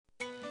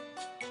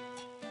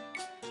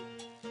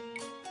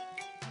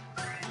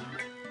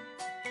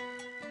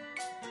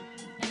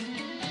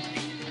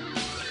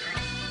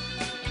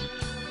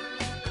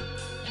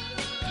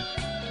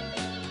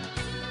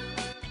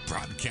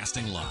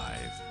Broadcasting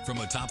live from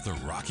atop the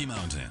Rocky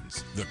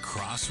Mountains, the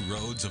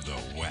crossroads of the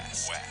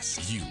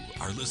West. You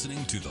are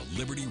listening to the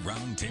Liberty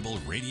Roundtable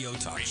Radio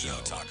Talk Show.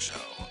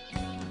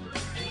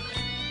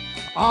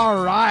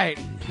 All right.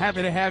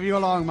 Happy to have you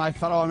along, my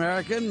fellow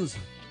Americans.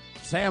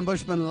 Sam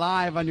Bushman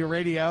live on your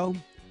radio.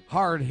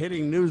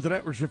 Hard-hitting news the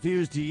networks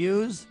refuse to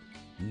use.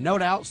 No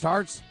Doubt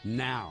starts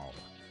now.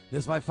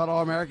 This, my fellow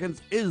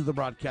Americans, is the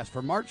broadcast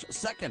for March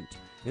 2nd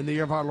in the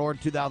year of our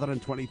Lord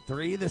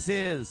 2023. This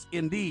is,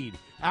 indeed,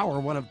 hour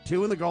one of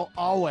two, and the goal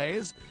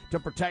always to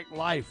protect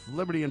life,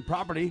 liberty, and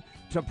property,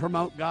 to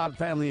promote God,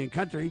 family, and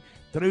country,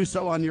 to do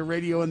so on your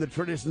radio in the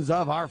traditions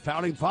of our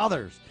founding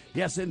fathers.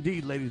 Yes,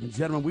 indeed, ladies and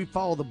gentlemen, we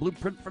follow the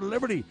blueprint for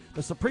liberty,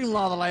 the supreme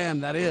law of the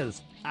land. That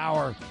is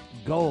our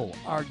goal,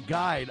 our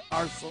guide,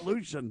 our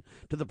solution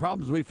to the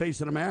problems we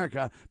face in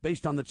America,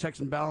 based on the checks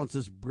and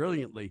balances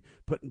brilliantly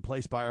put in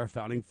place by our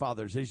founding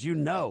fathers. As you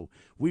know,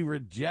 we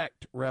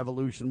reject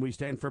revolution. We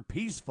stand for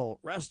peaceful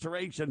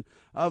restoration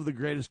of the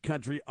greatest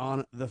country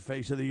on the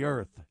face of the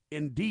earth.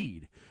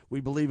 Indeed, we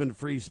believe in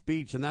free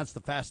speech, and that's the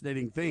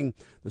fascinating thing.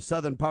 The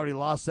Southern Poverty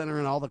Law Center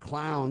and all the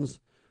clowns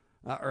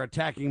are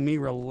attacking me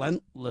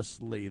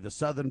relentlessly. The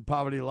Southern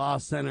Poverty Law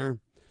Center,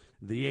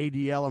 the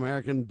ADL,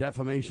 American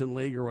Defamation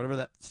League, or whatever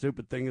that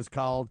stupid thing is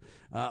called,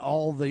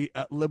 all the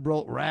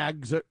liberal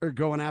rags are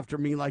going after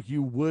me like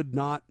you would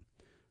not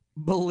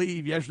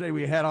believe. Yesterday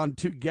we had on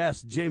two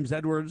guests, James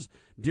Edwards,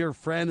 dear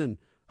friend and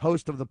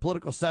host of the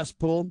Political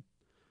Cesspool,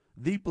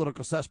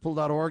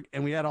 thepoliticalcesspool.org,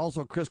 and we had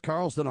also Chris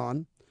Carlson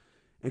on.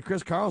 And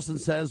Chris Carlson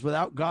says,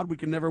 without God, we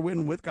can never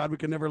win. With God, we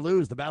can never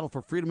lose. The battle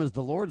for freedom is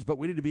the Lord's, but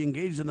we need to be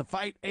engaged in the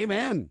fight.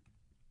 Amen.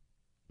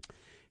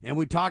 And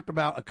we talked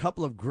about a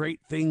couple of great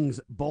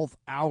things both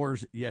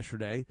hours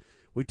yesterday.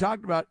 We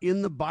talked about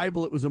in the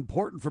Bible, it was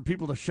important for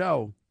people to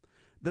show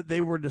that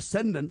they were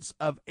descendants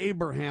of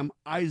Abraham,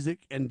 Isaac,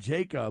 and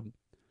Jacob,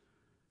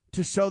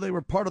 to show they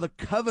were part of the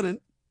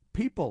covenant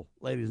people,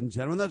 ladies and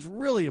gentlemen. That's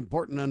really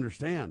important to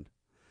understand.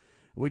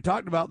 We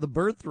talked about the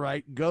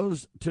birthright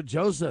goes to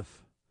Joseph.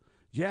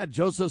 Yeah,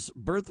 Joseph's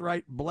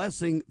birthright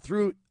blessing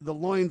through the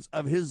loins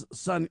of his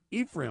son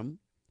Ephraim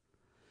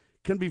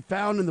can be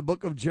found in the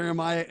book of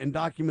Jeremiah and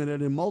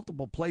documented in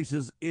multiple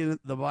places in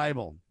the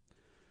Bible.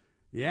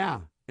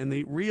 Yeah, and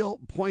the real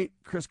point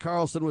Chris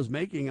Carlson was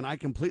making, and I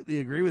completely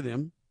agree with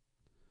him,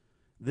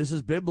 this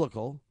is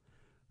biblical.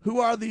 Who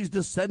are these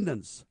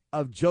descendants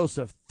of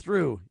Joseph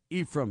through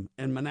Ephraim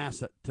and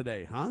Manasseh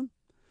today, huh?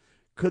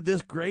 Could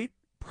this great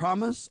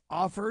promise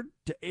offered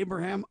to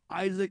Abraham,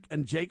 Isaac,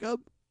 and Jacob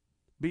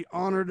be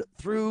honored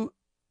through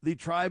the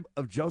tribe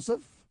of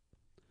Joseph?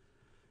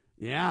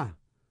 Yeah.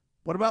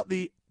 What about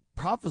the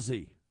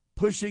prophecy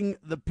pushing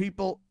the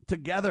people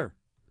together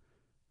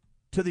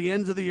to the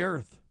ends of the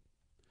earth?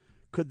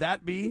 Could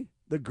that be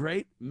the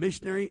great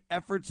missionary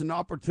efforts and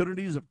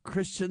opportunities of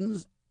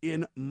Christians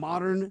in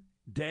modern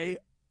day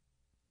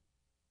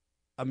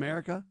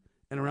America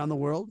and around the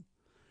world?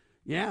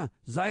 Yeah,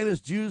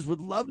 Zionist Jews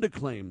would love to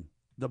claim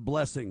the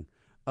blessing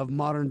of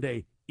modern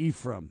day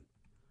Ephraim,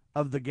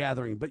 of the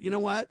gathering. But you know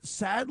what?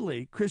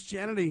 Sadly,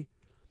 Christianity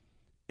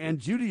and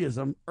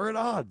Judaism are at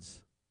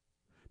odds.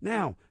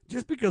 Now,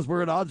 just because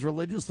we're at odds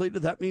religiously,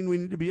 does that mean we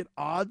need to be at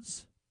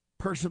odds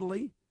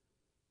personally?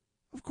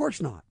 Of course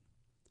not.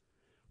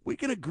 We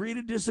can agree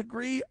to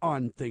disagree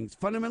on things.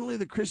 Fundamentally,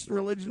 the Christian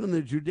religion and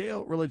the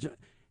Judeo religion,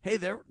 hey,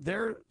 there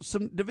are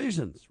some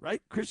divisions,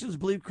 right? Christians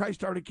believe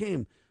Christ already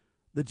came.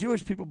 The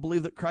Jewish people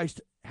believe that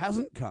Christ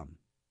hasn't come.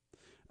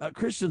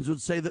 Christians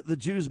would say that the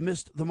Jews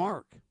missed the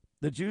mark.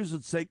 The Jews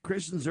would say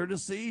Christians are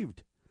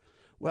deceived.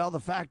 Well, the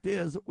fact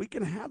is that we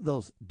can have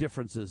those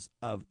differences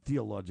of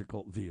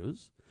theological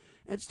views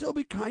and still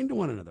be kind to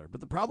one another. But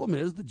the problem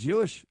is the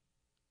Jewish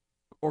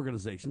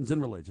organizations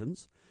and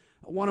religions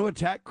want to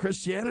attack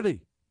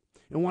Christianity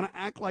and want to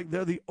act like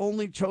they're the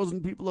only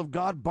chosen people of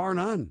God, bar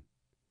none.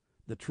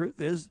 The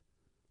truth is,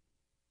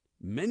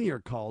 many are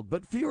called,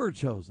 but few are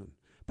chosen.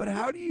 But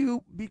how do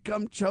you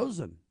become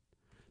chosen?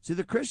 See,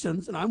 the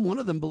Christians, and I'm one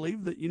of them,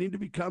 believe that you need to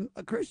become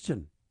a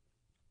Christian.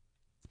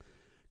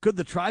 Could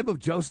the tribe of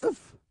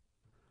Joseph,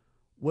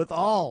 with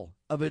all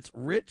of its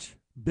rich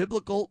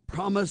biblical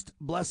promised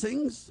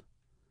blessings,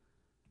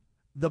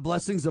 the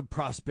blessings of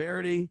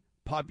prosperity,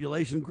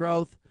 population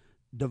growth,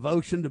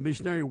 devotion to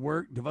missionary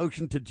work,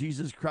 devotion to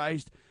Jesus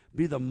Christ,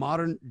 be the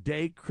modern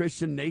day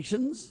Christian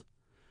nations,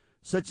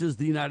 such as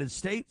the United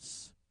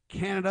States,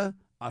 Canada,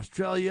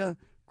 Australia,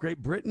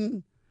 Great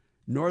Britain,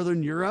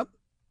 Northern Europe,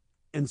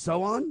 and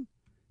so on?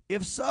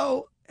 If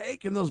so, hey,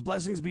 can those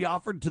blessings be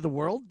offered to the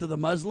world, to the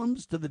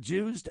Muslims, to the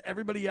Jews, to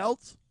everybody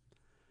else?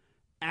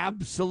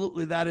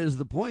 Absolutely, that is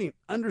the point.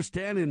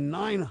 Understand, in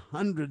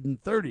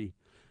 930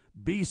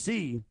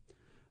 BC,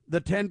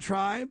 the 10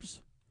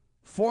 tribes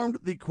formed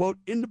the, quote,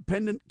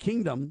 independent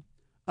kingdom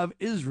of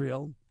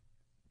Israel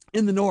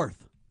in the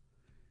north.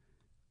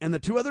 And the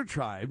two other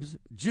tribes,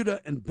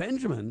 Judah and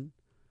Benjamin,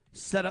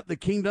 set up the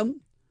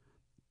kingdom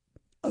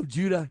of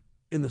Judah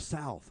in the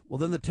south. Well,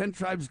 then the 10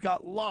 tribes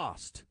got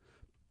lost.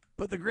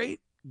 But the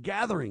great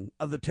gathering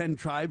of the 10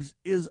 tribes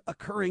is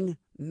occurring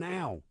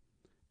now.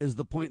 is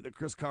the point that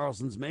Chris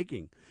Carlson's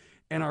making.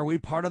 And are we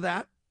part of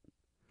that?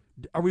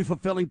 Are we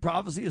fulfilling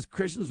prophecy as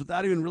Christians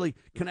without even really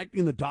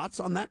connecting the dots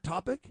on that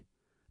topic?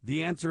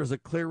 The answer is a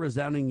clear,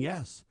 resounding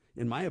yes,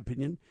 in my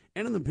opinion,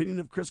 and in the opinion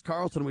of Chris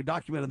Carlson. We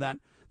documented that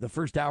the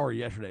first hour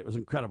yesterday. It was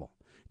incredible.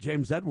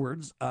 James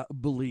Edwards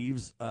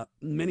believes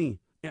in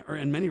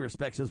many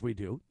respects as we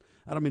do.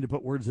 I don't mean to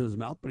put words in his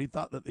mouth, but he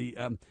thought that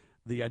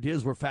the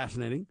ideas were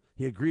fascinating.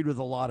 He agreed with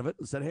a lot of it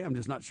and said, hey, I'm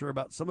just not sure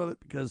about some of it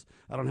because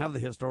I don't have the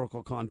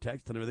historical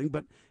context and everything.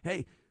 But,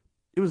 hey,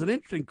 it was an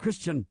interesting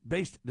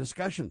Christian-based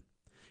discussion.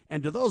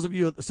 And to those of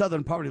you at the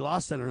Southern Poverty Law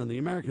Center and the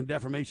American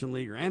Defamation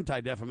League or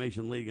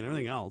Anti-Defamation League and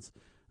everything else,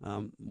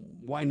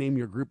 why name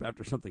your group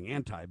after something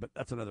anti? But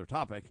that's another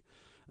topic.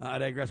 I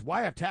digress.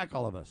 Why attack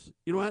all of us?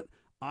 You know what?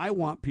 I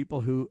want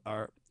people who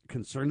are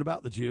concerned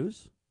about the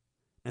Jews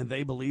and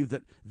they believe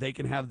that they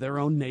can have their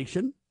own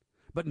nation,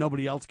 but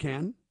nobody else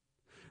can.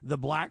 The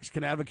blacks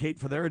can advocate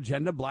for their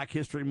agenda, Black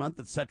History Month,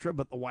 etc.,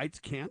 but the whites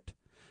can't.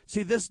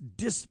 See, this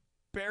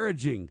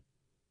disparaging,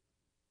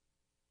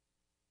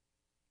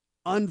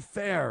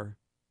 unfair,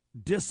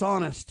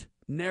 dishonest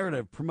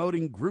narrative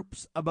promoting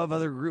groups above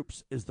other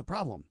groups is the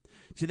problem.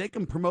 See, they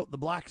can promote the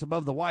blacks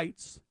above the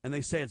whites, and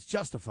they say it's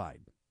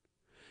justified.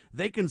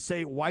 They can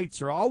say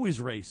whites are always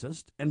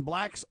racist, and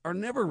blacks are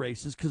never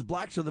racist because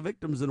blacks are the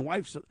victims and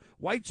whites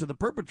are the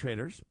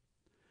perpetrators.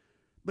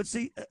 But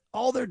see,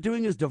 all they're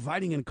doing is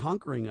dividing and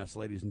conquering us,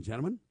 ladies and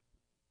gentlemen.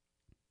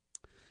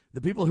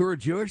 The people who are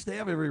Jewish, they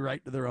have every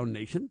right to their own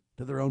nation,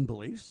 to their own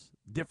beliefs,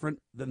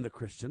 different than the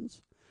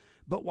Christians.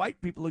 But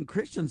white people and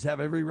Christians have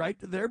every right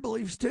to their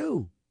beliefs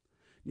too.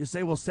 You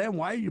say, well, Sam,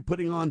 why are you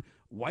putting on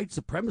white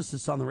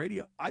supremacists on the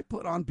radio? I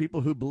put on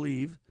people who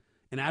believe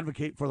and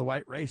advocate for the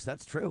white race.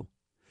 That's true.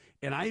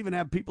 And I even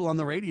have people on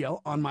the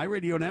radio, on my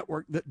radio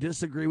network, that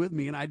disagree with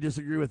me, and I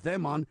disagree with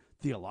them on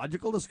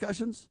theological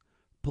discussions,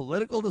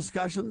 political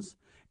discussions,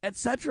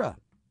 etc.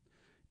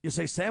 You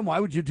say, Sam, why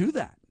would you do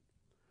that?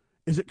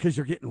 Is it because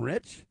you're getting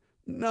rich?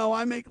 No,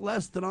 I make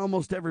less than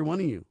almost every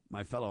one of you,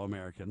 my fellow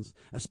Americans,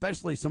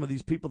 especially some of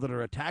these people that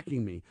are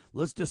attacking me.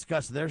 Let's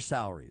discuss their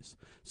salaries.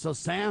 So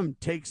Sam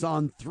takes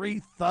on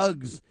 3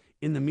 thugs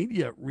in the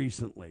media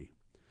recently.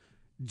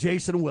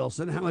 Jason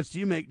Wilson, how much do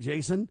you make,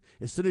 Jason?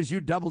 As soon as you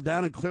double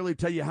down and clearly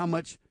tell you how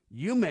much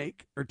you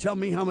make, or tell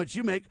me how much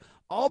you make,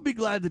 I'll be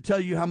glad to tell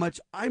you how much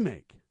I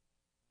make.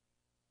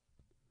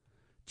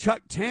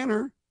 Chuck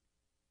Tanner,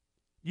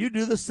 you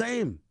do the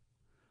same.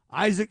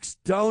 Isaac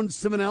Stone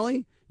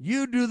Simonelli,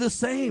 you do the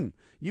same.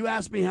 You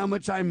ask me how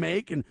much I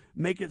make and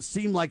make it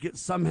seem like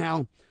it's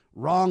somehow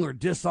wrong or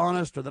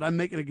dishonest or that I'm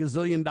making $1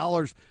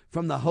 gazillion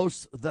from the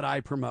hosts that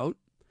I promote.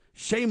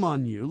 Shame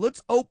on you.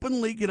 Let's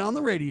openly get on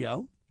the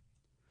radio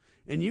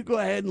and you go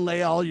ahead and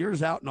lay all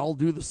yours out and I'll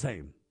do the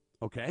same,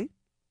 okay?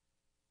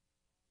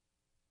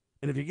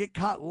 And if you get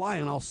caught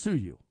lying, I'll sue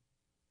you.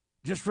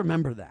 Just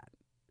remember that.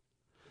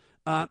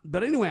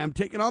 But anyway, I'm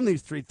taking on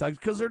these 3 thugs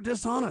because they're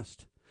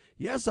dishonest.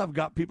 Yes, I've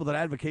got people that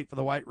advocate for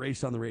the white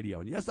race on the radio.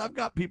 And yes, I've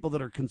got people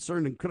that are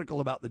concerned and critical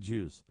about the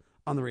Jews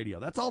on the radio.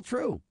 That's all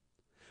true.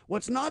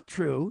 What's not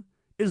true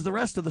is the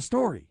rest of the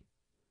story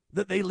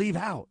that they leave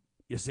out,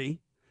 you see.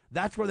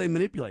 That's where they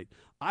manipulate.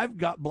 I've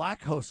got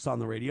black hosts on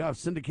the radio. I've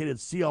syndicated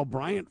C.L.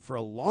 Bryant for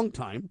a long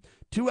time,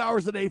 2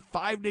 hours a day,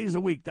 5 days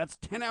a week. That's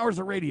 10 hours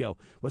of radio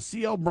with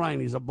C.L.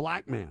 Bryant. He's a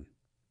black man.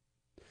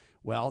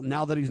 Well,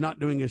 now that he's not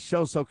doing his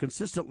show so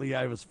consistently,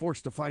 I was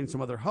forced to find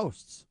some other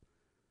hosts.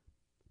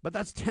 But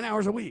that's 10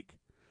 hours a week.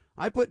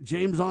 I put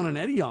James on and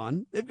Eddie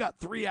on. They've got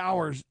 3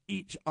 hours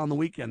each on the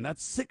weekend.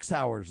 That's 6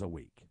 hours a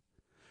week.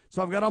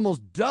 So I've got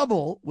almost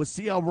double with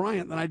C.L.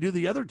 Bryant than I do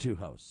the other 2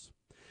 hosts.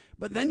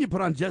 But then you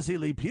put on Jesse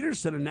Lee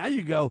Peterson, and now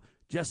you go,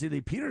 Jesse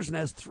Lee Peterson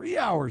has 3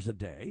 hours a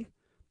day.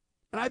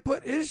 And I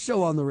put his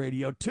show on the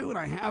radio, too, and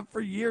I have for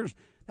years.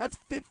 That's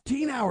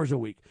 15 hours a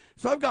week.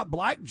 So I've got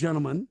black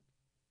gentlemen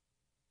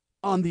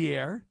on the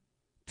air,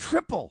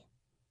 triple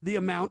the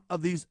amount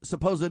of these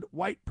supposed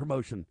white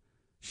promotion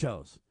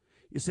shows.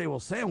 You say, well,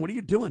 Sam, what are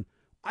you doing?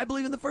 I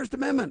believe in the First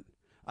Amendment.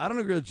 I don't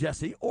agree with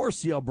Jesse or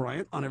C.L.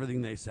 Bryant on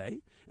everything they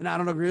say, and I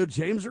don't agree with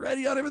James or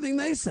Eddie on everything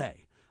they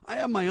say. I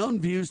have my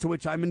own views to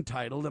which I'm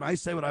entitled, and I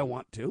say what I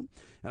want to,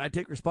 and I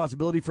take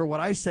responsibility for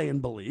what I say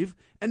and believe,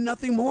 and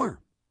nothing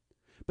more.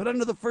 But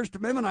under the First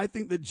Amendment, I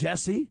think that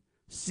Jesse,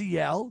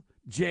 C.L.,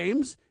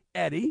 James,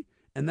 Eddie,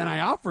 and then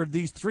I offered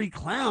these 3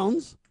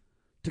 clowns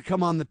to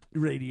come on the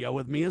radio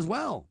with me as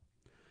well.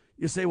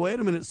 You say, wait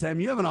a minute,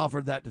 Sam, you haven't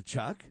offered that to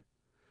Chuck.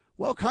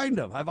 Well, kind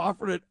of. I've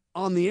offered it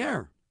on the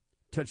air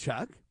to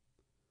Chuck,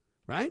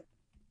 right?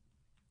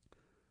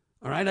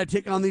 All right, I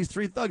take on these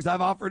 3 thugs.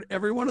 I've offered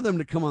every one of them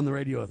to come on the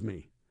radio with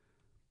me.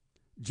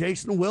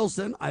 Jason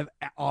Wilson, I've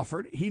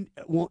offered. He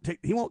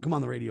won't come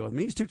on the radio with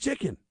me. He's too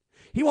chicken.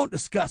 He won't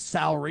discuss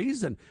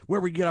salaries and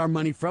where we get our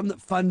money from that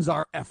funds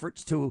our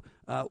efforts to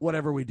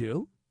whatever we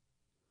do.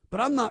 But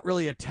I'm not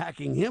really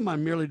attacking him.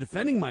 I'm merely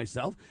defending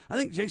myself. I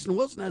think Jason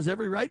Wilson has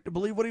every right to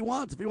believe what he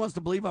wants. If he wants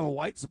to believe I'm a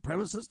white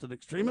supremacist and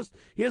extremist,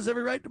 he has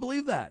every right to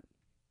believe that.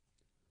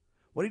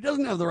 What he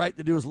doesn't have the right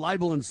to do is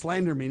libel and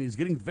slander me, and he's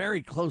getting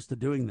very close to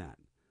doing that.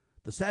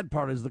 The sad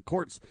part is the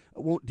courts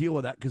won't deal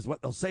with that because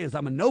what they'll say is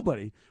I'm a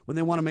nobody when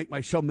they want to make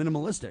my show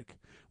minimalistic.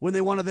 When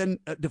they want to then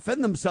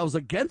defend themselves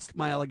against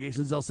my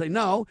allegations, they'll say,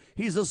 no,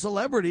 he's a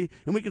celebrity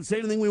and we can say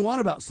anything we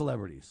want about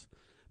celebrities.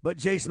 But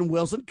Jason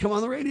Wilson, come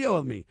on the radio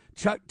with me.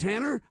 Chuck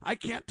Tanner, I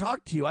can't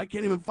talk to you. I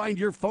can't even find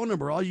your phone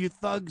number. All you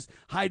thugs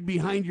hide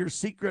behind your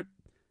secret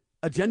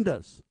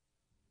agendas.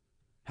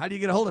 How do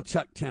you get a hold of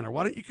Chuck Tanner?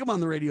 Why don't you come on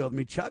the radio with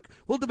me, Chuck?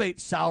 We'll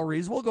debate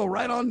salaries. We'll go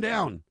right on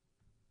down.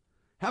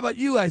 How about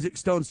you, Isaac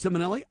Stone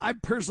Simonelli? I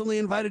personally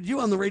invited you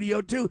on the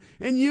radio too,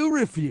 and you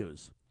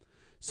refuse.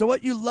 So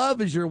what you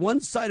love is your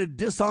one-sided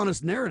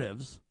dishonest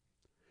narratives,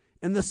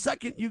 and the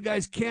second you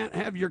guys can't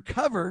have your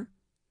cover,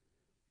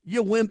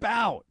 you wimp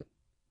out,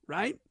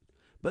 right?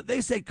 But they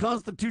say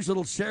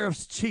constitutional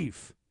sheriff's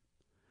chief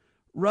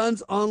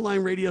runs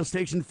online radio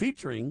station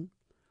featuring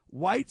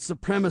white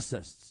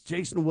supremacists.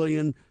 Jason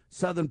Williams,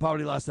 Southern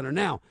Poverty Law Center.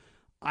 Now,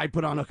 I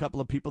put on a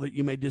couple of people that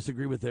you may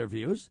disagree with their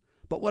views,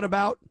 but what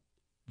about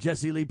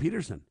Jesse Lee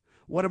Peterson?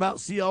 What about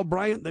C.L.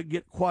 Bryant that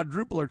get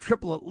quadruple or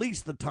triple at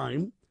least the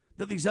time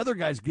that these other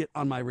guys get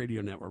on my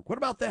radio network? What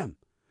about them?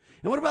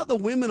 And what about the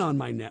women on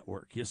my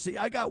network? You see,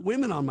 I got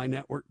women on my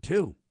network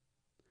too.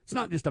 It's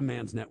not just a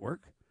man's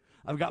network.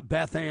 I've got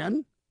Beth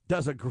Ann,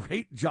 does a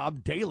great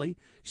job daily.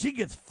 She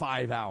gets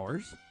 5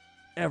 hours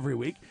every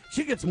week.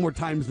 She gets more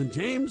times than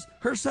James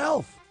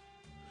herself.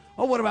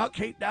 Oh, what about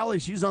Kate Dowley?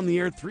 She's on the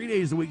air 3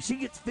 days a week. She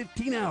gets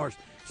 15 hours.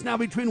 So now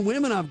between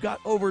women, I've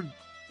got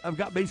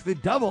basically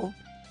double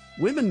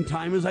women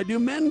time as I do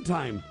men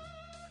time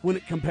when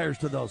it compares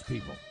to those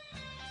people.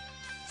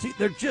 See,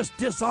 they're just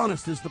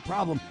dishonest is the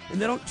problem, and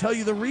they don't tell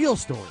you the real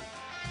story.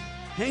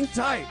 Hang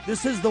tight.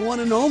 This is the one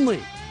and only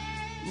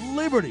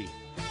Liberty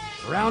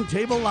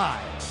Roundtable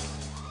Live.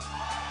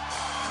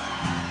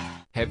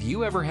 Have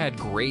you ever had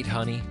great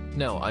honey?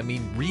 No, I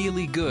mean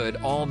really good,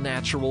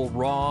 all-natural,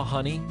 raw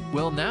honey?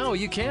 Well, now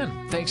you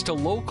can, thanks to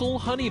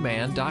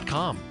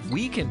localhoneyman.com.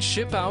 We can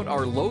ship out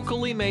our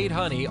locally made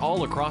honey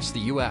all across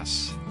the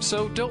U.S.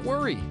 So don't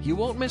worry, you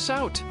won't miss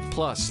out.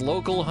 Plus,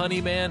 Local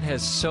Honeyman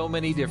has so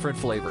many different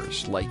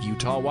flavors, like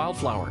Utah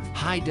Wildflower,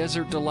 High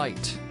Desert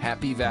Delight,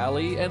 Happy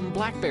Valley, and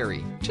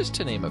Blackberry, just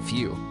to name a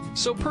few.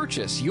 So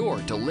purchase your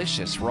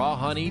delicious raw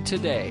honey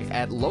today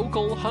at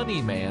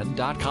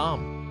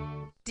localhoneyman.com.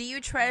 Do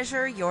you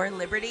treasure your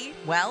liberty?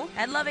 Well,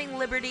 at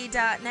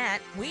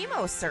lovingliberty.net, we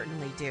most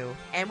certainly do.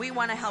 And we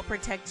want to help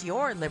protect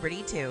your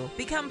liberty too.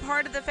 Become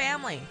part of the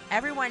family.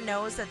 Everyone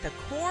knows that the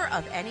core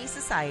of any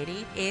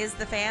society is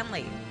the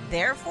family.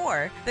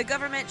 Therefore, the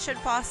government should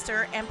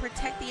foster and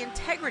protect the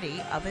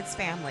integrity of its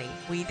family,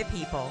 we the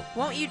people.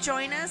 Won't you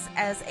join us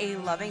as a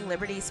Loving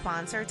Liberty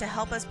sponsor to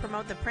help us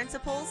promote the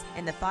principles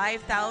in the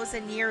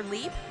 5,000-year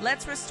leap?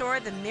 Let's restore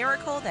the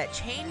miracle that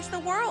changed the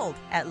world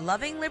at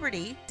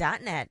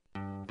lovingliberty.net.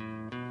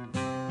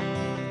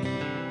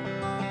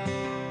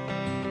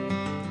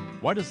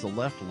 Why does the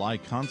left lie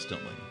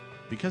constantly?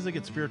 Because they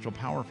get spiritual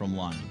power from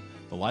lying.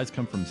 The lies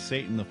come from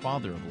Satan, the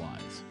father of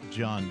lies.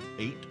 John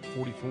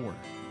 8:44.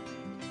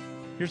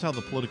 Here's how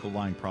the political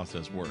lying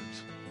process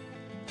works.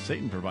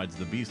 Satan provides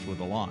the beast with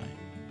a lie.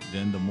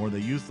 Then the more they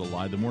use the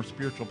lie, the more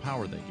spiritual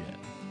power they get.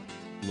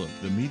 Look,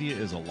 the media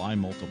is a lie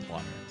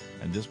multiplier,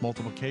 and this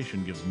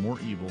multiplication gives more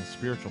evil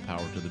spiritual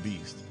power to the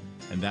beast,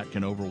 and that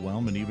can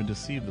overwhelm and even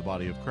deceive the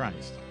body of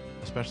Christ,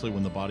 especially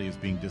when the body is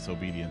being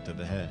disobedient to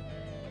the head.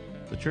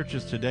 The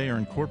churches today are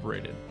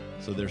incorporated,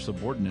 so they're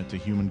subordinate to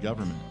human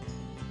government.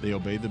 They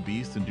obey the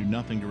beast and do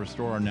nothing to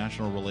restore our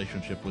national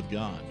relationship with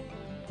God.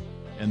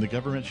 And the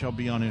government shall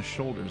be on his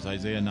shoulders,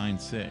 Isaiah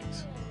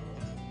 9:6.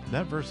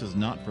 That verse is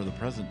not for the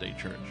present-day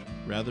church.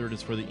 Rather, it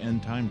is for the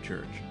end-time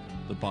church,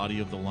 the body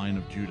of the line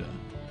of Judah.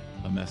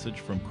 A message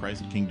from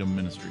Christ Kingdom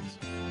Ministries.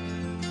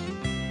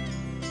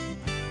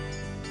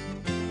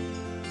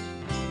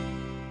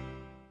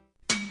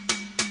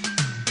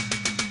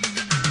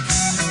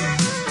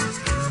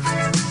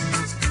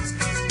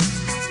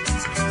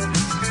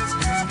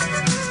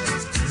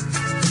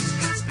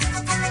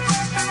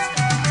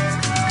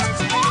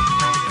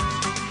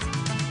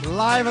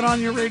 Live and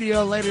on your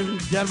radio, ladies and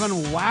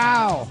gentlemen.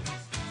 Wow.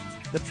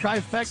 The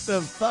trifecta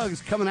of thugs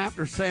coming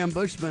after Sam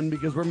Bushman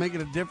because we're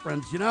making a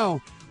difference. You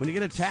know, when you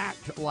get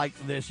attacked like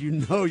this, you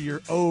know you're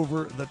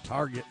over the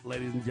target,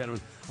 ladies and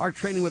gentlemen. Our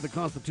training with the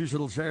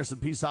Constitutional Sheriffs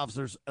and Peace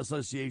Officers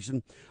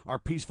Association, our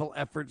peaceful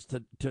efforts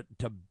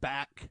to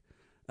back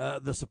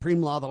the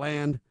supreme law of the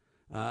land,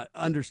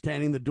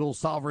 understanding the dual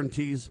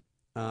sovereignties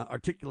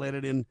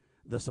articulated in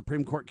the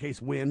Supreme Court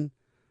case Wynne.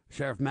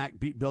 Sheriff Mack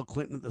beat Bill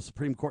Clinton at the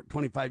Supreme Court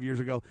 25 years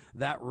ago.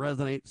 That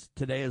resonates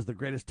today as the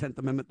greatest 10th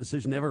Amendment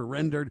decision ever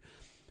rendered.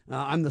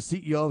 I'm the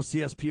CEO of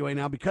CSPOA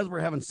now because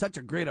we're having such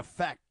a great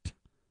effect.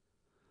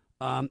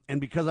 And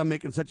because I'm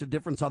making such a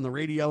difference on the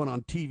radio and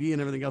on TV and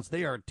everything else,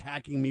 they are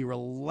attacking me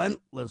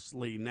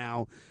relentlessly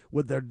now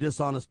with their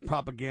dishonest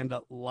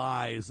propaganda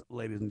lies,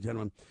 ladies and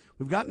gentlemen.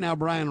 We've got now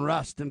Brian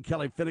Rust and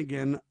Kelly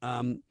Finnegan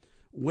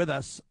with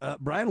us.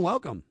 Brian,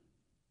 welcome.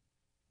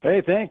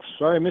 Hey, thanks.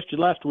 Sorry I missed you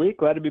last week.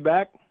 Glad to be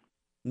back.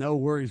 No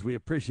worries. We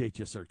appreciate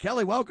you, sir.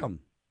 Kelly,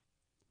 welcome.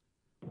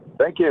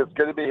 Thank you. It's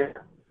good to be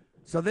here.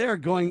 So they are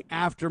going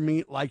after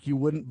me like you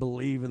wouldn't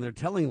believe, and they're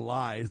telling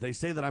lies. They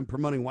say that I'm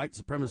promoting white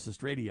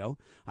supremacist radio.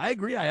 I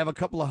agree. I have a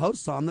couple of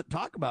hosts on that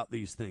talk about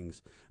these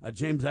things.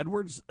 James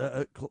Edwards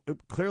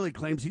clearly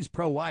claims he's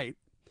pro-white.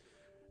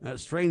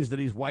 Strange that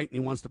he's white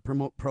and he wants to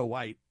promote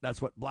pro-white.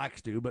 That's what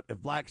blacks do. But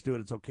if blacks do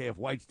it, it's okay. If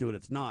whites do it,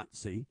 it's not.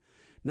 See?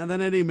 Now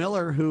then Eddie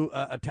Miller, who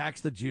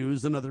attacks the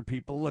Jews and other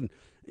people. And,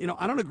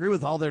 I don't agree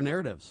with all their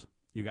narratives.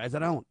 You guys, I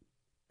don't.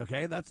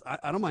 Okay,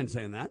 I don't mind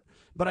saying that.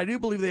 But I do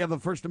believe they have a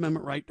First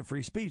Amendment right to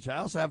free speech. I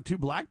also have two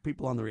black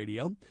people on the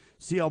radio,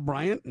 C.L.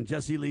 Bryant and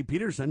Jesse Lee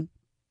Peterson.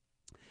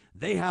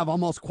 They have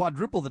almost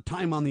quadruple the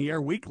time on the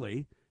air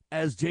weekly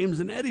as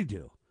James and Eddie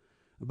do.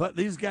 But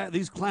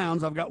these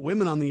clowns, I've got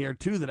women on the air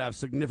too that have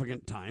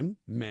significant time,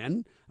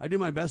 men. I do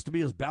my best to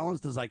be as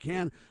balanced as I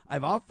can.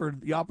 I've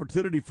offered the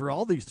opportunity for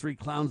all these three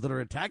clowns that are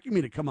attacking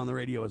me to come on the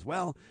radio as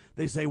well.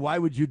 They say, why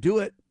would you do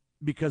it?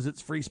 Because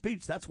it's free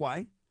speech. That's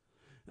why.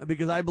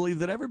 Because I believe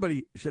that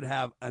everybody should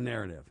have a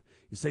narrative.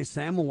 You say,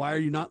 Sam, well, why are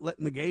you not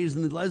letting the gays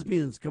and the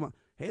lesbians come on?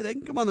 Hey, they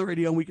can come on the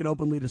radio and we can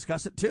openly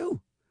discuss it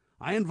too.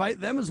 I invite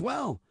them as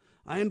well.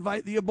 I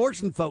invite the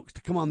abortion folks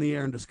to come on the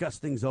air and discuss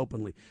things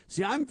openly.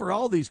 See, I'm for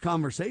all these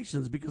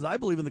conversations because I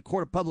believe in the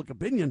court of public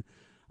opinion,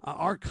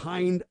 our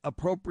kind,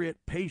 appropriate,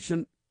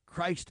 patient,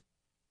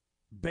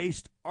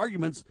 Christ-based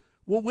arguments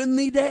will win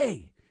the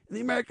day. And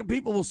the American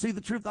people will see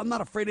the truth. I'm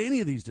not afraid of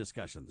any of these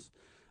discussions.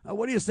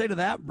 What do you say to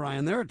that,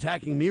 Brian? They're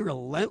attacking me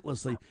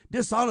relentlessly,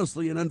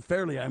 dishonestly, and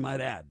unfairly, I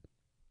might add.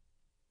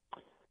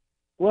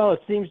 Well,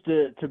 it seems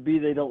to be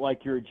they don't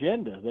like your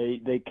agenda.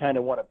 They kind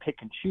of want to pick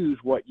and choose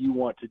what you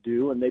want to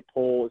do, and they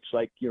pull. It's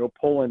like,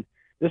 pulling.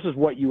 This is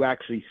what you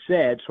actually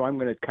said, so I'm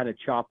going to kind of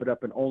chop it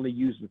up and only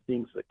use the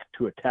things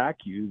to attack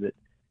you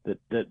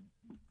that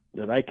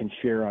I can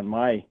share on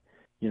my,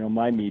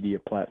 my media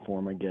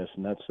platform, I guess,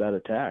 and that's that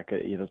attack.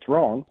 It's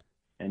wrong,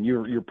 and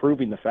you're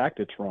proving the fact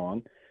it's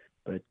wrong.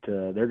 But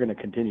they're going to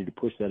continue to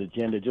push that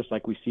agenda just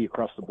like we see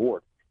across the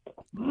board.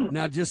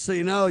 Now, just so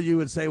you know, you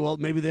would say, well,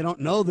 maybe they don't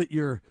know that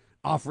you're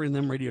offering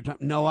them radio time.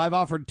 No, I've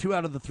offered 2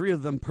 out of the 3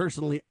 of them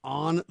personally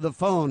on the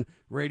phone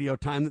radio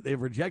time that they've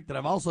rejected.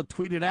 I've also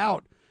tweeted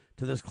out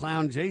to this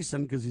clown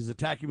Jason because he's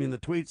attacking me in the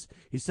tweets.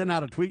 He sent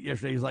out a tweet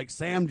yesterday. He's like,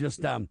 Sam's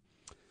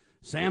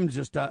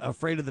just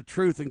afraid of the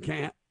truth and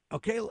can't.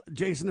 Okay,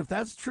 Jason, if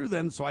that's true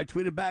then, so I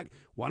tweeted back,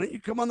 why don't you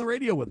come on the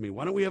radio with me?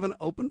 Why don't we have an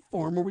open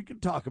forum where we can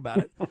talk about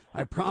it?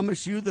 I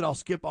promise you that I'll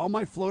skip all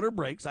my floater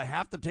breaks. I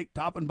have to take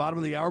top and bottom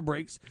of the hour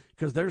breaks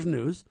because there's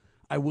news.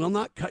 I will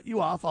not cut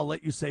you off. I'll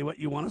let you say what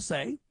you want to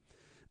say.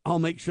 I'll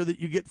make sure that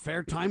you get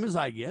fair time as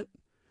I get.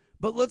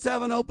 But let's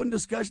have an open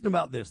discussion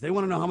about this. They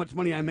want to know how much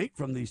money I make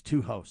from these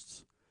 2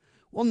 hosts.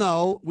 Well,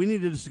 no, we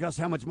need to discuss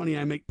how much money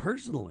I make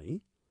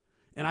personally.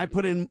 And I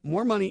put in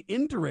more money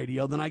into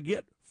radio than I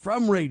get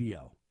from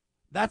radio.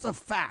 That's a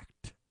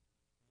fact.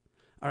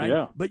 All right.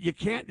 Yeah. But you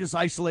can't just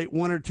isolate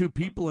 1 or 2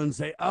 people and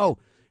say, oh,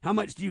 how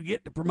much do you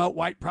get to promote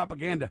white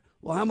propaganda?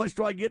 Well, how much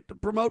do I get to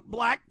promote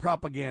black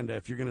propaganda?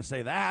 If you're going to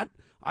say that,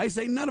 I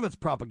say none of it's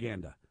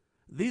propaganda.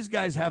 These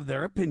guys have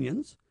their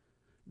opinions,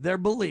 their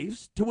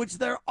beliefs, to which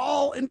they're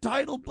all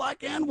entitled,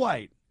 black and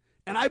white.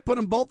 And I put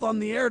them both on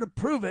the air to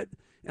prove it.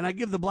 And I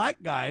give the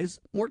black guys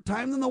more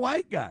time than the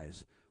white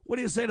guys. What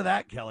do you say to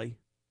that, Kelly?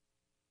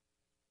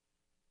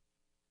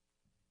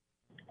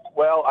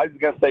 Well, I was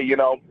going to say,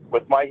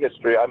 with my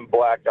history, I'm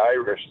black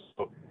Irish,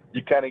 so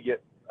you kind of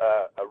get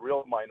a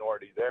real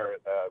minority there.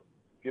 If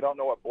you don't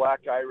know what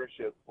black Irish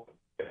is,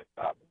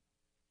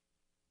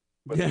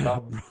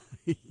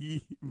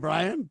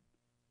 Brian?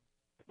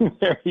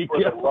 There you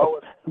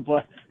go.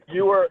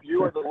 You were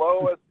the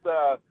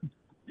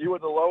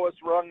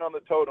lowest rung on the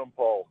totem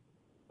pole.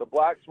 The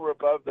blacks were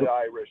above the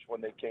Irish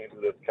when they came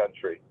to this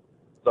country.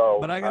 So,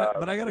 but I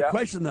got a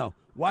question though.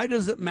 Why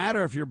does it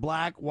matter if you're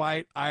black,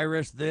 white,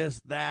 Irish, this,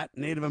 that,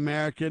 Native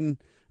American,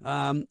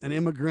 an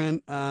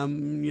immigrant?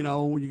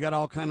 You got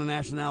all kind of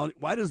nationality.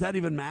 Why does that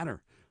even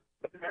matter?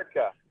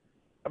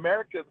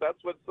 America. That's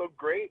what's so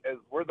great is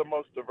we're the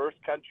most diverse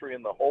country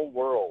in the whole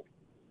world,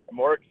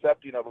 more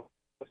accepting of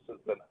us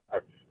than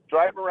others.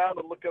 Drive around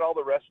and look at all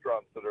the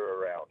restaurants that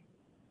are around.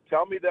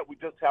 Tell me that we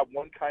just have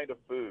one kind of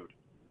food.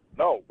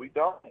 No, we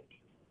don't.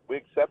 We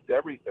accept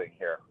everything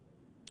here.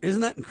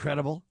 Isn't that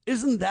incredible?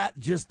 Isn't that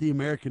just the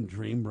American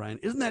dream, Brian?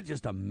 Isn't that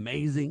just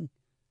amazing?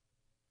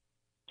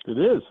 It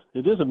is.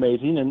 It is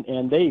amazing,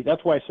 and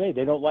that's why I say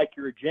they don't like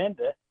your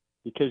agenda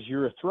because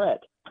you're a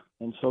threat,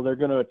 and so they're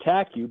going to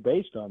attack you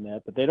based on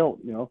that. But they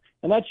don't,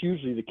 and that's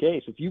usually the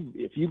case. If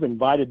you've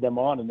invited them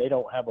on and they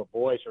don't have a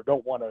voice or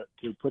don't want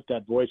to put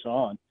that voice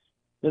on,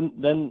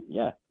 then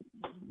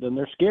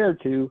they're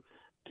scared to.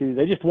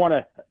 They just want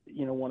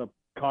to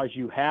cause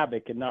you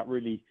havoc and not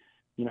really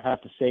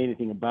have to say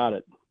anything about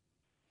it.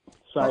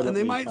 Well, and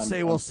they might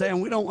say, well,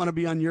 Sam, we don't want to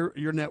be on your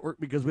network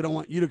because we don't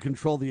want you to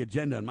control the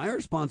agenda. And my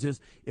response is,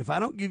 if I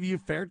don't give you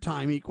fair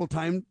time, equal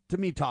time to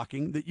me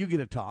talking, that you get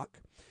to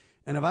talk.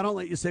 And if I don't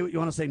let you say what you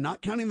want to say,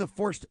 not counting the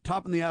forced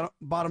top and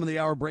bottom of the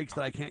hour breaks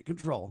that I can't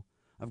control,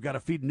 I've got to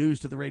feed news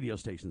to the radio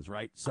stations,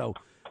 right? So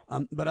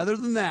But other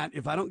than that,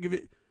 if I don't give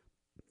it,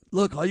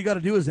 look, all you got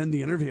to do is end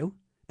the interview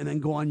and then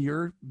go on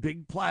your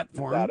big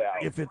platform,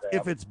 if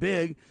it's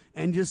big,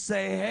 and just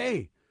say,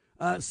 hey,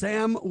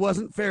 Sam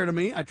wasn't fair to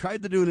me. I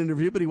tried to do an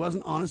interview, but he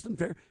wasn't honest and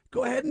fair.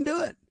 Go ahead and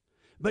do it.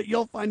 But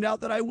you'll find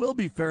out that I will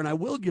be fair, and I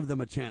will give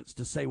them a chance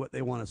to say what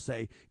they want to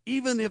say,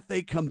 even if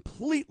they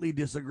completely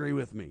disagree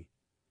with me.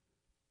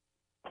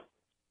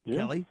 Yeah.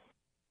 Kelly?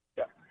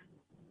 Yeah.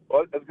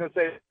 Well, I was going to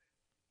say,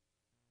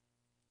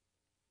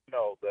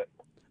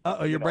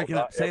 that. You're breaking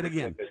up. Say it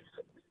again.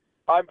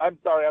 I'm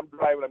sorry. I'm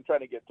driving. I'm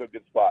trying to get to a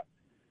good spot.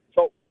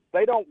 So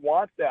they don't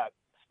want that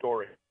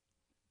story.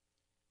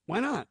 Why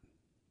not?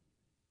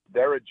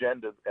 Their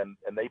agendas, and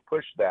they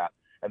push that,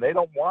 and they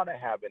don't want to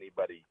have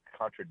anybody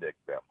contradict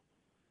them.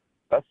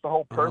 That's the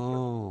whole purpose.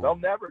 Oh. They'll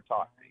never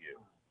talk to you.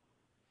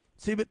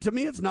 See, but to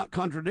me, it's not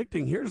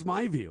contradicting. Here's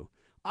my view.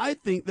 I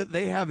think that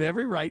they have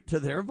every right to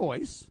their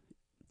voice.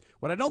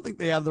 What I don't think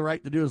they have the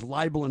right to do is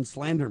libel and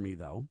slander me,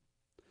 though.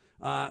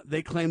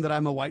 They claim that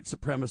I'm a white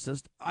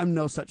supremacist. I'm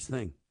no such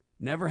thing.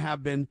 Never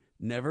have been,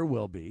 never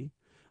will be.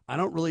 I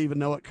don't really even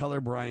know what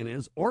color Brian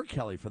is, or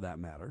Kelly for that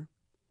matter.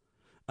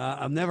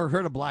 I've never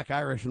heard of Black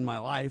Irish in my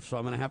life, so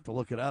I'm going to have to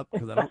look it up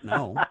because I don't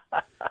know.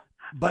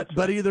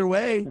 But either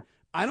way,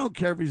 I don't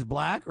care if he's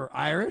black or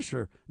Irish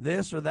or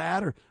this or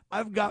that. Or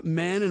I've got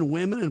men and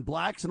women and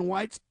blacks and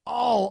whites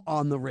all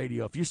on the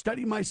radio. If you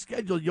study my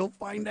schedule, you'll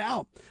find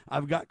out.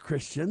 I've got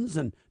Christians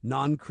and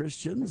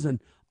non-Christians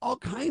and all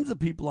kinds of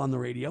people on the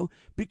radio,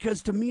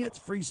 because to me it's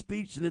free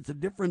speech and it's a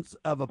difference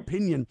of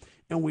opinion,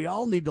 and we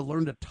all need to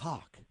learn to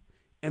talk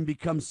and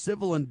become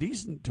civil and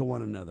decent to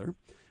one another,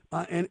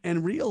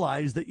 and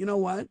realize that, you know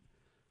what,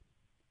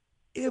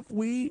 if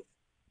we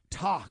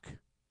talk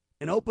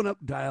and open up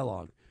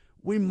dialogue,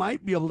 we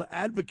might be able to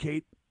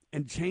advocate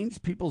and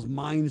change people's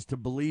minds to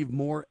believe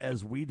more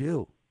as we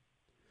do.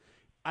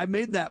 I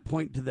made that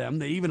point to them.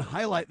 They even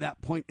highlight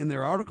that point in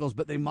their articles,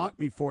 but they mock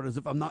me for it as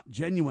if I'm not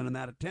genuine in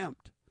that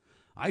attempt.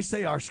 I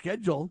say our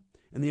schedule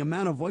and the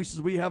amount of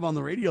voices we have on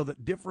the radio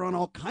that differ on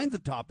all kinds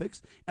of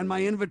topics, and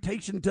my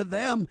invitation to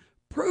them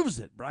proves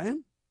it,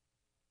 Brian.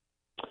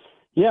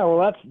 Yeah,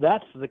 well,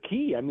 that's the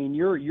key. I mean,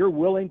 you're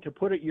willing to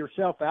put it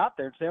yourself out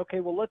there and say, okay,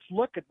 well, let's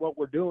look at what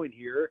we're doing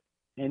here,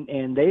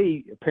 and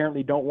they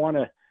apparently don't want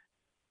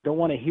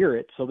to hear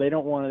it, so they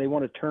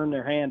want to turn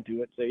their hand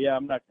to it. Say, yeah,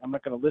 I'm not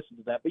going to listen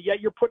to that. But yeah,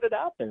 you're putting it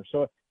out there,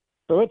 so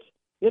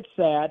it's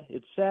sad.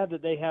 It's sad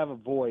that they have a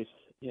voice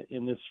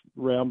in this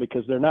realm,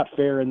 because they're not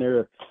fair in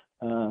their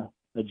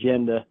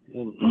agenda,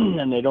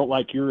 and they don't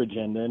like your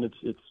agenda, and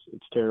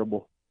it's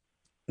terrible.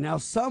 Now,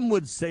 some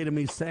would say to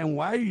me, Sam,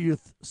 why are you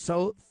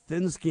so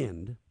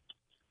thin-skinned?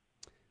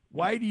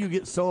 Why do you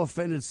get so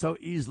offended so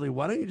easily?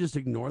 Why don't you just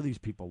ignore these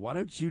people? Why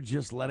don't you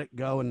just let it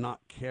go and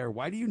not care?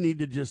 Why do you need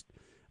to just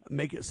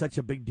make it such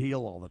a big deal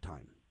all the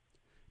time?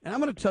 And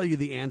I'm going to tell you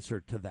the answer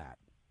to that,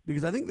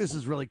 because I think this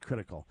is really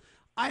critical.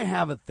 I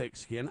have a thick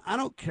skin. I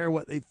don't care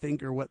what they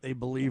think or what they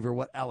believe or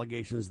what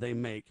allegations they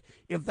make,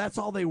 if that's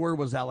all they were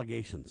was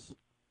allegations.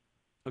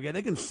 Okay,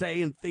 they can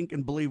say and think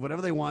and believe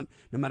whatever they want,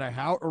 no matter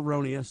how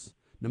erroneous,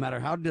 no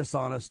matter how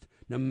dishonest,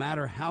 no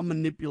matter how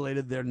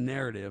manipulated their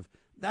narrative.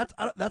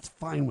 That's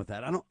fine with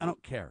that. I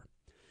don't care.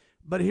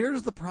 But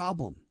here's the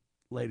problem,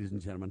 ladies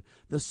and gentlemen.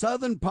 The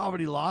Southern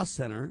Poverty Law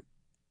Center,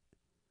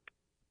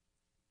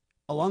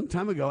 a long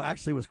time ago,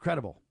 actually was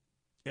credible,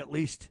 at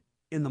least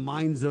in the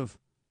minds of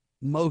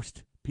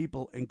most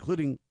people,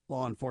 including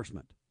law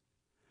enforcement.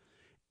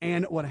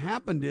 And what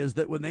happened is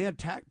that when they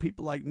attack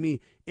people like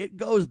me, it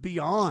goes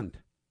beyond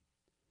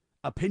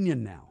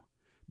opinion now.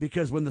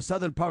 Because when the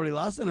Southern Poverty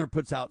Law Center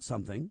puts out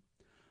something,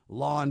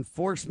 law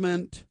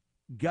enforcement,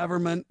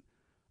 government,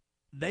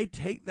 they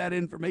take that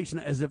information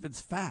as if it's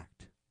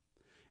fact.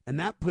 And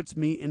that puts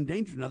me in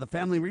danger. Now, the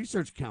Family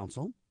Research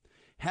Council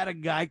had a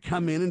guy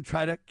come in and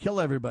try to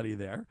kill everybody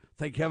there.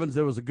 Thank heavens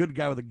there was a good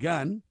guy with a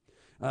gun.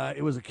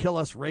 It was a kill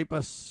us, rape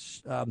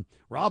us,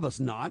 rob us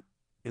not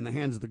in the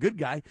hands of the good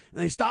guy.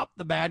 And they stopped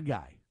the bad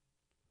guy.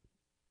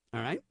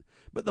 All right?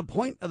 But the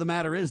point of the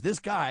matter is, this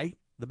guy,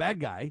 the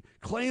bad guy,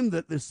 claimed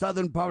that the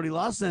Southern Poverty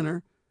Law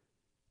Center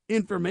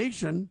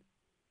information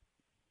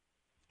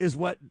is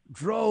what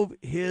drove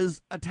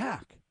his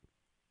attack.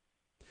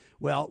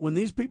 Well, when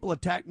these people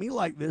attack me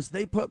like this,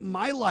 they put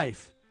my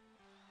life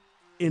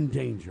in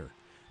danger.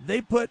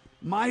 They put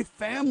my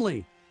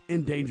family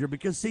in danger,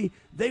 because, see,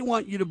 they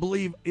want you to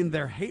believe in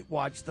their hate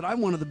watch that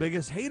I'm one of the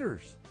biggest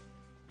haters.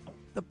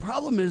 The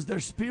problem is they're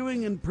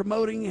spewing and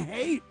promoting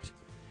hate.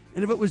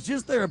 And if it was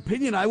just their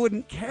opinion, I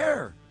wouldn't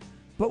care.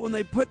 But when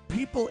they put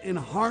people in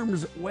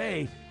harm's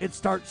way, it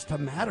starts to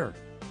matter.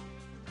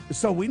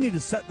 So we need to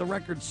set the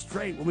record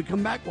straight. When we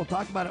come back, we'll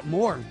talk about it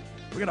more.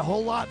 We got a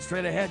whole lot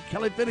straight ahead.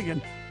 Kelly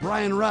Finnegan,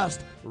 Brian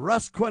Rust,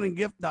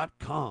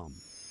 RustQuenningGift.com.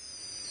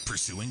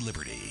 Pursuing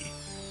liberty,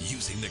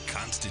 using the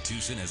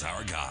Constitution as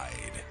our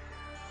guide.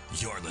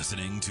 You're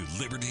listening to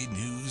Liberty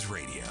News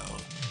Radio.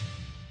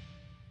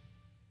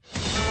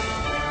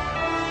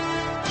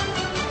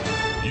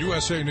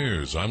 USA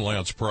News, I'm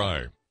Lance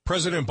Pry.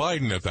 President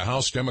Biden at the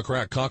House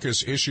Democrat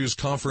Caucus Issues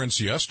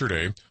Conference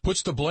yesterday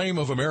puts the blame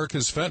of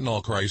America's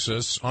fentanyl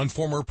crisis on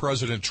former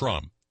President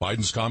Trump.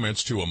 Biden's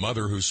comments to a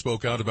mother who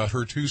spoke out about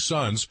her 2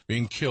 sons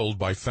being killed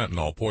by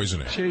fentanyl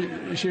poisoning.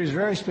 She was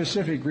very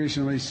specific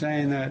recently,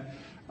 saying that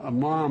a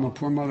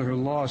poor mother who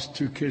lost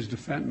 2 kids to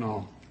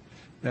fentanyl,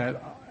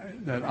 that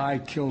I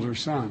killed her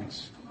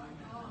sons.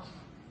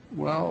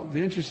 Well,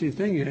 the interesting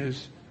thing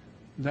is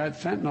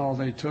that fentanyl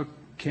they took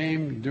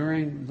came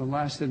during the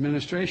last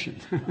administration.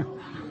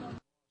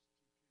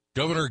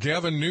 Governor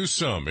Gavin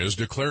Newsom is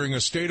declaring a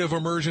state of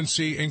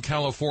emergency in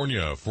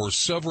California for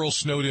several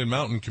snowed-in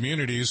mountain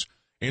communities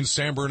in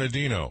San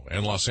Bernardino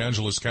and Los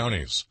Angeles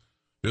counties.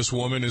 This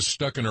woman is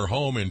stuck in her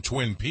home in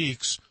Twin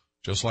Peaks,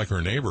 just like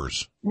her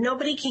neighbors.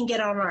 Nobody can get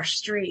on our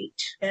street,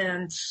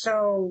 and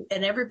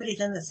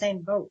everybody's in the same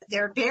boat.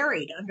 They're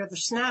buried under the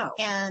snow,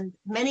 and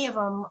many of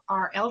them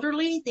are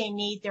elderly. They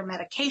need their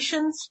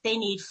medications. They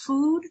need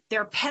food.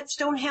 Their pets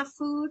don't have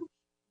food.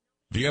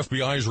 The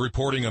FBI is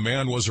reporting a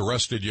man was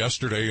arrested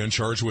yesterday and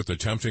charged with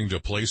attempting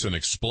to place an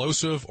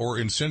explosive or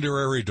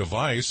incendiary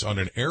device on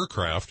an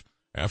aircraft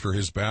after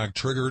his bag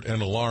triggered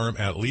an alarm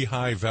at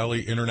Lehigh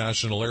Valley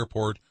International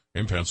Airport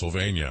in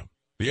Pennsylvania.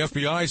 The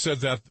FBI said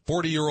that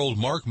 40-year-old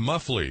Mark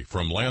Muffley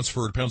from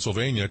Lansford,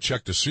 Pennsylvania,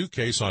 checked a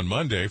suitcase on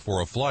Monday for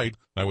a flight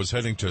that was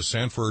heading to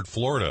Sanford,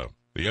 Florida.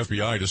 The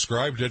FBI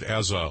described it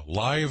as a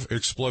live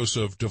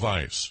explosive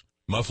device.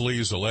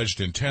 Muffley's alleged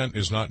intent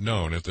is not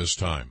known at this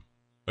time.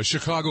 A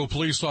Chicago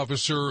police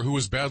officer who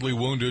was badly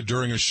wounded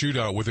during a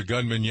shootout with a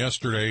gunman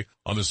yesterday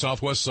on the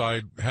southwest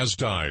side has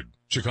died.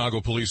 Chicago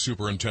Police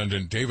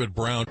Superintendent David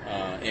Brown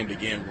and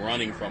began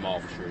running from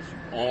officers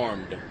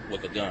armed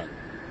with a gun.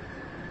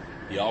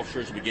 The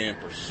officers began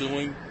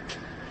pursuing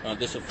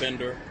this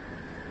offender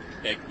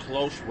at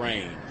close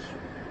range.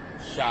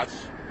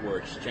 Shots were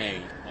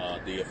exchanged.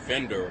 The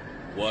offender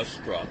was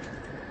struck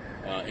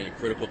in a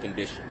critical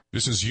condition.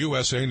 This is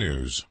USA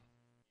News.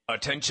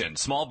 Attention,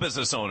 small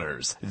business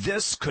owners.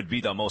 This could be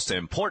the most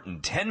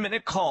important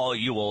 10-minute call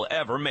you will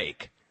ever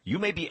make. You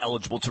may be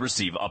eligible to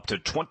receive up to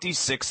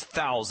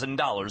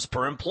 $26,000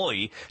 per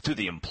employee through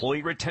the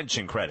Employee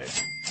Retention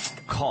Credit.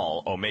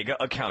 Call Omega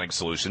Accounting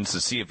Solutions to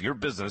see if your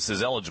business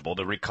is eligible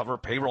to recover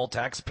payroll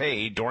tax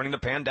paid during the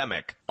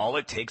pandemic. All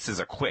it takes is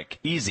a quick,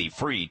 easy,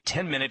 free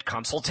 10-minute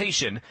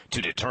consultation to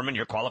determine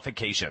your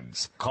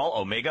qualifications. Call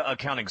Omega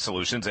Accounting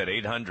Solutions at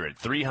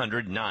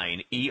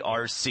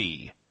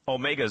 800-309-ERC.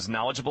 Omega's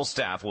knowledgeable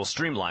staff will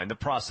streamline the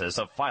process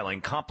of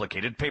filing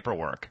complicated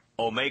paperwork.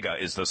 Omega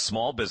is the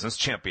small business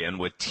champion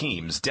with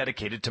teams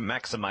dedicated to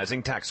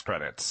maximizing tax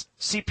credits.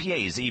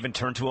 CPAs even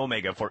turn to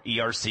Omega for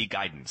ERC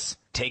guidance.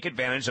 Take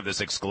advantage of this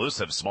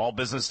exclusive small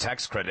business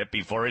tax credit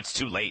before it's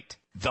too late.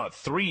 The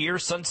 3-year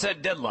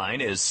sunset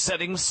deadline is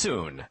setting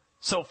soon.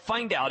 So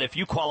find out if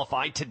you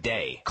qualify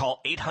today. Call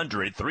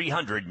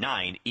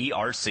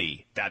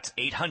 800-300-9-ERC. That's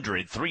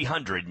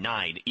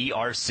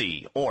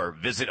 800-300-9-ERC. Or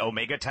visit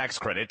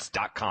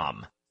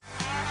OmegaTaxCredits.com.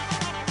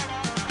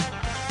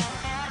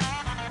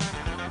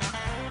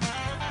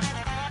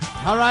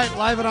 All right,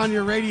 live it on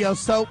your radio.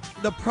 So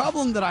the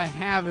problem that I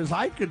have is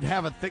I could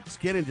have a thick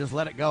skin and just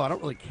let it go. I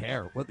don't really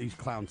care what these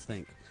clowns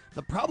think.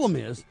 The problem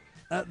is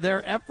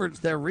their efforts,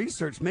 their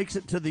research makes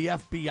it to the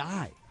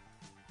FBI.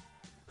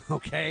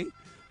 Okay?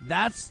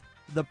 That's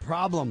the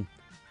problem,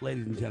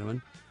 ladies and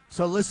gentlemen.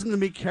 So listen to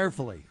me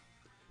carefully.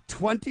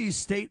 20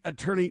 state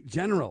attorney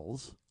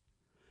generals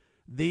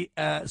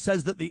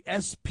says that the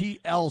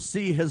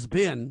SPLC has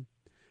been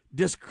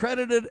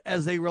discredited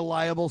as a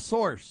reliable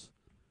source.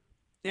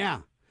 Yeah.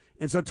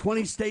 And so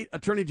 20 state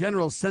attorney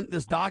generals sent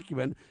this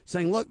document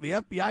saying, look, the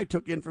FBI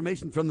took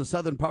information from the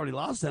Southern Poverty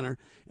Law Center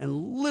and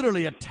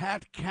literally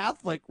attacked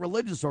Catholic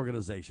religious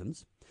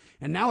organizations.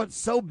 And now it's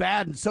so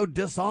bad and so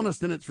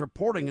dishonest in its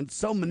reporting and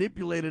so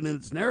manipulated in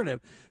its narrative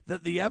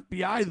that the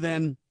FBI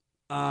then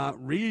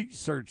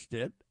researched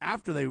it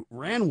after they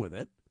ran with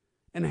it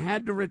and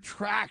had to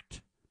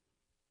retract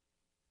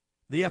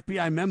the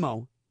FBI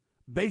memo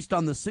based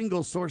on the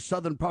single source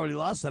Southern Poverty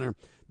Law Center.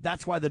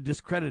 That's why they're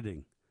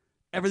discrediting.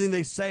 Everything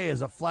they say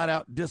is a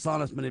flat-out,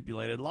 dishonest,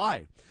 manipulated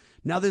lie.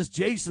 Now, this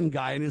Jason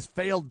guy in his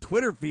failed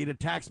Twitter feed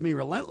attacks me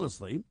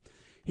relentlessly.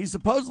 He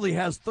supposedly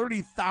has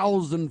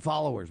 30,000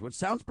 followers, which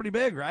sounds pretty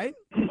big, right?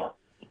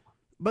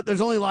 But there's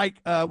only like,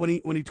 when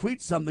he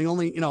tweets something,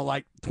 only,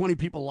 like 20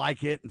 people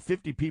like it and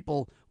 50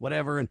 people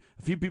whatever, and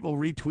a few people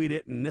retweet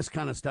it and this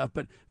kind of stuff.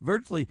 But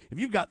virtually, if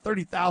you've got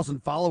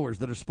 30,000 followers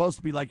that are supposed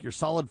to be like your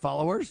solid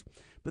followers,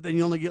 but then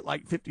you only get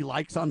like 50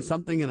 likes on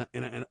something in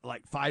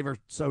like 5 or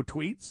so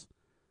tweets,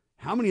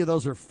 how many of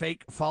those are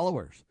fake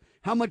followers?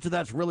 How much of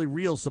that's really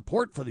real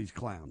support for these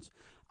clowns?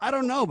 I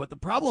don't know, but the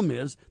problem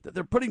is that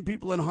they're putting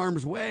people in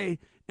harm's way,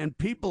 and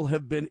people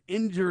have been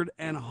injured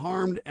and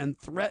harmed and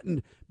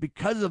threatened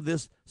because of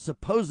this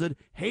supposed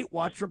hate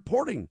watch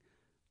reporting,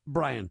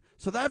 Brian.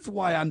 So that's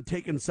why I'm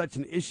taking such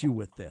an issue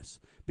with this,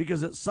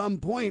 because at some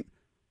point,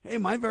 hey,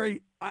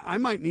 I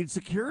might need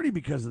security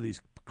because of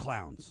these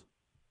clowns.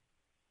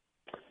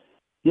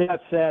 Yeah,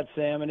 it's sad,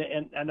 Sam,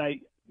 and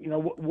I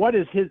what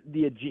is his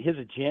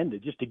agenda?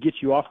 Just to get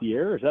you off the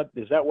air? Is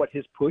that what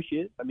his push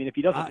is? I mean, if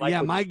he doesn't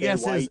like, my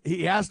guess is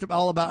he asked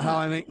all about how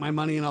I make my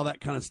money and all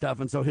that kind of stuff,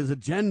 and so his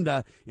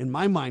agenda, in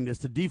my mind, is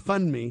to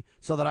defund me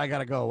so that I got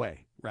to go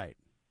away. Right?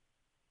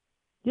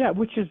 Yeah,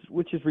 which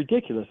is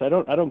ridiculous. I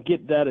don't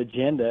get that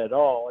agenda at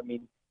all. I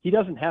mean, he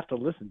doesn't have to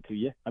listen to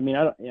you. I mean,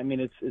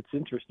 it's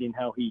interesting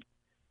how he.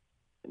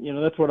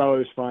 That's what I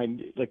always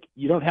find. Like,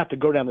 you don't have to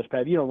go down this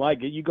path. You don't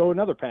like it, you go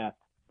another path.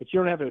 But you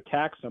don't have to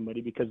attack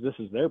somebody because this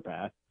is their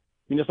path.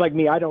 I mean, it's like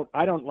me. I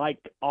don't like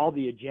all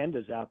the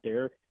agendas out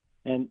there,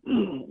 and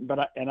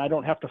I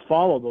don't have to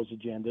follow those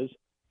agendas,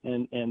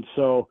 and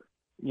so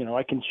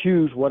I can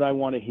choose what I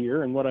want to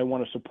hear and what I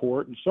want to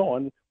support and so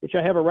on, which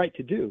I have a right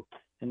to do.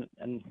 And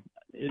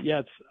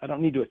I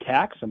don't need to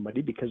attack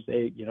somebody because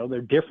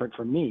they're different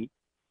from me.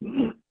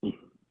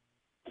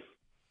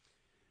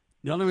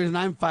 The only reason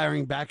I'm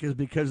firing back is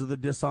because of the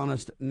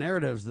dishonest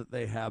narratives that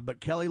they have. But,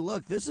 Kelly,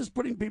 look, this is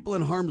putting people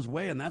in harm's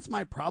way, and that's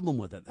my problem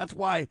with it. That's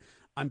why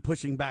I'm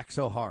pushing back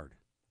so hard.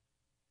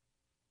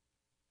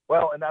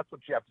 Well, and that's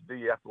what you have to do.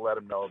 You have to let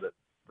them know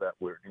that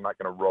you're not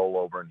going to roll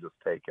over and just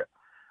take it.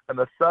 And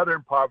the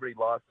Southern Poverty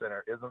Law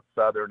Center isn't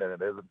Southern, and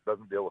it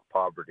doesn't deal with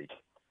poverty.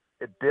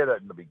 It did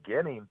it in the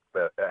beginning,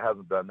 but it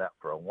hasn't done that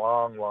for a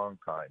long, long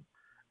time.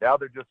 Now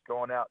they're just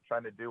going out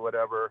trying to do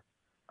whatever.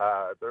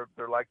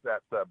 They're like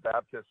that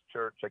Baptist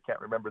church, I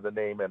can't remember the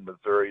name, in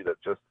Missouri, that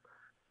just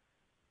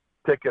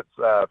tickets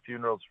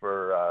funerals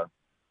for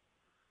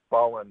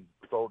fallen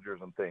soldiers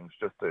and things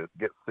just to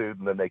get sued,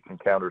 and then they can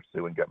counter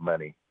sue and get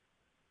money.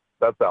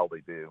 That's all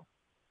they do.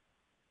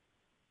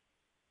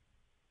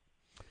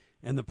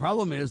 And the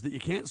problem is that you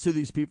can't sue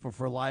these people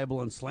for libel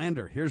and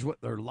slander. Here's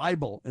what they're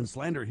libel and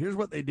slander. Here's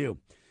what they do.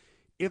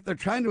 If they're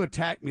trying to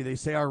attack me, they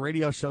say our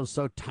radio show's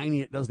so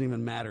tiny it doesn't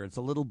even matter. It's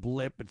a little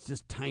blip. It's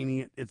just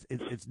tiny.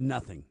 It's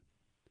nothing.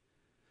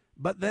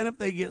 But then if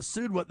they get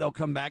sued, what they'll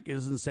come back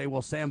is and say,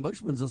 well, Sam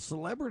Bushman's a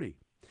celebrity.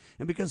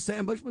 And because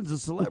Sam Bushman's a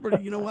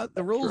celebrity, you know what?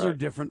 The rules are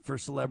different for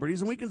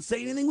celebrities, and we can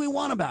say anything we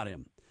want about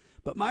him.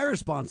 But my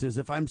response is,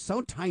 if I'm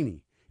so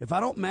tiny, if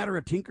I don't matter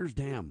a tinker's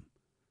damn,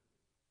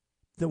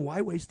 then why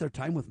waste their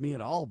time with me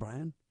at all,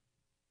 Brian?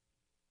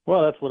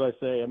 Well, that's what I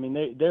say. I mean,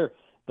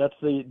 that's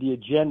the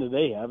agenda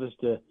they have, is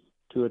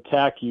to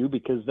attack you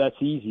because that's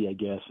easy, I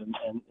guess.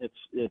 And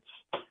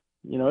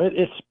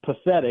it's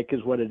pathetic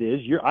is what it is.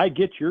 I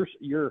get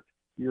you're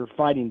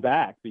fighting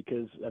back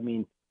because, I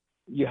mean,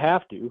 you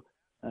have to,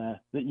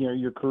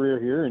 your career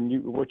here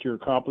and what you're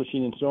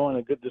accomplishing and so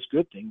on, this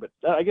good thing. But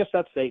I guess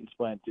that's Satan's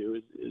plan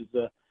too, is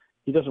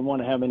he doesn't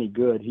want to have any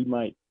good. He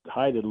might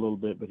hide it a little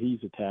bit, but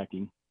he's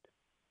attacking.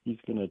 He's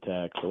going to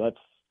attack. So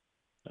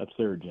that's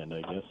their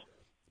agenda, I guess.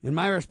 In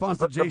my response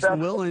to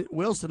Jason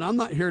Wilson, I'm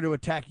not here to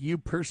attack you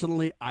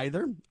personally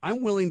either.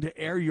 I'm willing to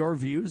air your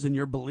views and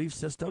your belief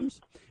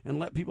systems and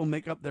let people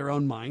make up their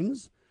own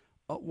minds.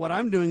 What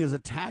I'm doing is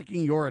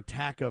attacking your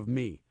attack of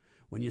me.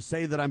 When you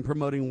say that I'm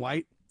promoting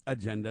white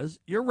agendas,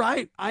 you're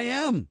right, I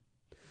am.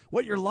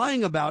 What you're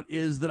lying about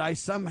is that I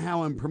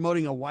somehow am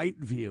promoting a white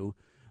view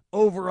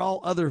over all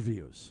other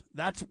views.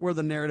 That's where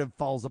the narrative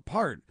falls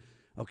apart.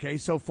 Okay,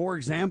 so for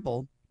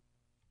example,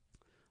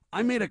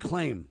 I made a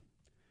claim.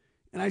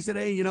 And I said,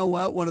 hey, you know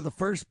what? One of the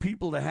first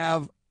people to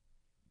have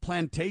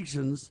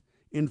plantations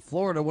in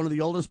Florida, one of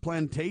the oldest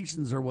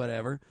plantations or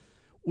whatever,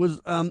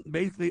 was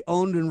basically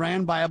owned and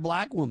ran by a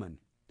black woman.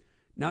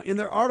 Now, in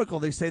their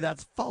article, they say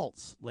that's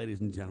false,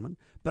 ladies and gentlemen.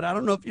 But I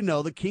don't know if you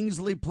know, the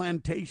Kingsley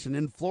Plantation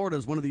in Florida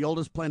is one of the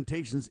oldest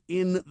plantations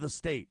in the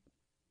state.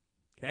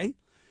 Okay?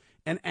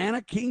 And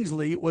Anna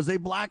Kingsley was a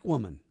black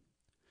woman.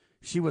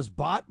 She was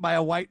bought by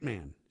a white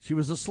man. She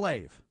was a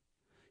slave.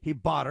 He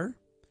bought her.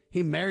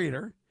 He married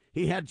her.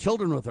 He had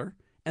children with her,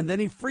 and then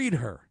he freed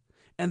her.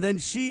 And then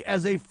she,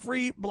 as a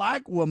free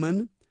black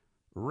woman,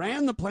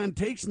 ran the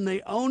plantation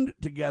they owned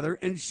together,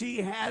 and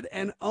she had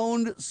and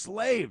owned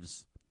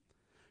slaves.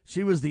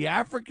 She was the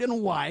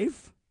African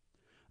wife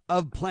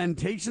of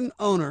plantation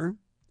owner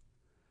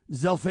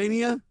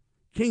Zephaniah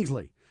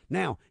Kingsley.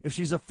 Now, if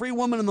she's a free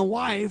woman and the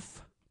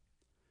wife,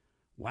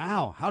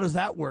 wow, how does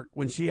that work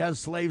when she has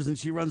slaves and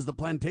she runs the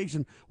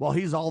plantation while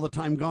he's all the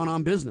time gone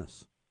on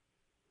business?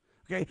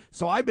 Okay,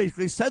 so I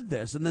basically said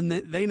this, and then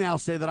they now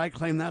say that I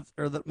claim that,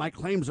 or that my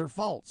claims are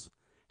false.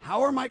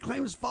 How are my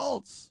claims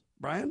false,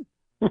 Brian?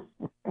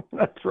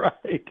 That's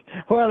right.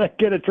 Well, they're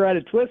going to try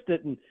to twist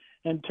it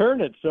and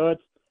turn it. So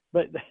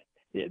but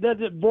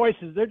the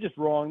voices, they're just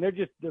wrong.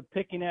 They're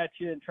picking at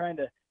you and trying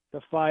to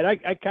fight.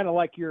 I kind of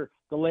like the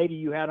lady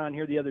you had on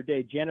here the other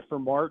day, Jennifer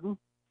Martin.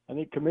 I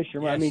think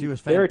Commissioner. Yeah, I mean, she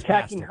was they're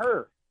fantastic. attacking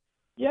her.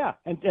 Yeah,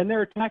 and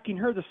they're attacking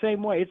her the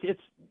same way.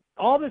 It's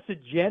all this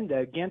agenda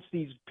against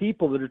these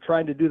people that are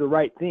trying to do the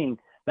right thing.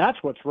 That's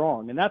what's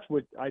wrong, and that's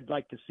what I'd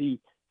like to see.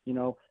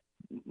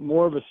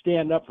 More of a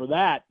stand up for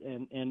that,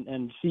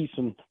 and see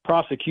some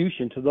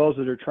prosecution to those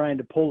that are trying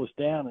to pull us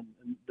down and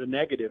the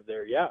negative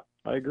there. Yeah,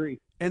 I agree.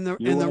 And the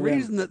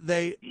reason that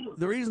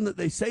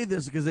they say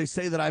this is because they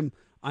say that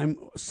I'm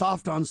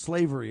soft on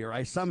slavery, or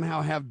I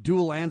somehow have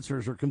dual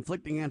answers or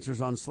conflicting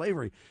answers on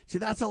slavery. See,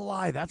 that's a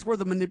lie. That's where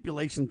the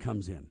manipulation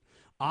comes in.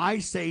 I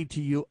say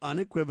to you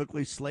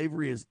unequivocally,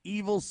 slavery is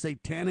evil,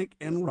 satanic,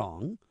 and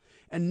wrong,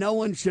 and no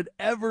one should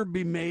ever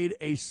be made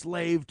a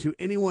slave to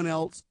anyone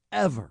else,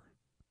 ever.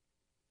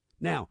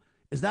 Now,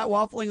 is that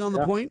waffling on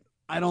the point?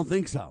 I don't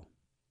think so.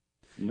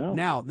 No.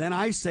 Now, then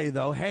I say,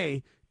 though,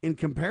 hey, in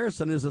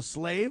comparison, is a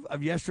slave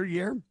of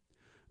yesteryear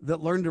that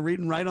learned to read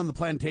and write on the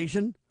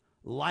plantation,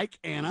 like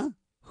Anna,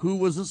 who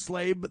was a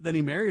slave, but then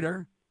he married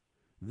her,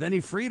 then he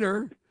freed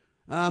her,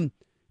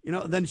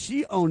 then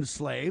she owned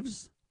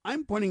slaves.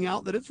 I'm pointing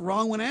out that it's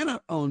wrong when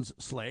Anna owns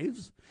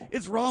slaves.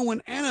 It's wrong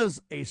when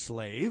Anna's a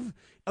slave.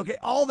 Okay,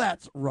 all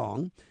that's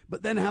wrong.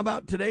 But then how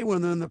about today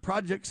when they're in the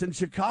projects in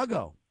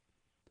Chicago?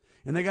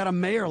 And they got a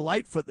mayor,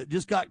 Lightfoot, that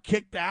just got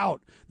kicked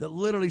out, that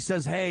literally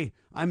says, hey,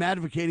 I'm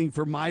advocating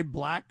for my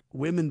black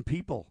women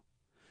people.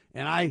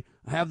 And I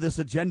have this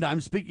agenda.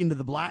 I'm speaking to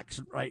the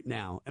blacks right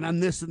now, and I'm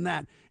this and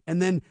that.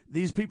 And then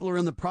these people are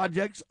in the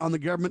projects on the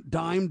government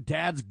dime.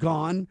 Dad's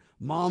gone.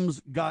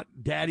 Mom's got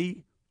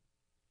daddy,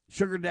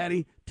 sugar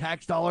daddy,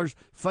 tax dollars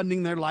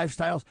funding their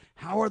lifestyles.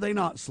 How are they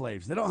not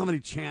slaves? They don't have any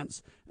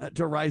chance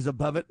to rise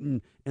above it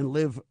and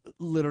live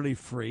literally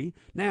free.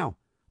 Now,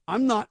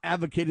 I'm not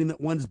advocating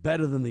that one's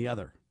better than the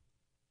other.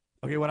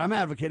 Okay, what I'm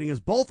advocating is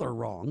both are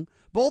wrong.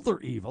 Both are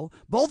evil.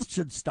 Both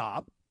should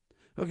stop.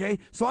 Okay,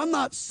 so I'm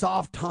not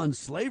soft on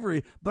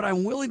slavery, but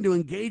I'm willing to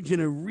engage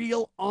in a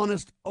real,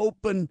 honest,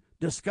 open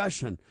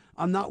discussion.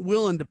 I'm not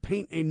willing to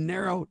paint a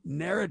narrow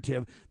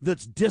narrative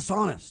that's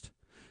dishonest.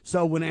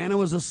 So when Anna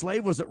was a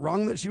slave, was it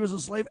wrong that she was a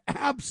slave?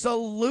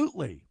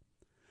 Absolutely.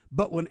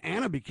 But when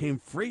Anna became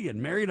free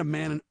and married a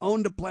man and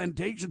owned a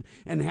plantation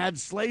and had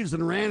slaves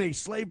and ran a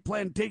slave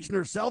plantation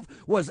herself,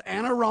 was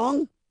Anna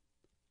wrong?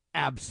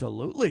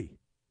 Absolutely.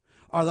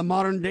 Are the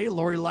modern day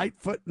Lori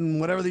Lightfoot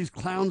and whatever these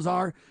clowns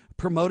are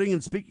promoting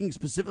and speaking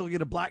specifically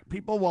to black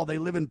people while they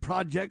live in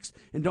projects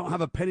and don't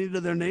have a penny to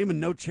their name and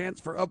no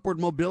chance for upward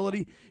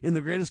mobility in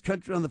the greatest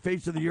country on the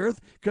face of the earth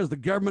because the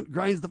government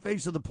grinds the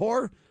face of the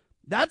poor?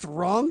 That's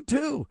wrong,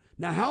 too.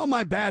 Now, how am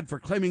I bad for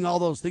claiming all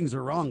those things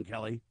are wrong,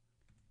 Kelly?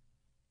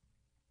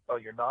 Oh,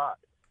 you're not.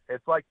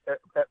 It's like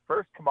at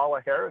first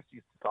Kamala Harris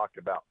used to talk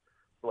about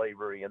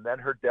slavery, and then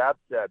her dad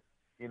said,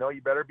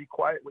 you better be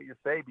quiet what you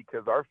say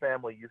because our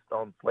family used to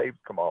own slaves,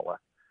 Kamala.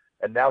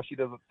 And now she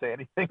doesn't say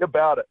anything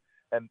about it.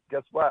 And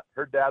guess what?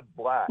 Her dad's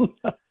black,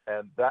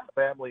 and that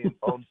family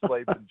owned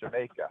slaves in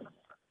Jamaica.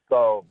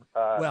 So,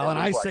 and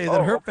I say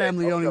that her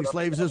family owning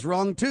slaves is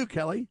wrong too,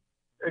 Kelly.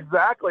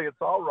 Exactly,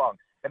 it's all wrong,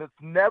 and it's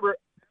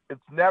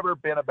never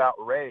been about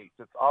race.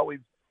 It's always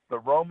the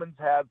Romans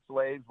had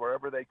slaves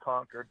wherever they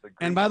conquered. The Greeks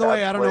and by the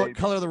way, I don't know what slaves.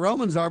 color the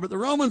Romans are, but the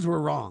Romans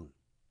were wrong.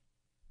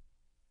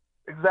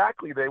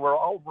 Exactly, they were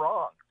all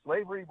wrong.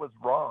 Slavery was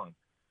wrong,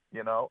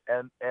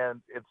 and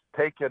it's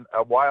taken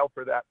a while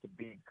for that to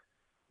be,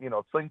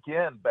 sink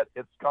in, but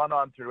it's gone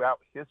on throughout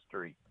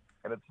history,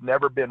 and it's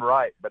never been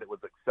right, but it was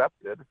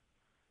accepted.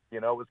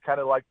 It was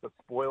kind of like the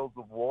spoils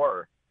of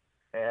war,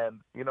 and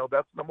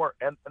that's no more.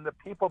 And the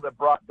people that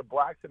brought the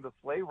blacks into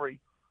slavery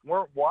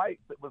weren't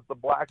whites; it was the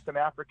blacks in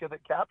Africa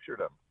that captured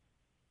them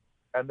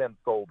and then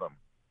sold them.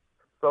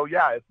 So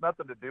yeah, it's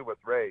nothing to do with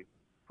race.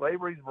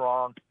 Slavery's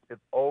wrong. It's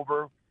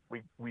over.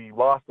 We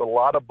lost a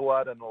lot of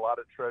blood and a lot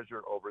of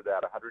treasure over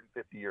that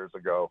 150 years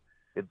ago.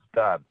 It's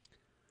done.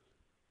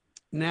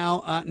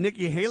 Now,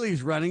 Nikki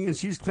Haley's running, and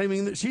she's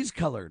claiming that she's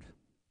colored.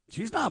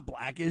 She's not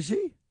black, is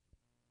she?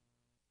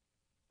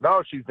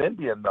 No, she's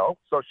Indian, though,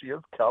 so she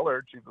is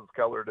colored. She's as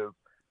colored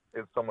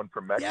as someone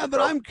from Mexico. Yeah, but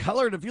I'm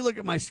colored. If you look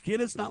at my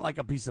skin, it's not like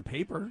a piece of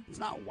paper. It's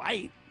not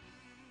white.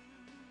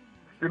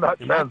 You're not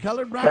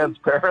colored, Brian?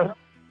 Transparent?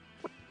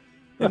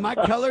 Am I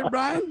colored,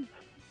 Brian?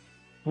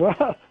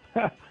 Well,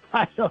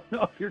 I don't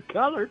know if you're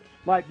colored.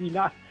 Might be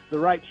not the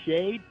right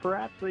shade,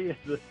 perhaps. Well,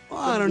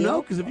 I don't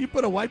know, because if you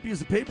put a white piece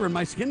of paper and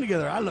my skin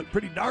together, I look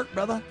pretty dark,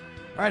 brother.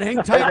 All right,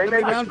 hang tight.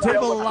 Liberty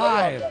Roundtable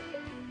Live.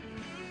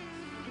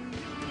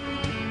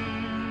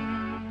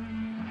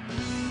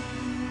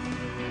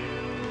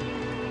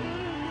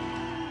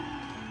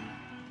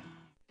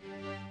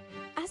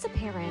 As a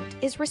parent,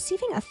 is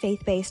receiving a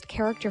faith-based,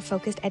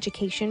 character-focused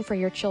education for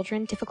your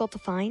children difficult to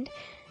find?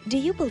 Do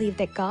you believe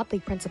that godly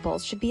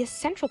principles should be a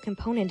central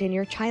component in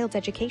your child's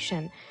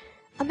education?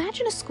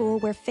 Imagine a school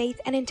where faith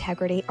and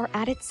integrity are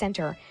at its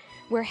center,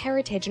 where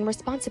heritage and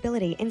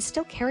responsibility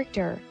instill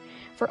character.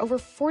 For over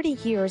 40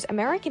 years,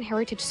 American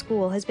Heritage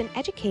School has been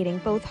educating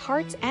both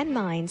hearts and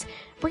minds,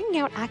 bringing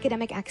out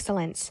academic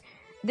excellence.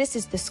 This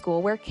is the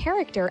school where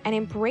character and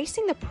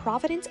embracing the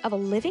providence of a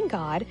living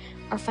God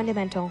are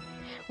fundamental,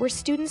 where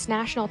students'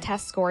 national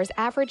test scores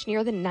average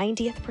near the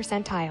 90th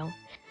percentile.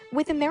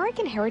 With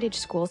American Heritage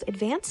School's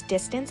advanced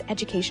distance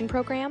education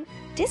program,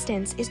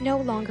 distance is no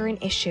longer an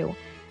issue.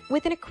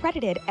 With an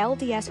accredited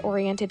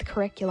LDS-oriented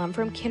curriculum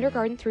from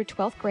kindergarten through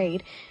 12th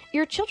grade,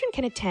 your children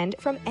can attend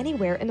from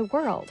anywhere in the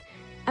world.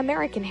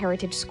 American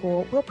Heritage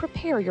School will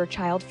prepare your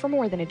child for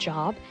more than a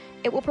job.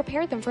 It will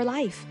prepare them for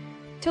life.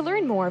 To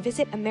learn more,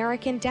 visit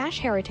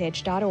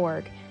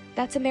American-Heritage.org.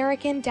 That's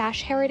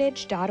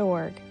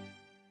American-Heritage.org.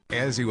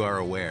 As you are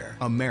aware,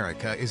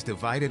 America is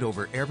divided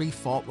over every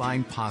fault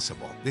line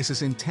possible. This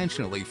is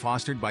intentionally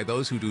fostered by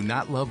those who do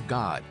not love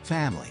God,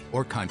 family,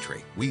 or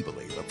country. We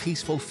believe a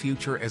peaceful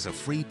future as a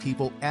free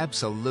people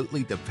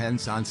absolutely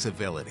depends on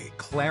civility.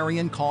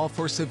 Clarion Call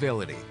for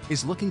Civility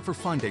is looking for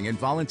funding and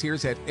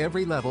volunteers at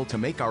every level to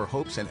make our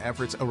hopes and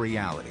efforts a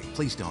reality.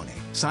 Please donate,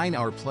 sign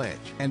our pledge,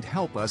 and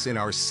help us in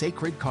our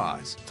sacred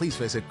cause. Please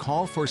visit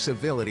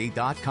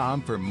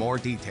callforcivility.com for more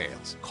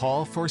details.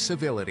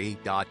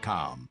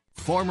 Callforcivility.com.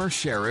 Former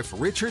Sheriff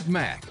Richard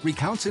Mack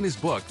recounts in his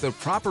book The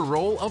Proper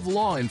Role of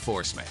Law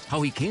Enforcement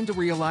how he came to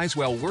realize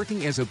while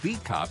working as a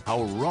beat cop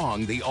how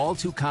wrong the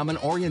all-too-common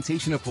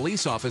orientation of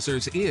police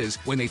officers is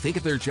when they think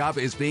of their job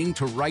as being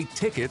to write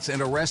tickets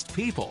and arrest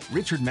people.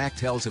 Richard Mack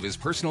tells of his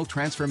personal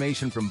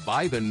transformation from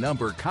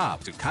by-the-number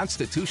cop to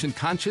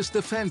Constitution-conscious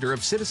defender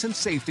of citizen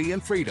safety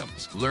and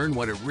freedoms. Learn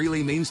what it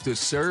really means to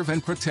serve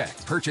and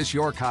protect. Purchase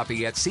your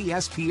copy at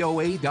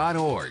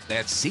CSPOA.org.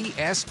 That's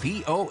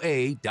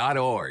CSPOA.org.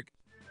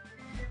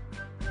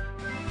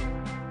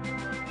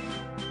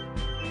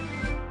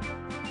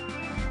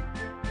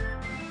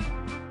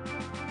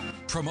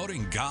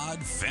 Promoting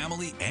God,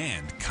 family,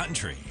 and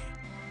country.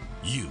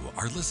 You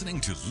are listening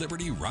to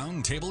Liberty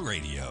Roundtable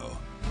Radio.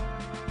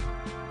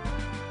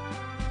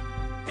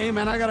 Hey,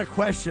 man, I got a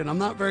question. I'm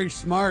not very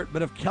smart,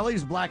 but if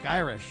Kelly's Black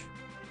Irish,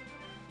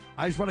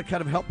 I just want to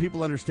kind of help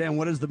people understand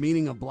what is the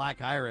meaning of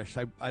Black Irish.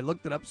 I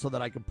looked it up so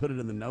that I could put it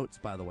in the notes,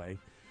 by the way.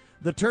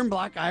 The term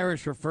Black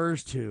Irish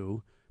refers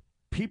to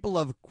people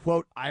of,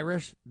 quote,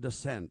 Irish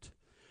descent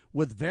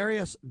with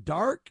various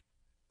dark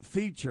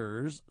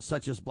features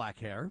such as black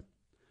hair,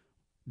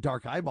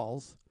 dark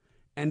eyeballs,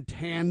 and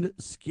tanned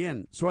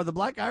skin. So are the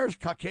Black Irish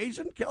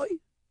Caucasian,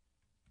 Kelly?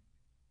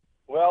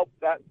 Well,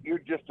 that you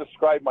just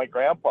described my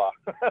grandpa.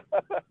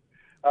 Yeah,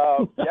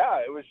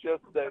 it was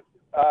just that.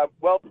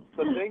 Well,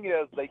 the thing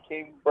is, they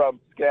came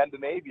from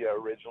Scandinavia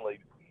originally,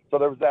 so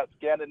there was that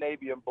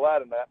Scandinavian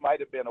blood, and that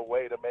might have been a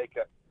way to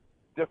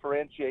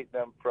differentiate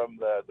them from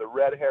the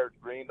red-haired,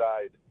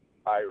 green-eyed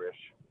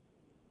Irish.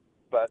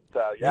 But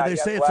yeah, they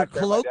say it's a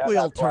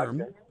colloquial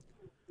term.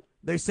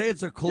 They say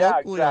it's a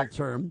colloquial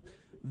term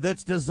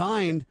that's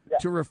designed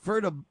to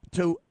refer to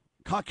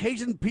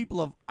Caucasian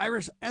people of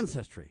Irish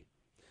ancestry.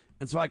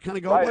 And so I kind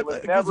of go,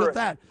 what goes with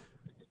that?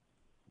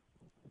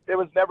 It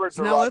was never a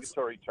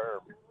derogatory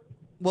term.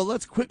 Well,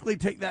 let's quickly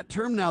take that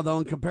term now, though,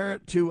 and compare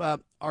it to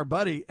our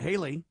buddy,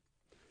 Haley.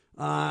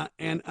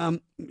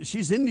 And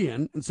she's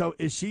Indian, and so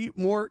is she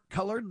more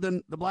colored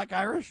than the Black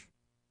Irish?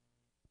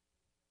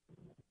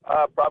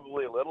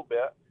 Probably a little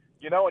bit.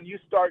 You know, when you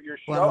start your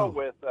show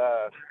with a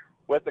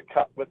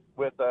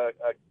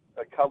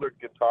colored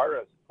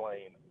guitarist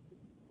playing,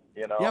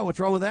 you know. Yeah, what's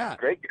wrong with that?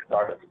 Great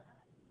guitarist.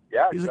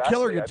 Yeah, he's a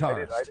killer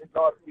guitarist. I didn't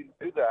know if you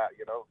do that,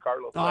 you know,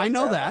 Carlos. Oh, I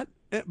know that,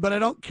 but I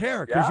don't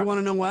care because you want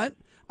to know what?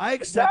 I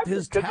accept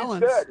his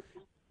talents.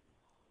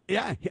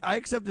 Yeah, I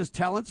accept his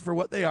talents for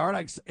what they are, and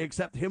I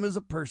accept him as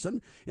a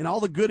person and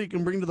all the good he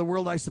can bring to the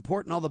world I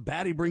support and all the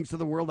bad he brings to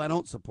the world I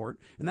don't support.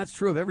 And that's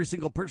true of every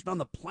single person on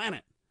the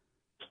planet.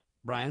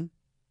 Brian?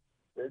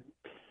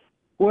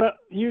 Well,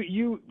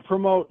 you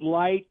promote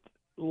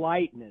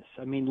lightness.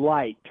 I mean,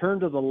 light. Turn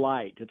to the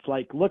light. It's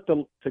like look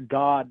to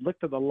God, look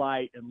to the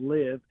light and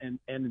live. And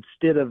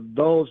instead of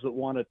those that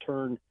want to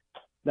turn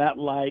that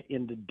light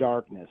into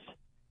darkness.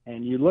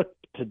 And you look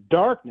to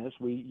darkness,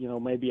 we,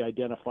 maybe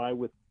identify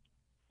with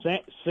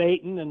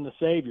Satan and the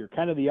Savior,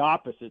 kind of the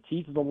opposites.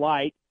 He's the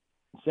light,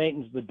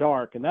 Satan's the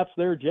dark, and that's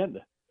their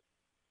agenda.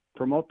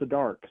 Promote the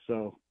dark.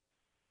 So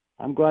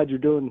I'm glad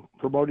you're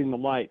promoting the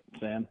light,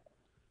 Sam.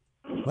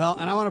 Well,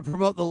 and I want to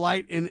promote the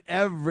light in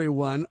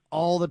everyone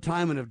all the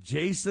time. And if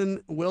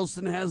Jason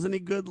Wilson has any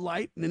good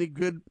light and any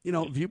good,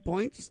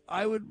 viewpoints,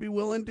 I would be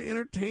willing to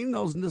entertain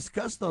those and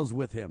discuss those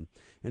with him.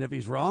 And if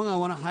he's wrong, I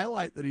want to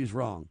highlight that he's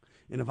wrong.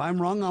 And if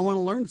I'm wrong, I want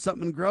to learn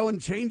something and grow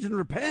and change and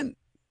repent.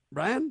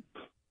 Brian?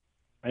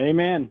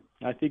 Amen.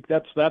 I think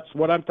that's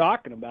what I'm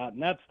talking about.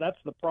 And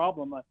that's the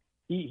problem.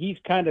 He's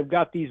kind of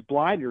got these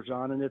blinders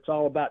on, and it's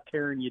all about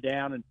tearing you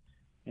down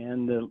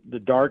and the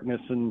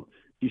darkness and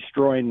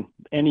destroying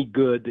any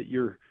good that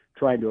you're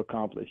trying to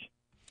accomplish.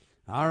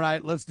 All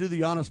right, let's do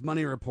the honest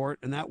money report,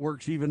 and that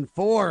works even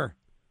for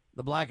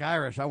the Black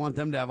Irish. I want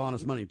them to have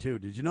honest money too.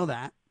 Did you know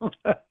that?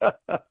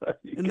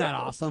 Isn't that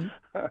awesome?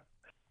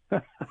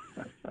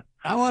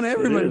 I want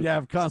everybody to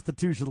have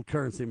constitutional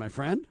currency, my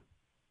friend.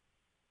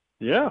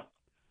 Yeah.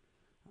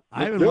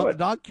 I even want the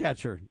dog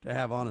catcher to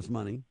have honest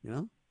money,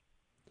 All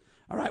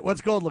right,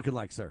 what's gold looking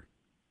like, sir?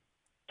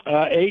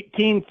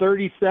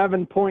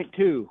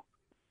 1837.2.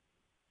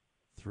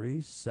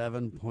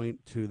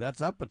 37.2. That's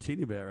up a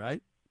teeny bit,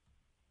 right?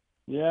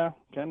 Yeah,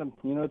 kind of,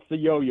 it's the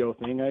yo-yo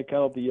thing. I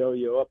call it the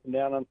yo-yo up and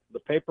down on the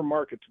paper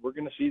markets. We're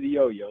going to see the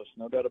yo-yos,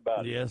 no doubt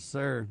about it. Yes,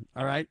 sir.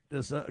 All right,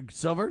 this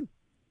silver?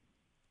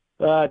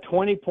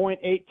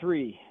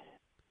 20.83.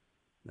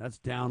 That's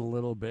down a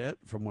little bit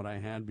from what I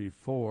had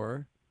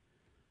before.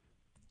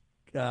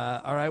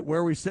 All right, where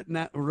are we sitting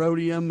at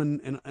rhodium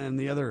and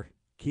the other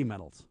key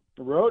metals?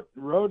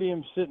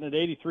 Rhodium's sitting at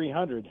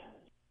 8,300.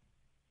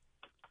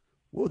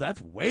 Whoa,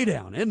 that's way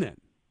down, isn't it?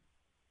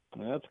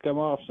 That's come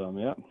off some,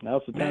 yeah.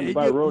 Now's the time Man, to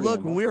buy rhodium.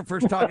 Look, when we were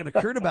first talking to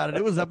Kurt about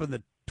it was up in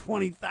the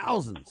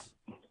 20,000s.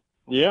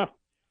 Yeah,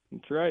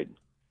 that's right.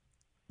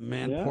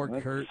 Man, Yeah, poor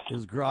Kurt.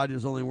 His garage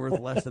is only worth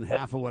less than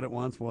half of what it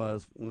once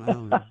was.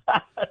 Wow. That's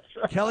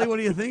right. Kelly, what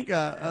do you think?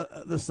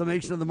 The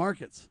summation of the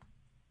markets.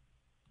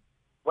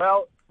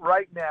 Well,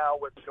 right now,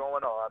 what's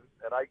going on,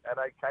 and I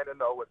kind of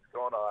know what's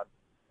going on,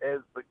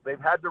 is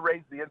they've had to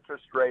raise the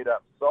interest rate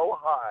up so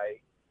high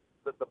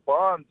that the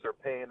bonds are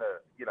paying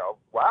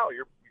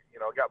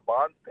got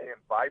bonds paying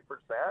 5%.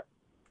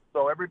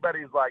 So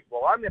everybody's like,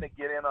 well, I'm going to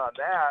get in on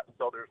that.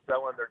 So they're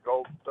selling their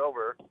gold and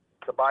silver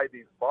to buy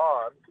these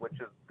bonds, which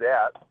is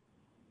debt.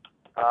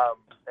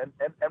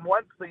 And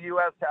once the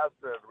U.S. has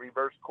to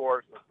reverse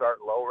course and start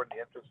lowering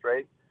the interest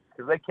rate,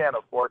 because they can't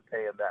afford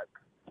paying that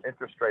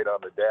interest rate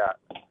on the debt,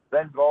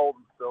 then gold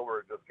and silver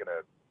are just going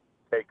to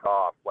take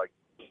off,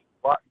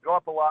 go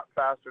up a lot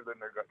faster than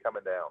they're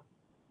coming down.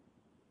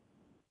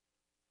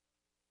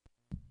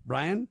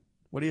 Brian,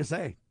 what do you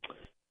say?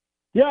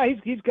 Yeah,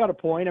 he's got a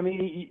point. I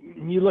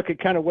mean, you look at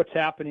kind of what's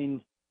happening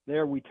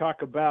there. We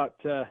talk about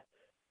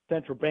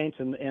central banks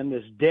and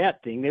this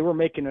debt thing. They were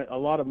making a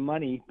lot of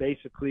money,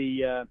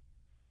 basically. They're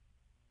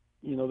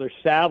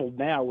saddled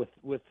now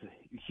with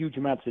huge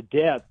amounts of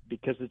debt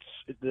because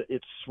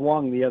it's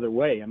swung the other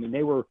way. I mean,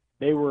 they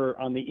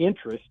were on the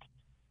interest.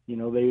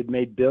 They had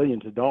made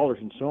billions of dollars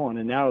and so on,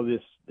 and now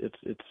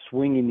it's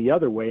swinging the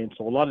other way. And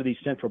so a lot of these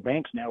central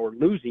banks now are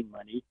losing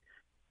money.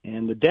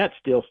 And the debt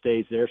still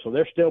stays there, so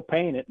they're still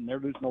paying it, and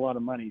they're losing a lot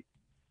of money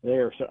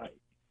there. So,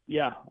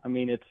 yeah, I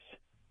mean,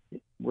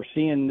 we're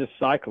seeing this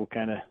cycle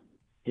kind of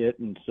hit,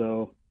 and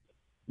so,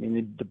 I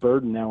mean, the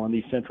burden now on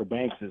these central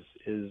banks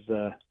is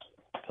to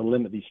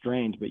limit these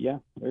strains. But yeah,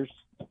 there's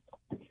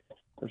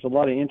a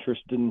lot of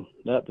interest in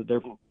that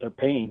they're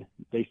paying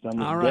based on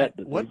the debt.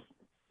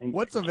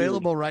 What's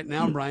available right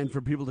now, Brian,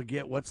 for people to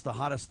get? What's the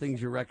hottest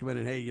things you're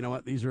recommending? Hey, you know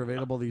what? These are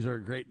available. These are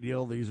a great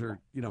deal. These are,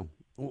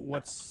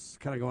 what's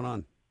kind of going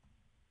on?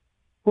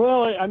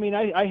 Well, I mean,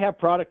 I have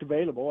product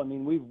available. I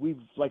mean, we've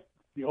like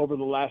over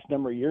the last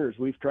number of years,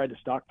 we've tried to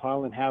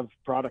stockpile and have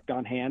product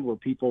on hand where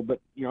people, but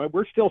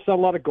we're still selling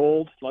a lot of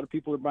gold. A lot of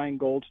people are buying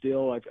gold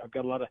still. I've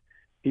got a lot of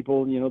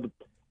people,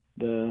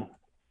 the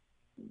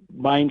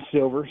buying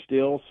silver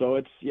still. So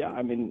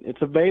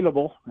it's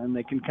available and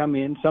they can come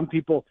in. Some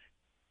people,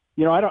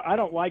 I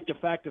don't like the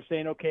fact of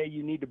saying, okay,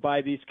 you need to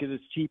buy these because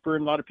it's cheaper.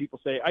 And a lot of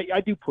people say,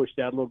 I do push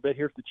that a little bit.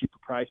 Here's the cheaper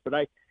price. But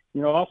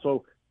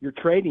also your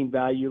trading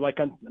value, like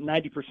on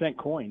 90%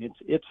 coin,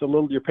 it's a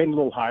little, you're paying a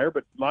little higher,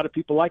 but a lot of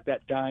people like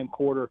that dime,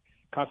 quarter,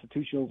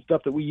 constitutional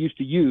stuff that we used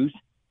to use.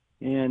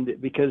 And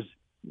because,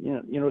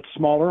 it's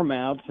smaller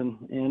amounts.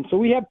 And so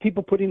we have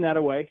people putting that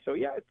away. So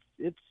yeah,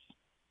 it's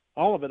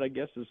all of it, I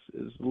guess, is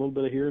a little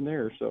bit of here and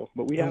there. So,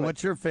 but we have. And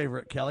what's your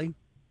favorite, Kelly?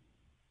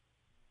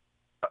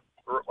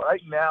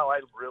 Right now,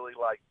 I really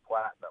like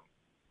platinum.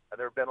 And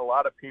there have been a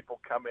lot of people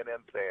coming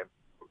in saying,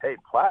 hey,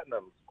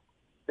 platinum's,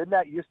 didn't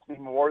that used to be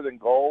more than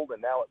gold?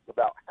 And now it's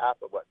about half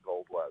of what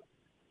gold was.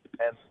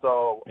 And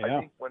so I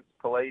think once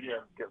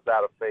palladium gets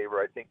out of favor,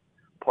 I think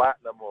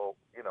platinum will,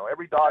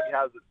 every dog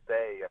has its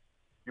day. If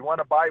you want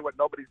to buy what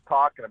nobody's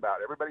talking about,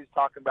 everybody's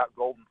talking about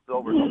gold and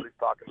silver, nobody's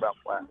talking about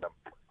platinum.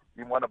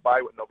 You want to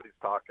buy what nobody's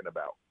talking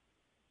about.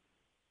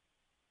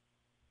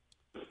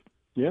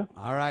 Yeah.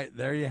 All right,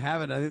 there you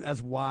have it. I think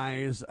that's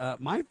wise.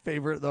 My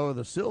favorite, though, are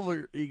the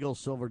Silver Eagle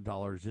silver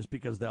dollars, just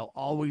because they'll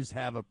always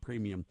have a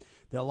premium.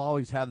 They'll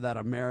always have that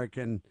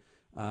American,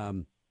 I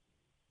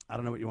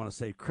don't know what you want to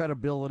say,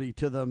 credibility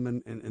to them,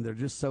 and they're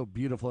just so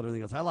beautiful and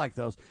everything else. I like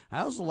those.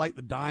 I also like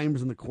the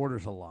dimes and the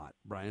quarters a lot,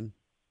 Brian.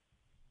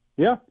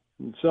 Yeah,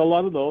 so a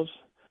lot of those.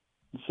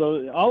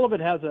 So all of it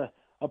has a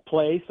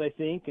place, I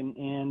think,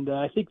 and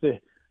I think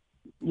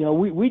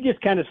we just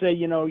kind of say,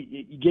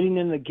 getting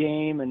in the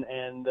game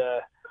and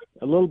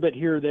a little bit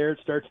here or there, it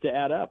starts to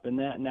add up, and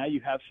that now you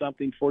have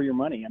something for your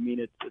money. I mean,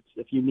 it's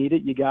if you need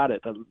it, you got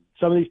it.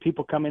 Some of these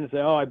people come in and say,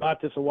 oh, I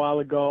bought this a while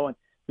ago, and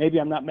maybe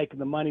I'm not making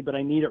the money, but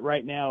I need it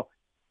right now.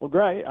 Well,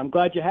 great. I'm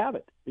glad you have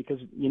it because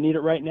you need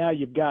it right now.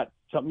 You've got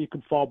something you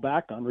can fall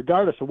back on,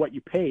 regardless of what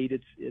you paid.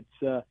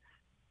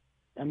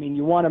 I mean,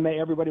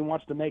 everybody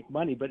wants to make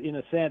money, but in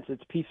a sense,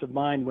 it's peace of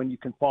mind when you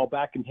can fall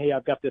back and, hey,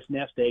 I've got this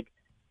nest egg.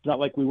 It's not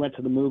like we went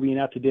to the movie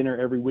and out to dinner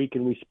every week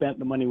and we spent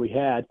the money we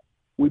had.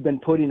 We've been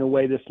putting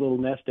away this little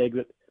nest egg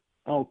that,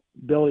 oh,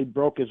 Billy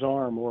broke his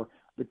arm or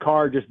the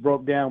car just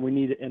broke down. We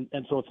need it.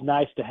 And so it's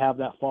nice to have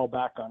that fall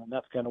back on. And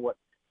that's kind of what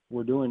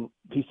we're doing.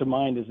 Peace of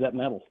mind is that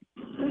metal.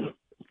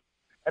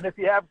 And if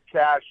you have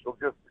cash, you'll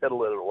just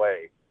piddle it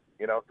away,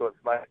 so it's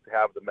nice to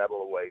have the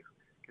metal away.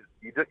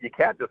 Because you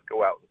can't just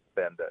go out and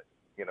spend it,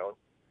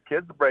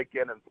 Kids break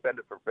in and spend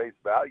it for face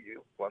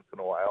value once in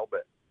a while,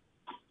 but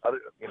other,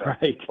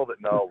 right. People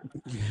that know,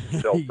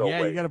 they'll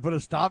yeah, wait. You got to put a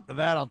stop to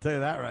that. I'll tell you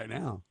that right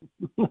now.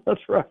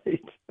 That's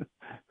right.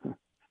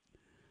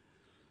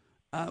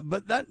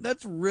 But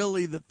that's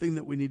really the thing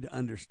that we need to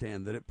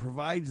understand, that it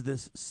provides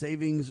this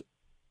savings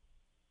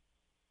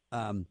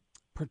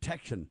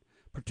protection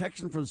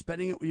from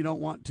spending it when you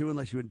don't want to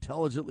unless you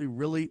intelligently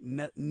really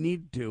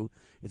need to.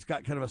 It's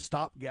got kind of a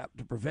stopgap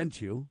to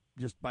prevent you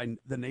just by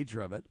the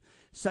nature of it.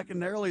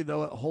 Secondarily,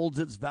 though, it holds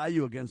its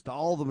value against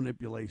all the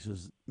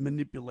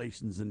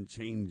manipulations and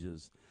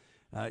changes.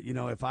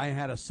 If I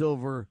had a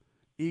silver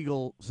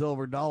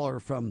dollar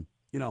from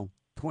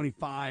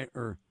 25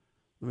 or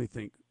let me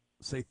think,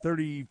 say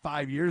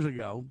 35 years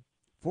ago,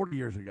 40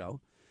 years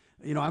ago,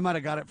 I might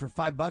have got it for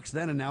 $5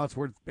 then, and now it's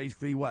worth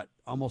basically what,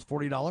 almost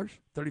 $40,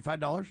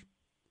 $35.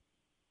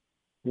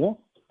 Yeah.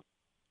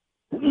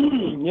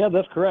 Yeah,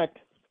 that's correct.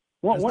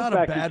 It's not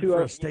a bad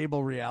for a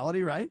stable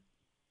reality, right?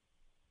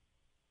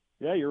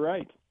 Yeah, you're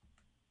right.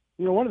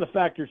 One of the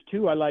factors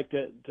too, I like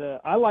to,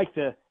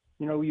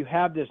 you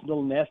have this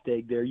little nest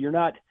egg there. You're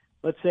not,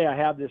 let's say I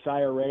have this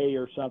IRA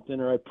or something,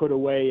 or I put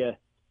away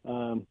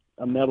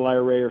a metal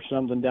IRA or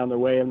something down the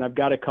way, and I've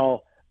got to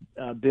call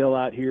Bill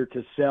out here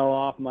to sell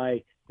off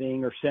my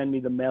thing or send me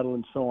the metal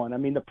and so on. I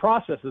mean, the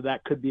process of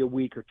that could be a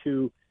week or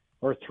 2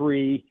 or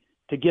 3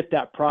 to get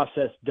that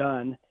process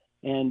done.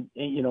 And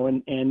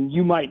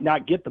you might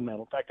not get the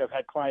metal. In fact, I've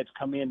had clients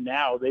come in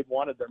now, they've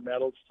wanted their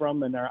metals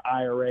from an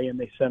IRA, and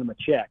they send them a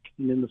check.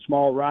 And then the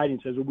small writing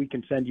says, well, we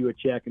can send you a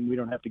check and we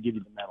don't have to give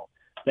you the metal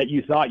that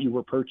you thought you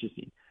were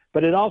purchasing.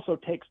 But it also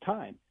takes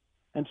time.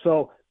 And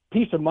so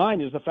peace of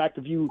mind is the fact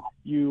of you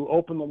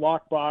open the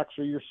lockbox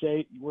or your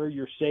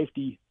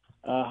safety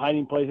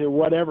hiding place or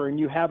whatever, and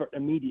you have it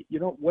immediate. You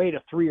don't wait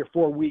a 3 or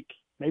 4 week.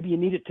 Maybe you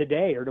need it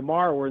today or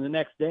tomorrow or the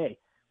next day.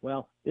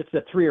 Well, it's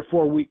a 3 or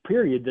 4 week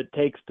period that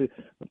takes to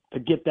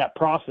get that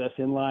process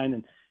in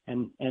line.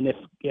 And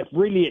if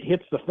really it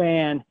hits the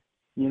fan,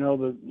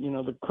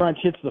 the crunch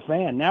hits the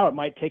fan. Now it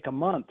might take a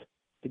month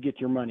to get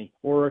your money,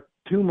 or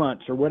 2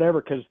 months or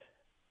whatever, because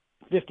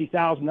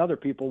 50,000 other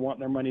people want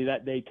their money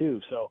that day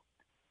too. So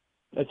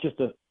that's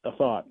just a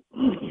thought.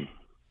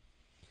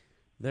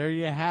 There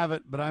you have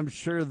it. But I'm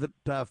sure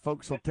that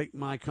folks will take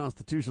my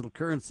constitutional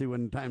currency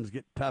when times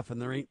get tough,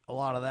 and there ain't a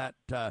lot of that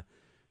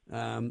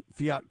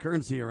fiat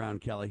currency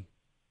around, Kelly.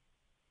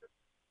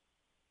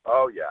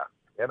 Oh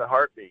yeah, in a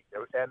heartbeat.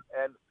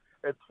 And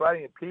it's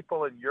funny,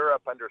 people in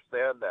Europe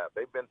understand that.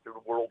 They've been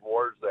through world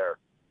wars there.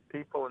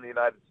 People in the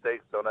United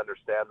States don't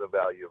understand the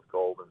value of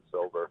gold and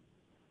silver,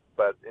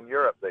 but in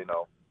Europe they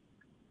know.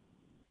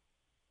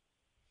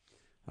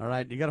 All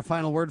right, you got a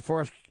final word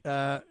for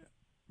us,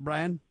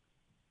 Brian?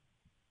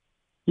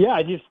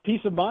 Yeah, just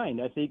peace of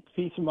mind. I think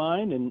peace of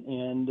mind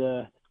and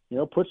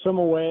put some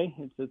away.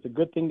 It's a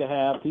good thing to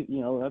have.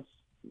 That's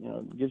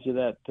gives you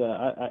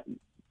that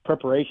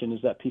preparation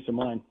is that peace of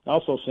mind.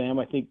 Also, Sam,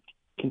 I think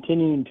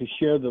continuing to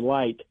share the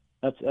light,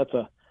 that's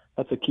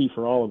a key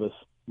for all of us.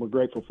 We're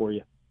grateful for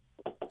you.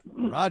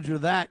 Roger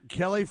that.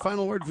 Kelly,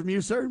 final word from you,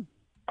 sir?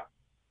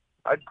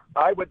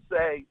 I would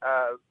say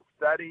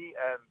study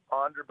and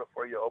ponder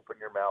before you open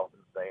your mouth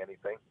and say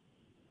anything.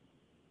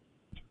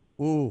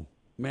 Ooh,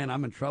 man,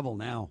 I'm in trouble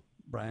now,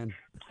 Brian.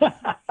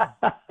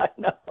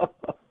 No.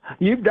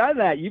 You've done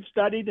that. You've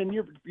studied, and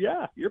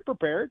you're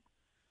prepared.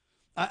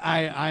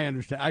 I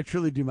understand. I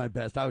truly do my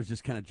best. I was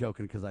just kind of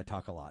joking because I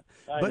talk a lot.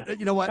 But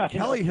you know what?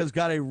 Kelly has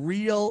got a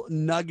real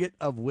nugget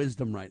of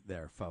wisdom right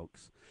there,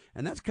 folks.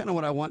 And that's kind of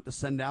what I want to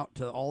send out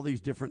to all these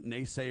different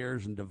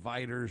naysayers and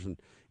dividers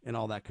and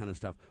all that kind of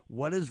stuff.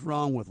 What is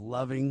wrong with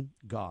loving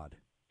God?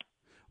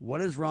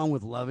 What is wrong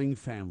with loving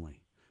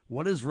family?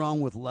 What is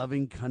wrong with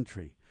loving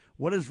country?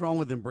 What is wrong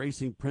with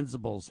embracing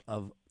principles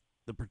of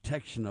the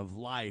protection of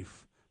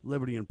life,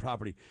 liberty, and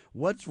property?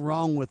 What's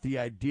wrong with the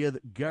idea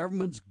that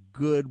government's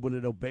good when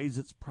it obeys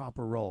its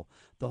proper role?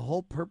 The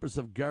whole purpose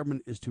of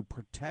government is to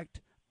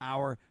protect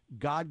our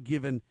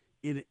God-given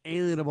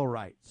inalienable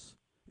rights.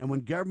 And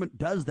when government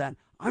does that,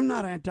 I'm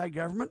not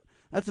anti-government.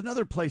 That's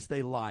another place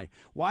they lie.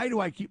 Why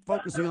do I keep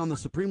focusing on the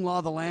supreme law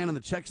of the land and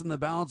the checks and the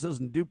balances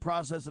and due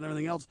process and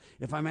everything else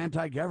if I'm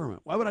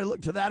anti-government? Why would I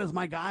look to that as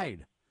my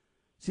guide?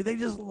 See, they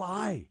just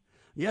lie.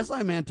 Yes,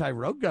 I'm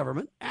anti-rogue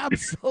government.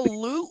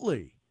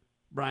 Absolutely.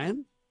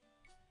 Brian?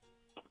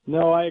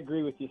 No, I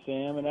agree with you,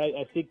 Sam, and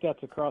I think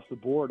that's across the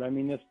board. I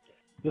mean,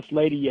 this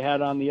lady you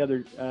had on the other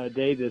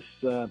day, this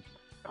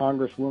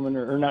congresswoman,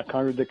 or not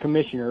Congress, the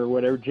commissioner or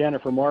whatever,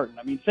 Jennifer Martin.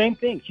 I mean, same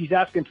thing. She's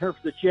asking her for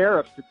the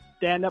sheriffs to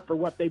stand up for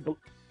what they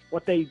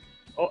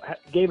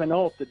gave an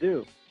oath to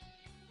do.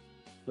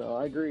 So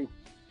I agree.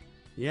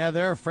 Yeah,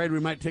 they're afraid we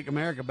might take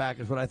America back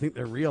is what I think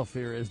their real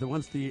fear is, that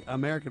once the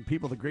American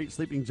people, the great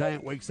sleeping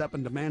giant, wakes up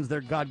and demands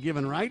their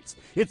God-given rights,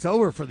 it's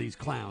over for these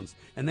clowns,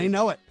 and they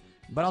know it.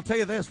 But I'll tell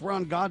you this, we're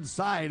on God's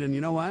side, and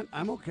you know what?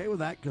 I'm okay with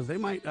that because they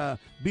might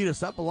beat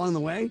us up along the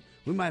way.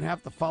 We might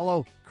have to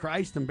follow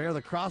Christ and bear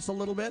the cross a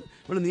little bit,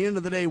 but in the end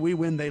of the day, we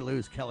win, they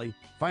lose, Kelly.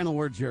 Final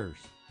word's yours.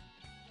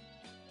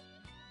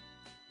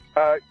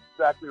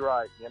 Exactly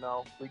right.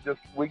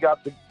 We've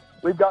got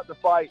the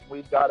fight.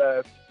 We've got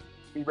to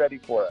be ready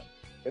for it.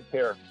 It's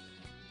here.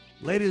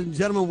 Ladies and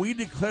gentlemen, we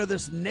declare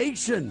this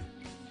nation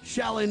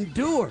shall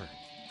endure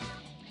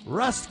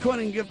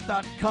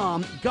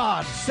RustCoinandGift.com.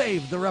 God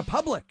save the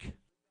Republic.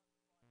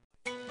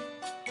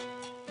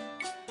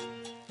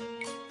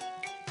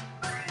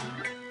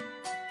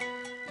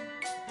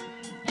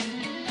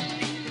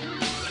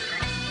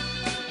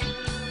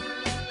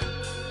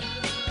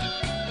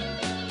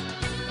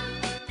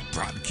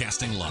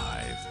 Broadcasting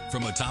live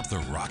from atop the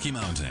Rocky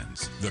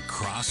Mountains, the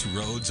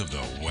crossroads of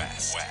the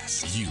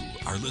West. You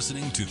are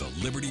listening to the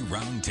Liberty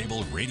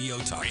Roundtable Radio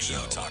Talk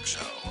Show.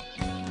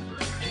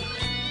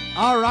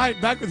 All right,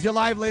 back with you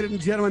live, ladies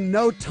and gentlemen.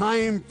 No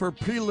time for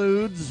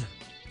preludes.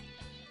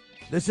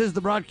 This is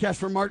the broadcast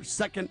for March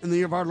 2nd in the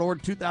year of our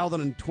Lord,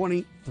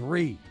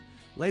 2023.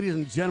 Ladies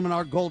and gentlemen,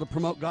 our goal to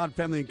promote God,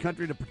 family, and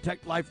country, to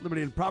protect life,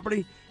 liberty, and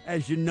property.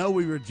 As you know,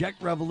 we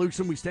reject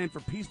revolution. We stand for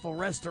peaceful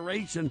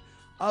restoration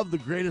of the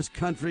greatest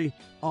country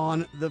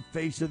on the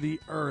face of the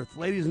earth.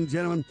 Ladies and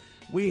gentlemen,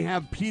 we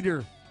have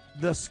Peter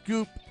the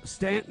Scoop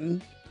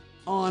Stanton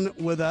on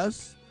with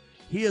us.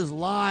 He is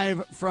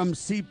live from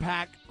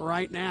CPAC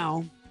right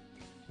now,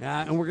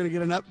 and we're going to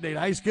get an update.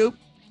 Hi, Scoop.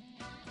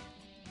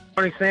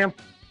 Morning, Sam.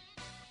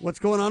 What's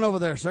going on over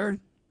there, sir?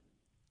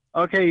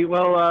 Okay,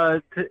 well,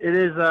 it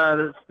is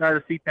the start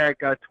of CPAC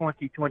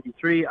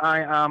 2023.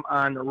 I am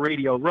on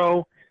Radio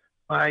Row.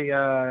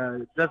 My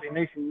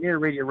designation near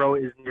Radio Row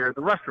is near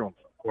the restrooms,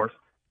 of course.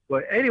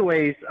 But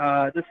anyways,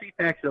 the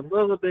CPAC is a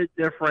little bit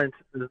different.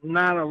 There's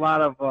not a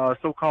lot of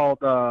so-called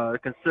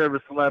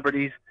conservative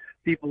celebrities.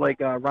 People like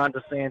Ron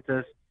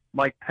DeSantis,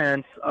 Mike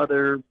Pence,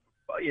 other,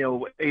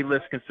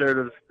 A-list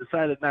conservatives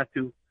decided not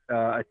to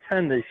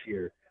attend this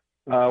year.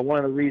 One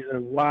of the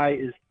reasons why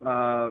is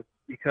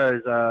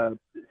because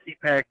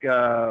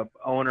CPAC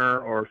owner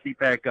or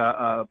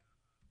CPAC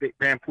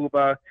Grand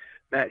Poobah,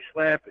 Matt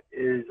Schlapp,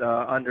 is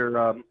under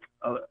a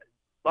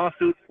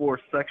lawsuit for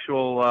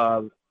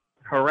sexual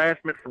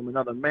harassment from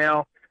another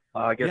male.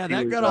 I guess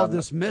that got all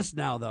dismissed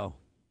now, though.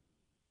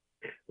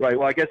 Right.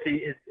 Well, I guess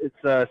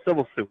it's a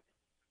civil suit.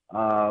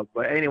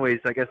 But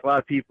anyways, I guess a lot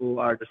of people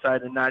are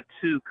deciding not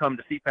to come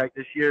to CPAC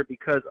this year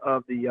because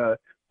of the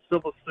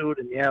civil suit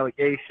and the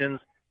allegations.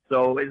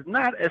 So it's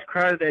not as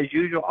crowded as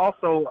usual.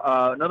 Also,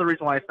 another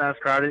reason why it's not as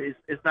crowded is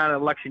it's not an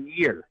election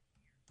year.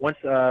 Once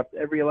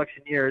every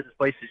election year, this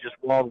place is just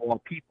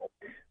wall-to-wall people.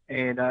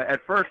 And at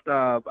first,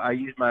 I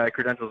used my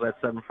credentials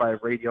at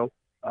 7.5 Radio,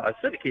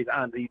 syndicated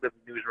on the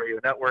Liberty News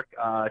Radio Network,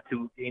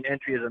 to gain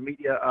entry as a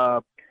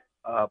media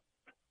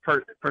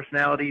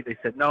personality. They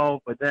said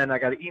no, but then I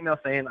got an email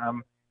saying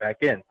I'm back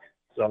in.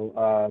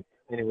 So,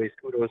 anyways,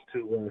 kudos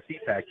to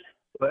CPAC.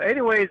 But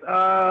anyways,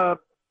 a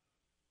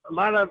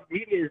lot of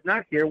media is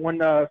not here. One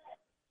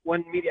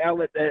media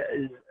outlet that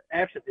is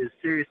absent is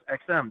Sirius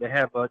XM. They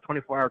have a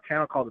 24-hour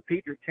channel called the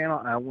Patriot Channel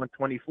on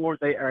 124.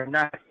 They are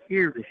not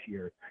here this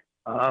year.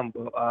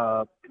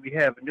 But we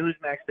have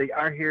Newsmax. They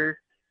are here.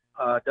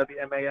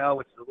 WMAL,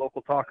 which is a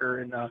local talker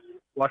in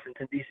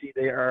Washington, D.C.,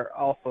 they are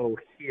also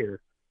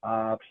here.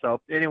 So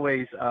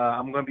anyways,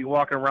 I'm going to be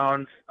walking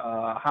around,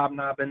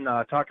 hobnobbing,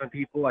 talking to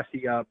people. I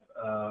see not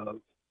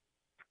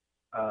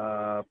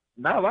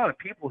a lot of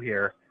people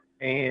here,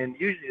 and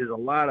usually there's a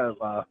lot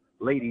of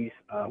ladies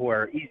who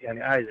are easy on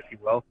the eyes, if you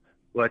will,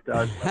 but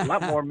a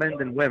lot more men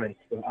than women,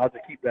 so I'll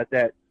just keep it at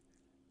that.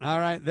 All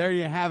right, there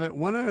you have it.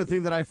 One other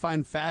thing that I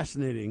find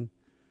fascinating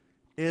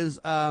is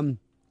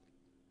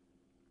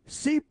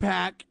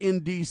CPAC in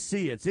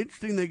D.C. It's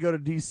interesting they go to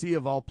D.C.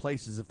 of all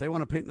places. If they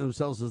want to paint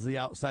themselves as the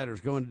outsiders,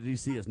 going to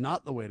D.C. is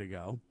not the way to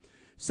go.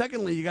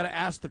 Secondly, you got to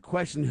ask the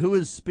question, who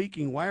is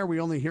speaking? Why are we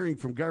only hearing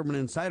from government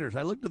insiders?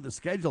 I looked at the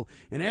schedule,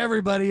 and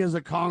everybody is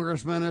a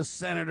congressman, a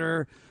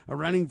senator, a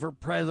running for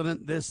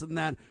president, this and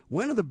that.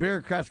 When are the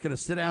bureaucrats going to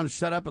sit down,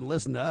 shut up, and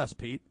listen to us,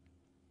 Pete?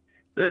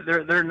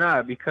 They're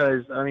not,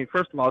 because, I mean,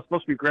 first of all, it's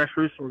supposed to be a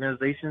grassroots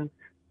organization.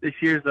 This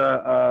year's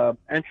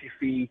entry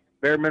fee,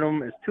 bare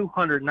minimum, is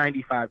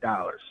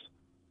 $295.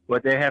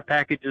 But they have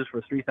packages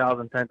for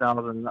 $3,000,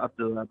 $10,000, up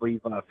to, I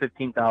believe,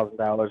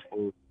 $15,000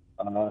 for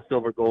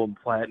silver, gold, and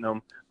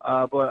platinum.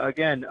 But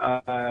again,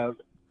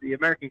 the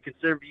American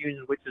Conservative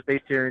Union, which is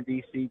based here in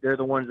D.C., they're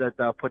the ones that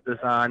put this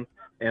on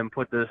and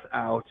put this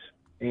out.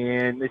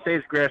 And they say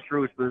it's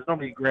grassroots, but there's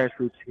nobody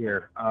grassroots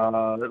here.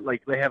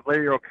 Like, they have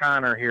Larry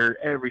O'Connor here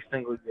every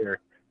single year.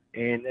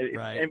 And if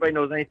anybody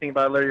knows anything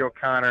about Larry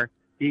O'Connor,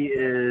 he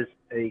is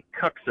a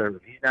cuckservative.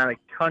 He's not a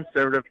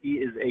conservative. He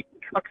is a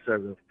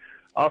cuckservative.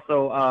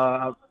 Also,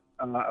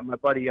 my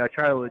buddy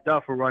Charlie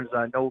LaDuff, who runs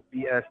No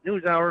BS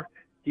News Hour,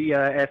 he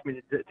asked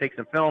me to take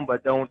some film,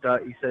 but don't.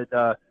 He said,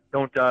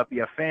 don't be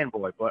a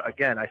fanboy. But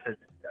again, I said,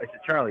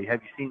 Charlie,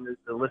 have you seen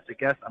the list of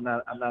guests? I'm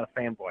not a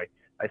fanboy.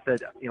 I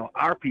said,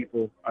 our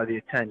people are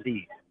the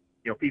attendees.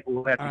 People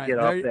who have to get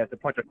up, they have to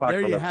punch a clock.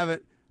 There you have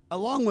it.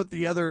 Along with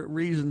the other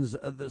reasons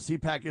that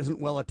CPAC isn't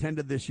well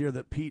attended this year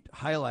that Pete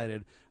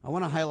highlighted, I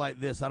want to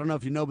highlight this. I don't know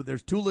if you know, but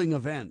there's tooling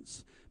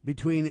events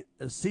between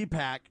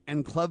CPAC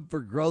and Club for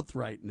Growth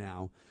right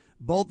now.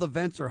 Both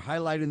events are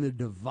highlighting the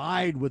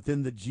divide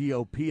within the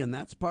GOP, and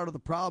that's part of the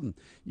problem.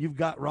 You've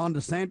got Ron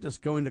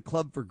DeSantis going to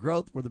Club for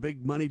Growth, where the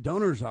big money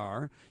donors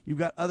are. You've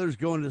got others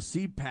going to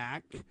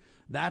CPAC.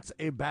 That's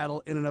a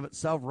battle in and of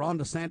itself. Ron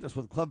DeSantis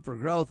with Club for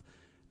Growth.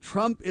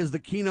 Trump is the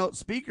keynote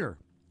speaker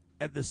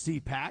at the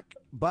CPAC,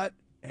 but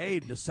hey,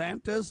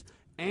 DeSantis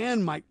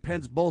and Mike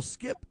Pence both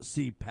skip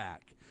CPAC.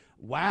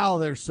 Wow,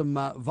 there's some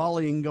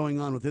volleying going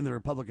on within the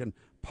Republican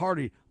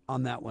Party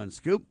on that one.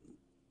 Scoop?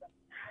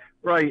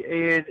 Right,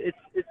 and it's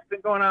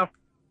been going on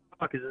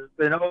because it's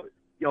been,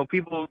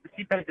 people,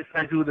 CPAC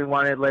decides who they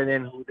want to let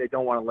in, who they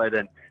don't want to let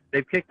in.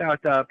 They've kicked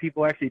out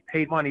people who actually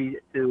paid money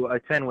to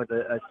attend with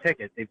a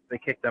ticket. They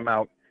kicked them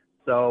out.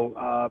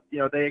 So,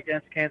 they're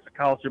against cancer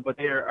culture, but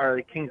they are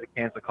the kings of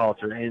cancer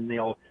culture. And,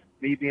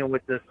 me being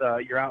with this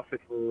your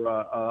outfit for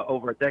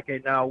over a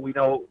decade now, we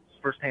know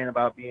firsthand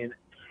about being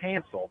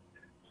canceled.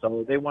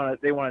 So they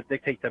want to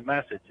dictate the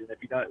message, and if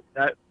you're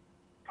not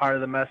part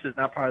of the message,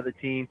 not part of the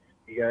team,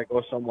 you gotta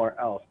go somewhere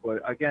else.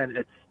 But again,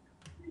 it's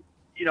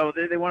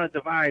they want to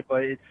divide,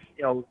 but it's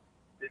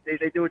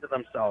they do it to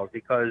themselves,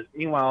 because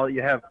meanwhile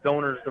you have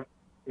donors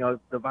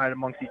divide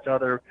amongst each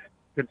other,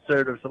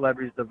 conservative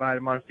celebrities divide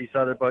amongst each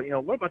other. But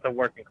what about the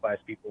working class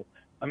people?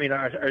 I mean,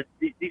 our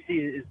DC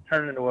is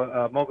turning into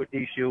a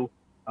Mogadishu.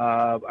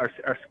 Our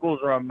schools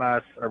are a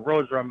mess. Our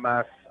roads are a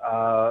mess.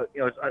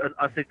 It's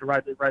unsafe to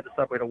ride the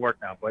subway to work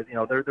now. But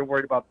they're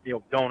worried about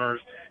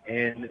donors,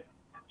 and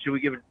should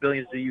we give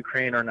billions to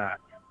Ukraine or not?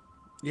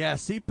 Yeah,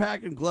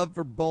 CPAC and Club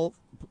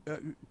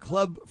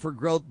for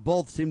Growth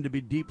both seem to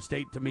be deep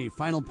state to me.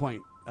 Final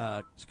point,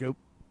 Scoop.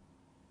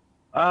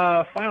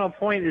 Final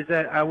point is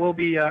that I will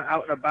be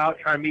out and about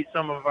trying to meet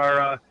some of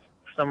our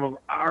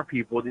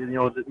people.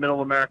 The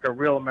middle America,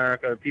 real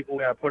America, people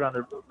who have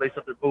lace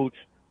up their boots,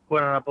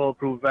 put on a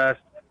bulletproof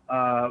vest,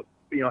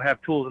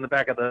 have tools in the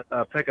back of the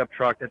pickup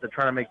truck that they're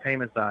trying to make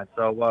payments on.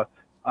 So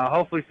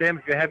hopefully, Sam,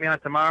 if you have me on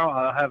tomorrow,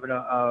 I'll have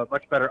a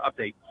much better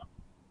update.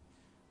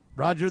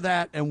 Roger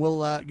that, and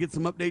we'll get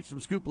some updates from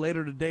Scoop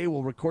later today.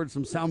 We'll record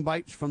some sound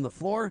bites from the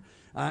floor,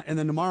 and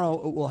then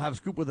tomorrow we'll have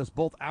Scoop with us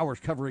both hours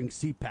covering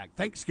CPAC.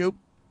 Thanks, Scoop.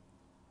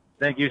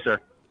 Thank you, sir.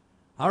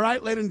 All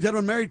right, ladies and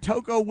gentlemen, Mary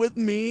Tocco with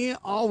me,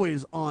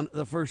 always on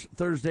the first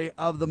Thursday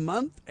of the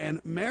month,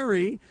 and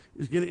Mary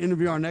is going to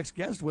interview our next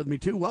guest with me,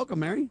 too. Welcome,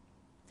 Mary.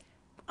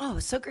 Oh,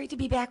 so great to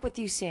be back with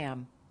you,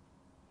 Sam.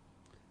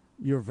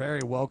 You're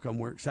very welcome.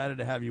 We're excited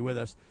to have you with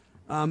us.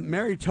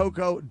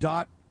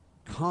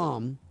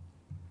 MaryTocco.com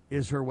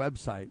is her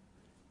website,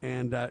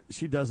 and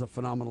she does a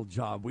phenomenal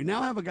job. We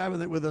now have a guy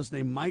with us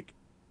named Mike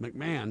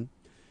McMahon.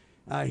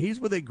 He's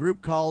with a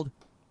group called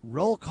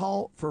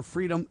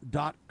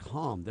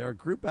RollCallForFreedom.com. They're a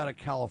group out of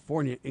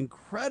California,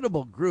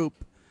 incredible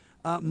group.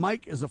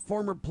 Mike is a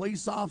former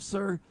police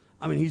officer.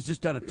 I mean, he's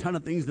just done a ton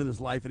of things in his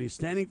life, and he's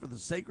standing for the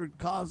sacred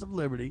cause of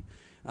liberty.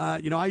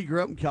 I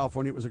grew up in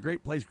California. It was a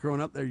great place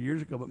growing up there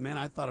years ago, but man,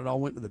 I thought it all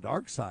went to the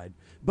dark side.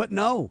 But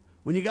no,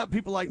 when you got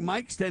people like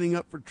Mike standing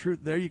up for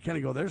truth there, you kind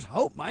of go, there's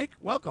hope. Mike,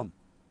 welcome.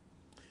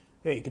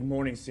 Hey, good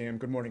morning, Sam.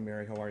 Good morning,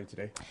 Mary. How are you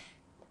today?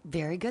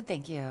 Very good,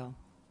 thank you.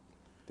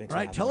 Thanks. All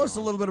right, tell us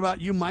a little bit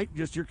about you, Mike,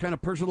 just your kind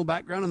of personal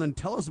background, and then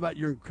tell us about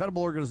your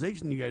incredible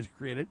organization you guys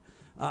created,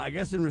 I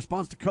guess in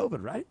response to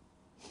COVID, right?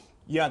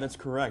 Yeah, that's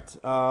correct.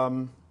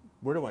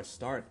 Where do I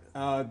start?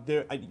 I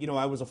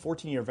was a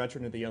 14-year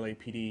veteran of the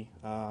LAPD.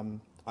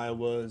 I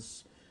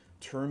was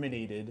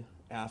terminated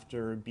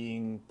after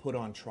being put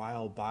on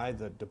trial by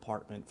the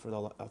department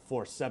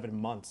for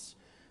 7 months.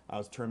 I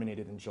was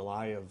terminated in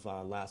July of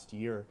last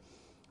year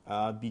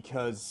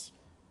because,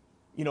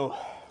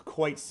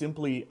 quite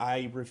simply,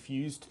 I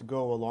refused to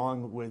go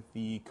along with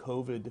the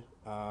COVID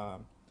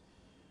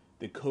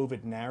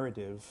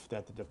narrative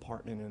that the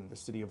department and the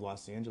city of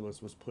Los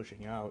Angeles was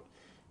pushing out.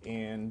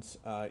 And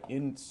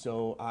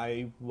so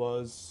I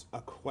was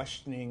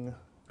questioning.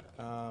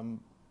 I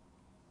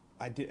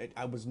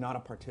was not a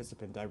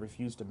participant. I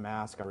refused to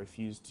mask. I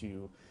refused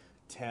to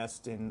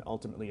test, and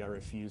ultimately I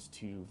refused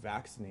to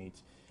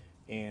vaccinate.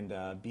 And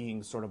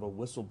being sort of a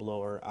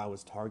whistleblower, I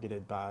was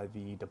targeted by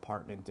the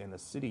department and the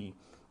city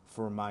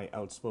for my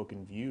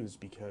outspoken views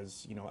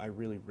because I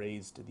really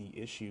raised the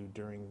issue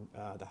during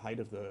the height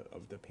of the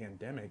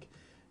pandemic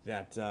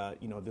that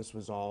this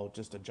was all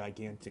just a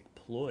gigantic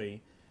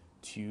ploy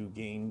to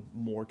gain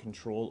more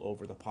control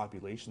over the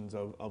populations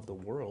of the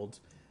world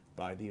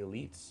by the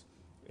elites.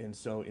 And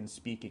so in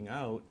speaking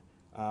out,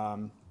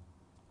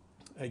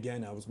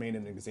 again, I was made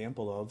an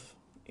example of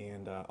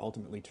and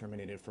ultimately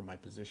terminated from my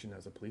position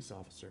as a police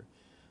officer.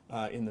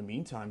 In the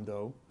meantime,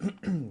 though,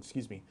 in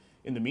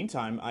the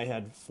meantime, I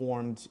had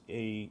formed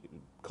a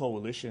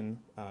coalition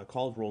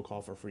called Roll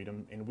Call for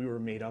Freedom, and we were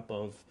made up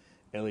of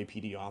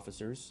LAPD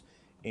officers.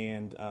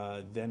 And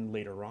then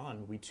later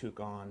on, we took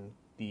on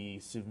the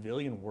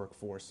civilian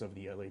workforce of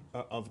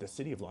the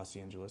city of Los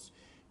Angeles,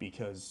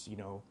 because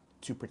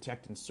to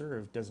protect and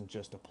serve doesn't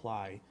just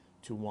apply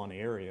to one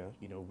area.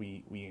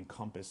 We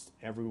encompassed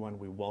everyone.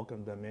 We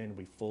welcomed them in.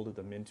 We folded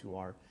them into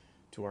our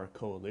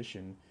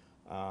coalition,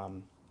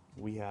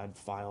 we had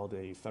filed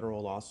a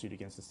federal lawsuit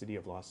against the city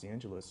of Los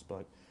Angeles,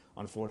 but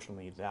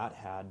unfortunately that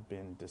had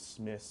been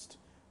dismissed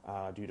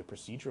due to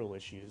procedural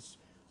issues.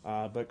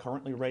 But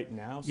currently right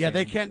now... Yeah,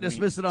 they can't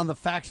dismiss it on the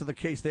facts of the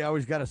case. They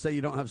always got to say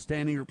you don't have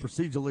standing or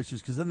procedural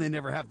issues, because then they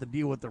never have to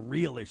deal with the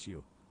real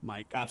issue,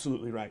 Mike.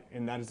 Absolutely right.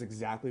 And that is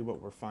exactly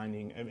what we're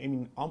finding. I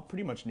mean,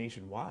 pretty much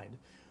nationwide.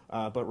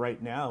 But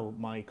right now,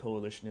 my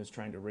coalition is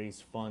trying to raise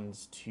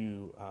funds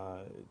to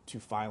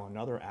file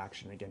another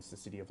action against the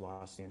city of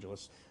Los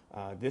Angeles,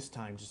 this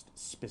time just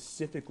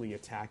specifically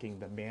attacking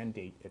the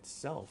mandate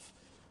itself,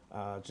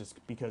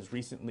 just because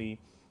recently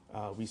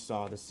we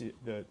saw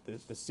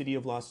the city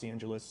of Los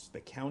Angeles,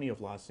 the county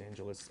of Los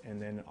Angeles, and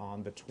then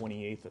on the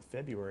 28th of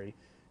February,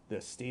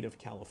 the state of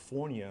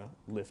California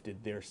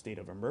lifted their state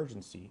of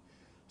emergency.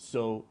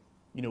 So,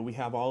 we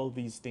have all of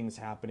these things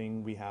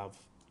happening. We have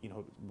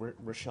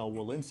Rochelle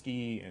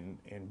Walensky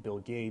and Bill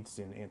Gates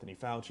and Anthony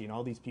Fauci and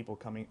all these people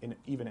coming, and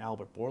even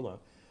Albert Bourla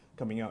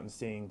coming out and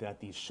saying that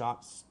these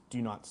shots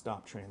do not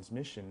stop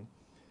transmission.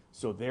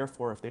 So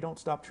therefore, if they don't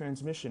stop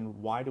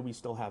transmission, why do we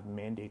still have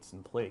mandates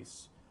in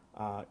place?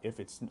 If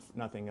it's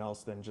nothing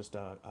else than just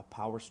a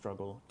power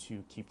struggle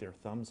to keep their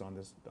thumbs on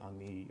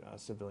the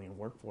civilian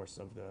workforce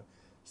of the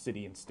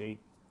city and state.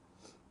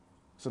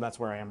 So that's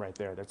where I am right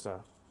there.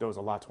 That was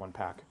a lot to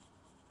unpack.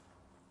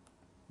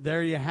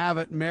 There you have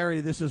it,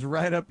 Mary. This is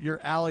right up your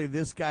alley.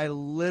 This guy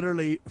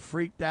literally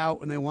freaked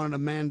out when they wanted to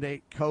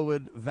mandate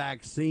COVID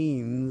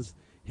vaccines.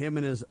 Him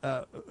and his,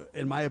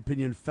 in my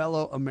opinion,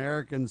 fellow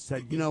Americans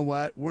said, you know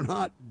what? We're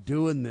not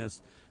doing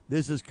this.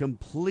 This is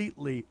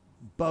completely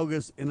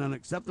bogus and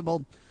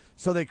unacceptable.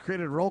 So they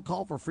created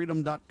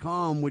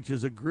rollcallforfreedom.com, which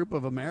is a group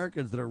of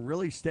Americans that are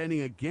really standing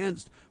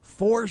against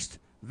forced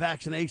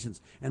vaccinations.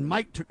 And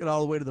Mike took it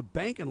all the way to the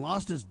bank and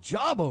lost his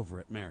job over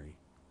it, Mary.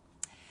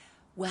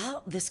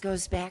 Well, this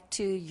goes back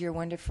to your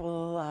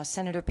wonderful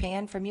Senator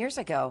Pan from years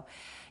ago.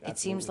 Absolutely. It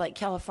seems like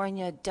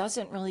California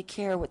doesn't really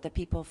care what the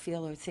people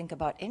feel or think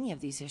about any of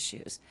these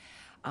issues.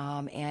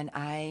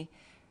 And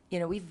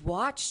we've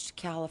watched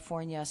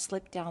California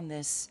slip down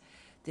this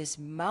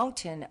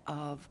mountain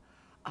of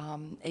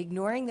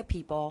ignoring the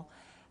people,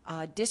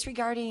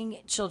 disregarding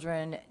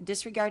children,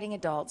 disregarding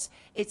adults.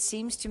 It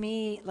seems to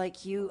me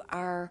like you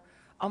are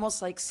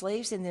almost like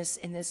slaves in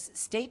this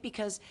state,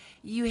 because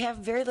you have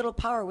very little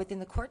power within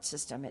the court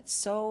system. It's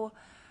so,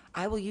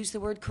 I will use the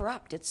word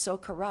corrupt. It's so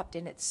corrupt,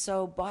 and it's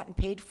so bought and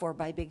paid for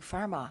by Big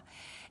Pharma.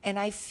 And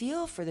I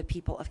feel for the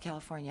people of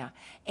California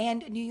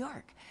and New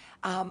York.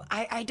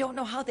 I don't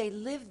know how they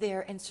live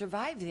there and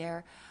survive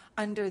there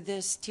under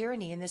this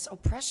tyranny and this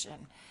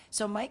oppression.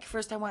 So, Mike,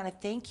 first I want to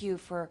thank you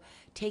for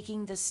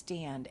taking the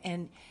stand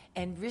and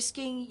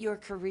risking your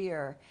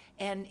career.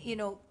 And,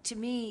 to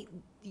me,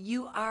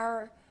 you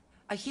are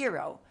a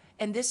hero.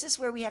 And this is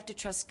where we have to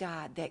trust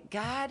God, that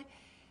God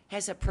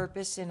has a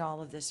purpose in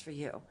all of this for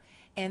you,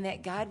 and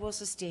that God will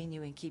sustain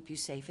you and keep you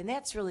safe. And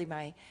that's really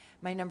my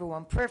number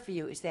one prayer for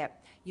you, is that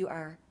you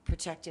are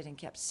protected and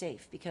kept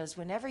safe. Because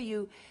whenever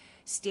you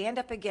stand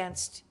up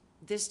against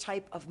this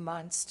type of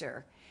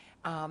monster,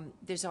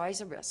 there's always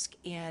a risk,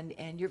 and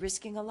you're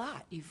risking a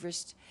lot. You've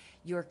risked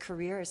your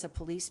career as a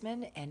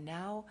policeman, and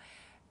now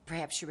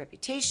perhaps your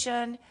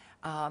reputation,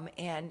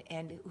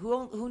 and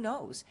who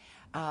knows?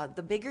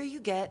 The bigger you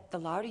get, the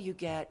louder you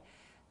get,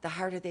 the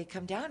harder they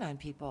come down on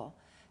people.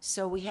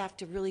 So we have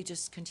to really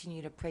just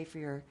continue to pray for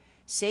your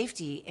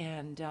safety.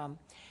 And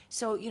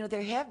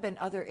there have been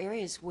other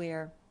areas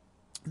where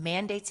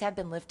mandates have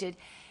been lifted,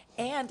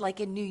 and like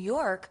in New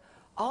York,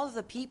 all of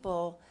the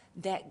people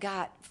that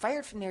got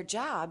fired from their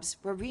jobs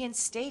were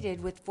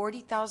reinstated with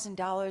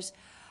 $40,000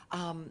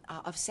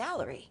 of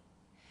salary.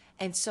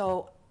 And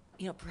so,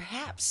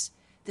 perhaps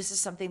this is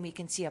something we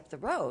can see up the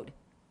road.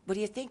 What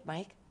do you think,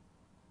 Mike?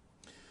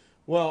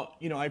 Well,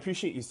 I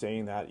appreciate you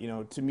saying that.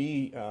 To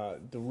me,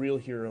 the real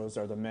heroes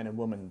are the men and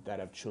women that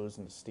have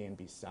chosen to stand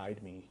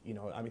beside me.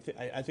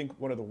 I think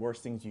one of the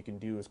worst things you can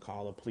do is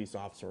call a police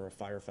officer or a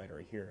firefighter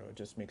a hero. It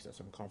just makes us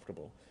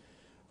uncomfortable.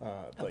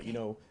 But,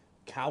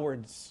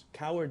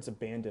 cowards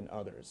abandon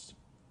others.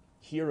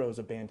 Heroes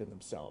abandon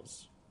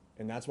themselves.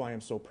 And that's why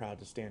I'm so proud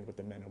to stand with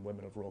the men and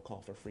women of Roll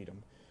Call for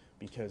Freedom,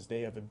 because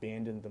they have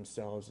abandoned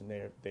themselves and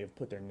they have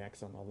put their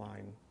necks on the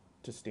line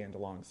to stand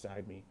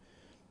alongside me.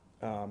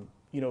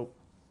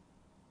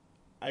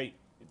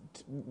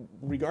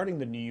 Regarding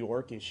the New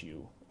York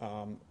issue,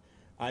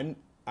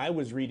 I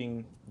was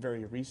reading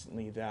very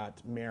recently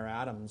that Mayor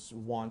Adams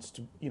wants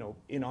to,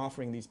 in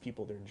offering these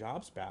people their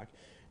jobs back,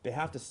 they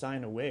have to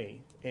sign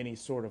away any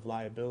sort of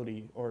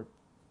liability or,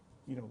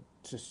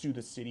 to sue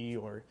the city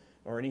or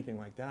anything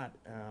like that.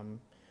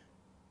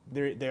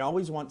 They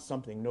always want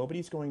something.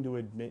 Nobody's going to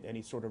admit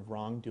any sort of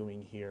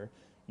wrongdoing here.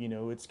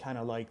 It's kind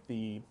of like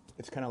the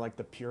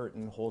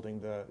Puritan holding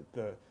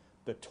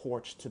the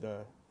torch to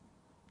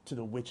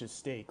the witch's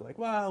stake. Like,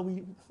 well,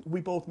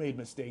 we both made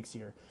mistakes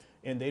here,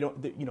 and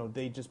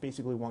they just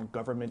basically want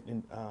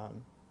government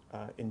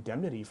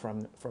indemnity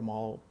from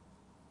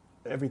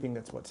everything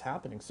that's what's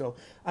happening. So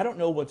I don't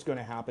know what's going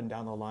to happen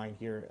down the line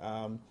here.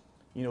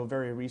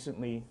 Very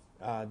recently,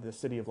 the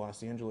city of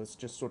Los Angeles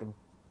just sort of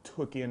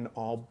took in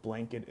all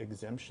blanket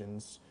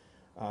exemptions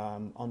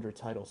under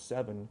Title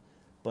VII,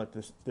 but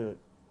the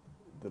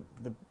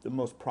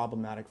most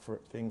problematic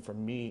thing for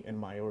me and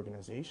my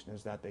organization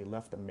is that they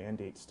left the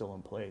mandate still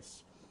in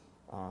place.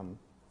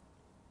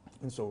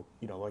 And so,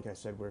 like I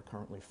said, we're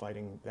currently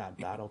fighting that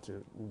battle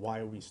to why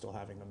are we still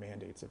having the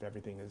mandates if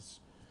everything is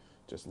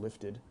just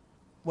lifted.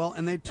 Well,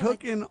 and they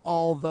took in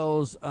all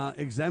those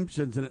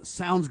exemptions, and it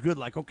sounds good,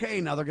 like,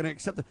 okay, now they're going to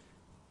accept it.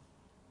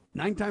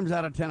 9 times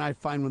out of 10, I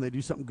find when they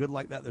do something good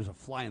like that, there's a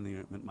fly in the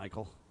ointment,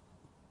 Michael.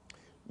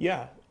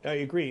 Yeah, I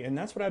agree. And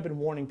that's what I've been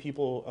warning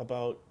people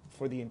about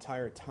for the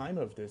entire time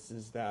of this,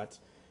 is that,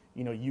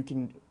 you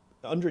can,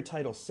 under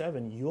Title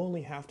VII, you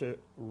only have to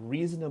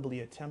reasonably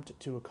attempt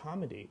to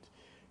accommodate.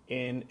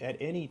 And at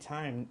any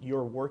time,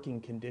 your working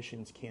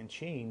conditions can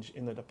change,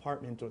 and the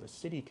department or the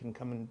city can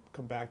come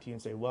back to you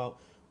and say, well,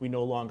 we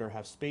no longer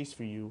have space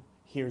for you.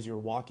 Here's your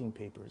walking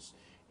papers.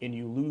 And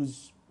you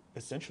lose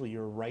essentially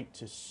your right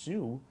to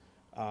sue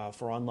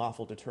for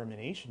unlawful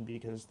determination,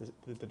 because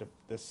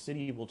the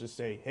city will just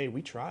say, hey,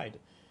 we tried.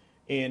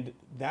 And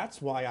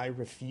that's why I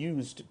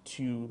refused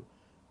to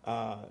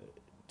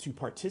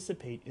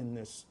participate in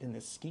this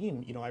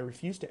scheme. I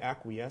refused to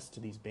acquiesce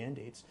to these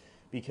band-aids,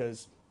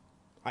 because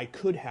I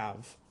could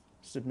have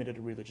submitted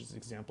a religious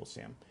example,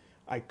 Sam.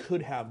 I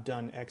could have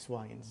done X,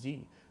 Y, and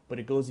Z, but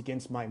it goes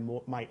against my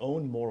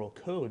own moral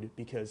code,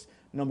 because,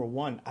 number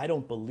one, I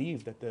don't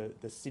believe that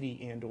the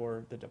city and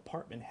or the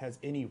department has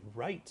any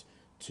right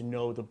to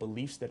know the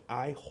beliefs that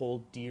I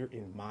hold dear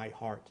in my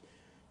heart.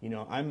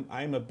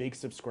 I'm a big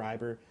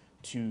subscriber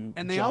to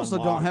And they John also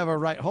Locke. don't have a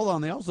right, hold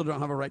on, they also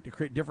don't have a right to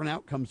create different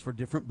outcomes for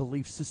different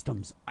belief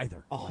systems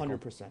either.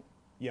 100%.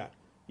 Yeah.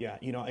 Yeah,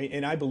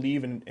 and I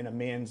believe in a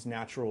man's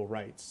natural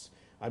rights.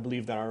 I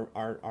believe that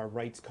our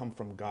rights come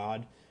from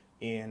God,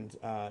 and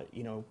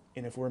and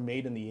if we're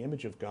made in the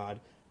image of God,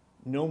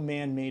 no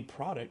man-made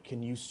product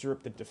can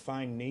usurp the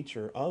defined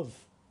nature of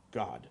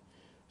God.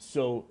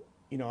 So,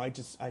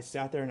 I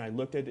sat there and I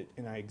looked at it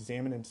and I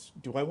examined and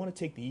do I want to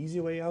take the easy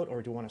way out,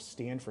 or do I want to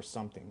stand for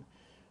something,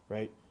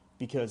 right?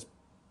 Because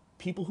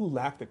people who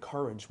lack the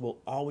courage will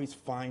always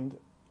find,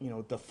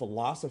 the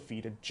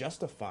philosophy to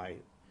justify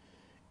it.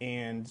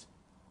 And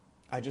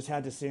I just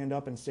had to stand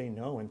up and say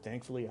no, and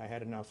thankfully I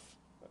had enough.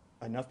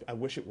 I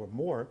wish it were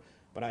more,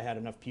 but I had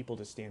enough people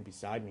to stand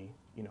beside me.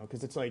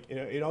 Because it's like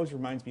it always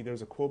reminds me.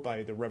 There's a quote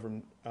by the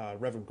Reverend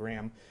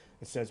Graham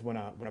that says, "When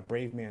a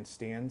brave man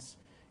stands,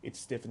 it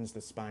stiffens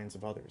the spines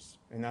of others,"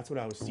 and that's what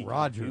I was seeking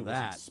Roger to do, was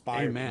that.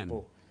 inspire Amen.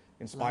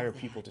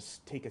 people to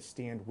take a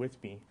stand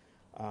with me.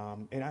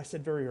 And I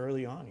said very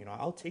early on,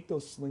 I'll take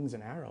those slings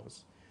and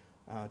arrows,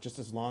 just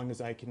as long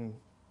as I can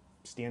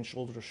stand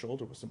shoulder to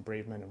shoulder with some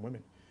brave men and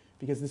women.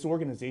 Because this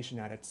organization,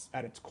 at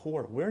its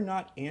core, we're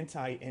not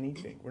anti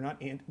anything. We're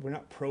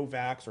not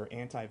pro-vax or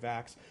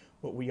anti-vax.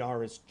 What we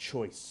are is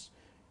choice.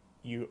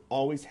 You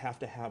always have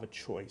to have a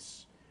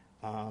choice,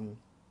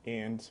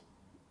 and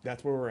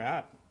that's where we're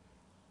at.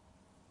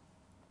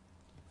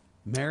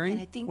 Mary,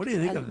 And I think what do you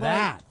think of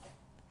that?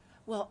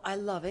 Well, I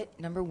love it.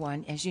 Number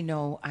one, as you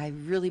know, I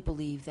really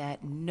believe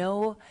that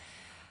no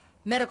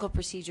medical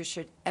procedure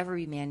should ever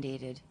be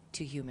mandated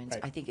to humans.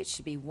 Right. I think it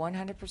should be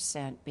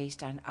 100%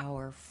 based on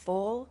our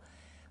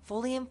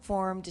fully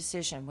informed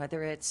decision,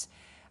 whether it's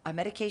a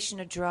medication,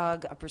 a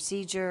drug, a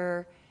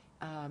procedure,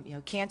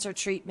 cancer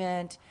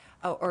treatment,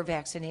 or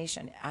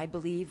vaccination. I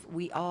believe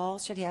we all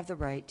should have the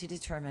right to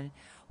determine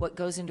what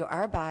goes into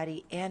our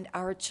body and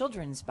our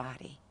children's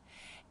body.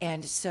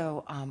 And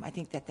so I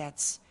think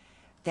that's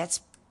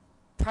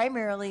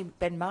primarily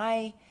been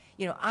my,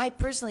 I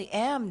personally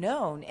am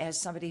known as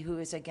somebody who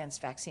is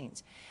against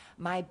vaccines.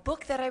 My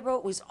book that I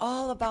wrote was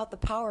all about the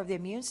power of the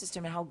immune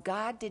system and how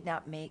God did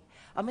not make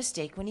a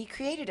mistake when he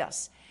created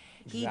us.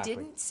 He Exactly.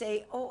 didn't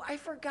say, oh, I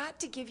forgot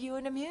to give you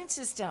an immune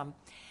system.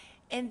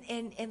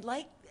 And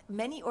like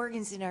many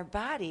organs in our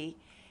body,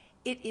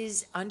 it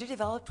is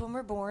underdeveloped when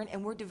we're born,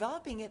 and we're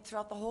developing it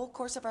throughout the whole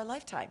course of our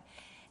lifetime.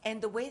 And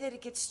the way that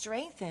it gets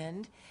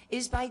strengthened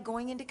is by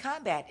going into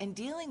combat and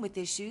dealing with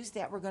issues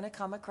that we're going to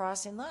come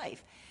across in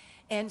life.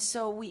 And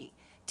so we,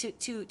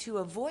 to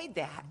avoid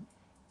that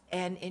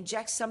and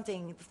inject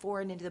something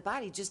foreign into the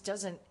body just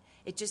doesn't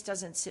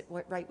sit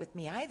right with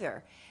me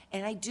either.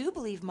 And I do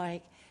believe,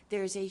 Mike,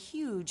 there's a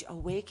huge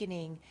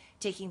awakening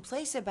taking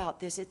place about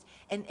this.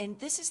 And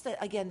this is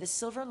the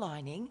silver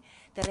lining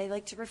that I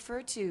like to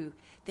refer to,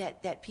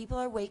 that people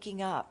are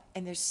waking up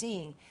and they're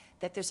seeing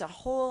that there's a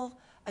whole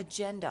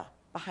agenda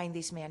behind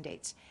these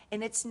mandates.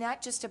 And it's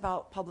not just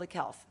about public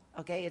health,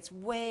 okay? It's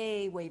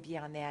way, way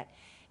beyond that.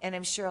 And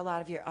I'm sure a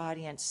lot of your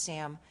audience,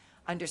 Sam,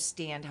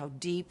 understand how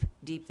deep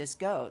this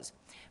goes.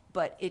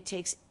 But it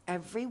takes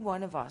every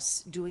one of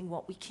us doing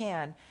what we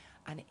can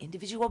on an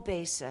individual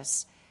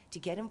basis to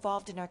get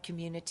involved in our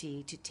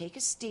community, to take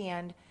a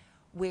stand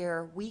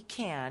where we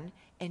can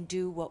and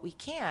do what we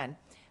can.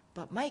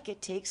 But Mike, it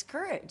takes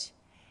courage.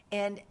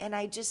 And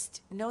I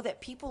just know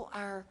that people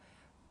are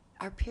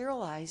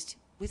paralyzed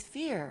with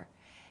fear.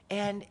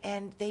 And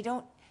they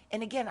don't,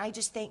 and again, I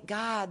just thank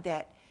God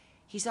that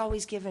he's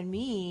always given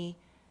me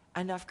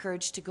enough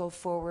courage to go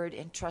forward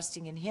and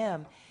trusting in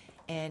him,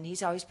 and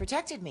he's always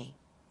protected me.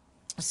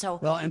 So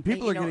well, and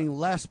people you are know, getting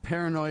less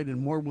paranoid and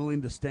more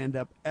willing to stand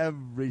up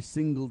every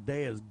single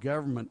day as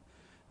government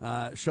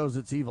shows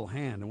its evil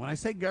hand. And when I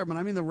say government,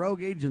 I mean the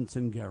rogue agents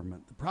in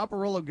government. The proper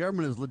role of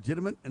government is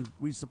legitimate, and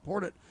we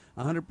support it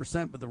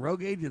 100%. But the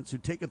rogue agents who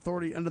take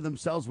authority unto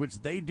themselves, which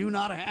they do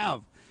not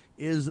have,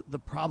 is the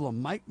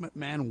problem. Mike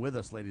McMahon with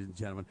us, ladies and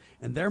gentlemen.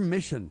 And their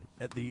mission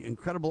at the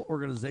incredible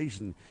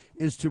organization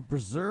is to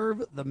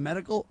preserve the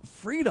medical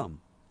freedom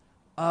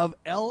of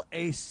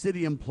LA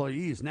City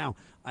employees. Now,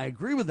 I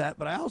agree with that,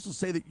 but I also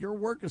say that your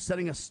work is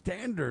setting a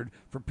standard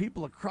for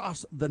people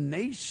across the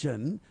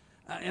nation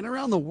and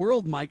around the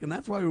world, Mike, and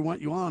that's why we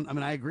want you on. I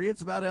mean, I agree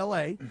it's about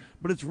LA,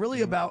 but it's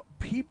really about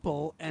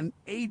people and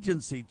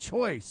agency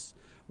choice.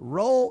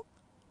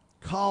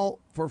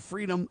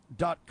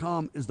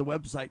 Rollcallforfreedom.com is the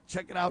website.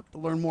 Check it out to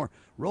learn more.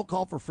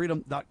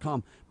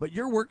 Rollcallforfreedom.com. But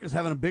your work is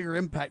having a bigger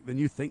impact than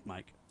you think,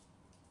 Mike.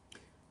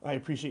 I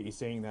appreciate you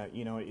saying that.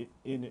 You know,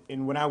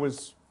 when I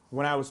was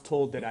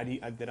told that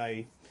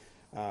I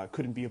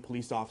couldn't be a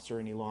police officer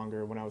any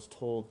longer, when I was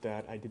told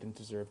that I didn't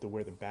deserve to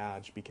wear the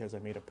badge because I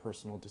made a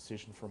personal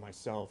decision for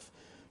myself,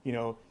 you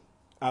know,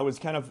 I was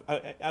kind of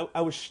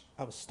I was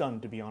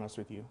stunned, to be honest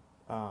with you.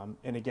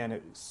 And again,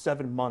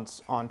 7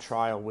 months on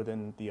trial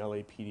within the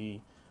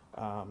LAPD,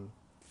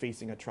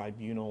 facing a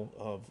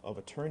tribunal of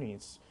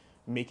attorneys,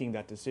 making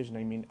that decision.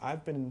 I mean,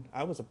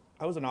 I was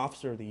an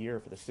officer of the year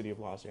for the city of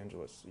Los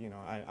Angeles. You know,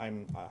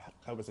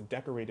 I was a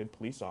decorated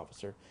police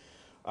officer.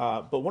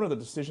 But one of the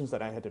decisions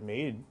that I had to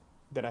make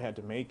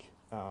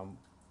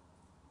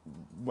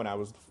when I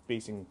was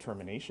facing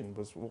termination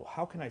was, well,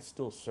 how can I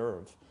still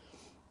serve?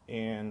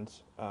 And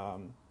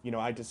you know,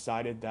 I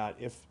decided that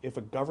if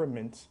a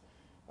government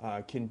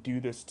can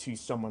do this to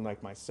someone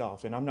like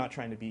myself, and I'm not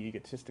trying to be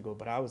egotistical,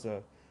 but I was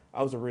a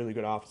really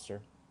good officer,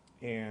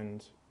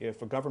 and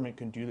if a government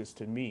can do this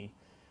to me,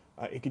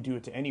 it could do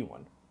it to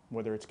anyone,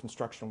 whether it's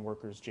construction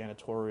workers,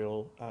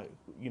 janitorial,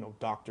 you know,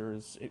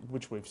 doctors,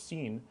 which we've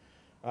seen.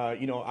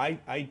 You know,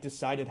 I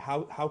decided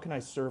how can I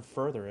serve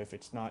further if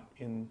it's not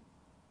in,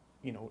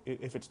 you know,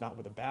 if it's not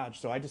with a badge.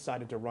 So I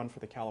decided to run for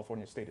the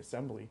California State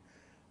Assembly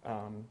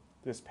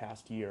this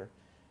past year,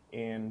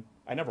 and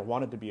I never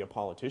wanted to be a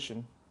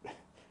politician,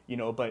 you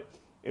know, but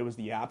it was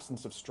the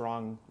absence of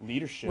strong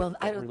leadership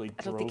that really drove me.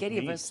 I don't think any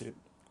of us.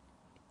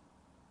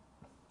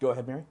 Go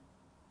ahead, Mary.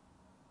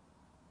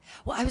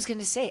 Well, I was going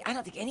to say, I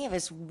don't think any of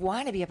us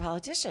want to be a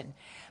politician,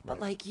 but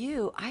like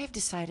you, I have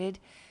decided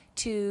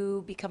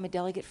to become a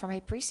delegate for my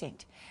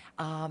precinct.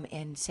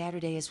 And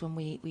Saturday is when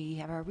we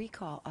have our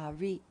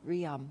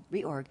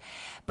reorg.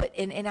 But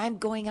and I'm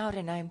going out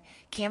and I'm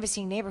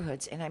canvassing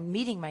neighborhoods and I'm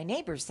meeting my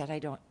neighbors that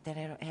I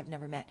have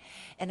never met,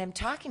 and I'm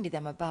talking to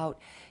them about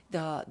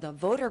the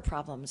voter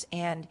problems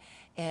and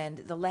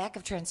the lack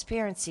of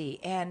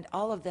transparency and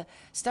all of the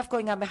stuff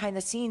going on behind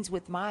the scenes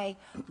with my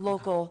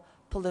local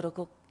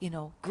political, you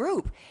know,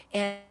 group,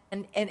 and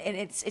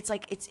it's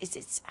like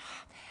it's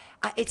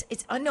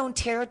unknown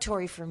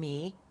territory for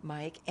me,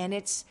 Mike, and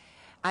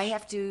I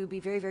have to be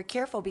very, very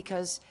careful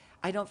because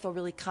I don't feel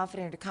really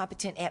confident or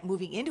competent at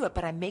moving into it,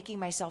 but I'm making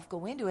myself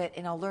go into it,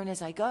 and I'll learn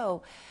as I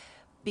go,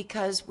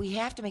 because we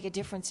have to make a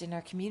difference in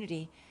our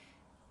community,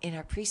 in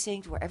our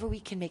precinct, wherever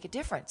we can make a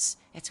difference.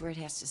 That's where it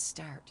has to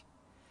start.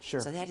 Sure.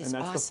 So that is and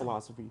that's awesome. The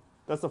philosophy.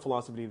 That's the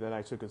philosophy that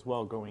I took as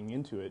well going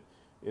into it,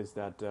 is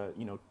that,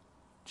 you know,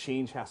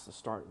 change has to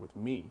start with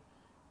me.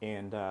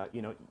 And,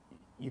 you know,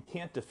 you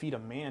can't defeat a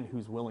man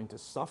who's willing to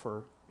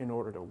suffer in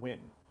order to win.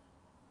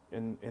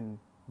 And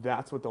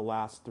that's what the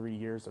last 3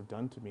 years have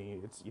done to me.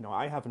 It's, you know,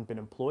 I haven't been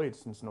employed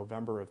since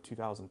November of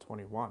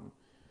 2021.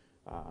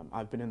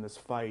 I've been in this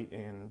fight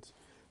and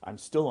I'm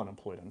still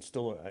unemployed.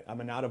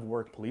 I'm an out of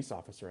work police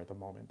officer at the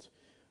moment.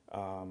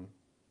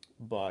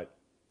 But,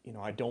 you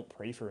know, I don't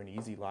pray for an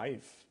easy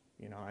life.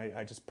 You know,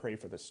 I just pray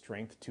for the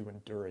strength to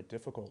endure a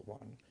difficult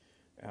one.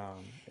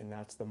 And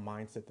that's the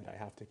mindset that I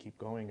have to keep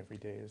going every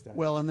day. Is that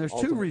well, and there's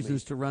two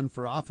reasons to run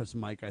for office,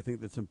 Mike. I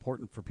think that's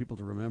important for people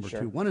to remember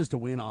Sure. too. One is to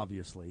win,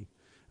 obviously,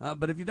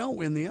 but if you don't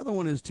win, the other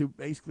one is to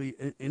basically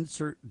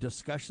insert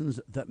discussions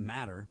that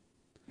matter,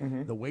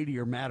 the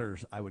weightier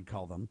matters, I would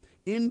call them,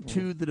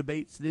 into the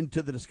debates,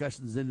 into the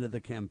discussions, into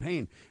the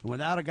campaign. And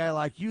without a guy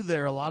like you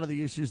there, a lot of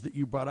the issues that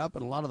you brought up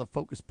and a lot of the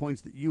focus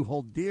points that you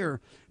hold dear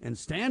and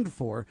stand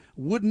for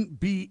wouldn't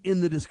be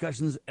in the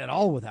discussions at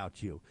all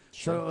without you.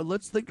 Sure. So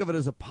let's think of it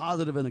as a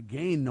positive and a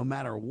gain no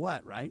matter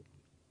what, right?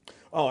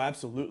 Oh,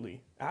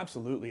 absolutely.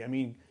 Absolutely. I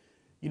mean,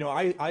 you know,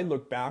 I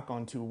look back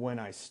onto when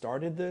I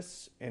started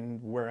this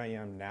and where I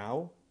am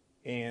now,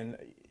 and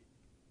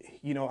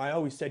you know, I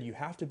always said you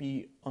have to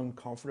be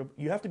uncomfortable.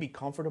 You have to be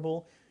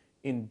comfortable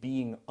in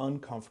being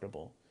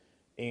uncomfortable.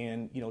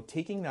 And, you know,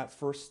 taking that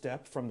first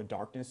step from the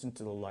darkness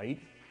into the light,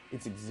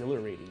 it's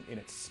exhilarating and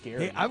it's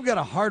scary. Hey, I've got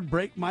a hard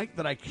break, Mike,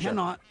 that I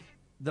cannot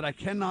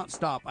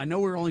stop. I know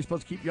we're only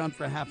supposed to keep you on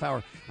for a half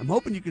hour. I'm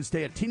hoping you can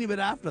stay a teeny bit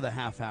after the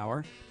half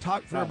hour.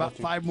 Talk for about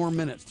 5 more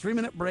minutes.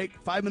 3-minute break,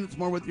 5 minutes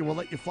more with you. We'll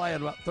let you fly at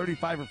about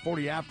 35 or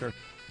 40 after.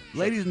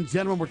 Ladies and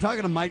gentlemen, we're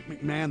talking to Mike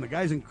McMahon. The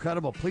guy's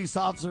incredible. Police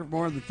officer for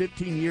more than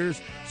 15 years,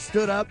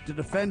 stood up to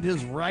defend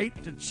his right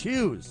to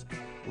choose.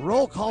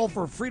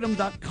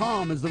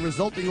 Rollcallforfreedom.com is the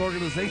resulting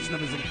organization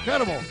of his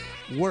incredible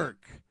work.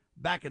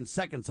 Back in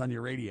seconds on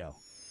your radio.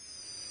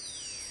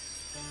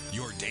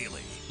 Your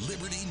daily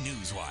Liberty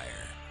News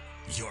Wire.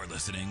 You're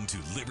listening to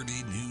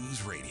Liberty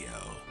News Radio.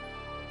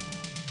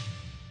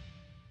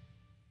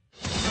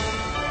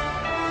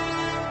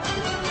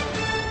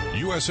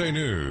 USA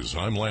News,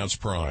 I'm Lance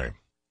Pry.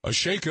 A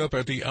shakeup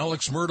at the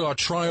Alex Murdaugh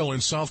trial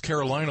in South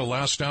Carolina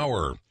last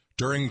hour.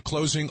 During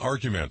closing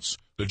arguments,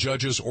 the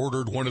judges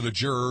ordered one of the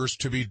jurors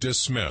to be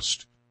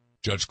dismissed.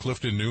 Judge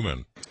Clifton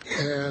Newman.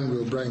 And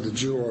we'll bring the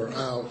juror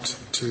out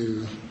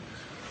to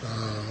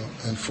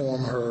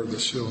inform her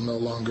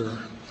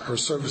that her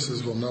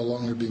services will no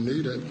longer be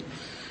needed.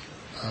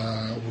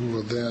 We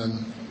will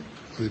then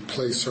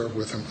replace her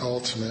with an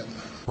alternate.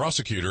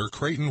 Prosecutor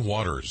Creighton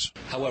Waters.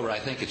 However, I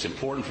think it's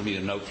important for me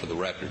to note for the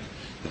record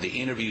that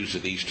the interviews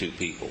of these two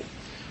people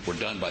were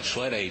done by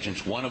SLED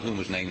agents, one of whom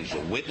was named as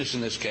a witness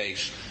in this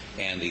case,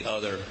 and the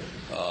other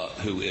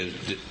who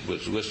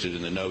was listed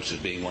in the notes as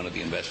being one of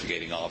the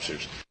investigating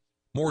officers.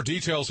 More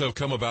details have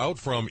come about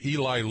from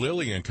Eli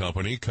Lilly and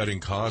Company cutting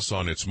costs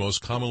on its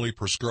most commonly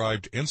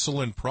prescribed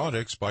insulin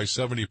products by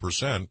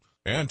 70%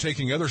 and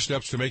taking other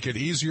steps to make it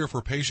easier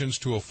for patients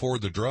to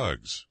afford the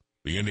drugs.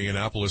 The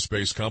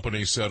Indianapolis-based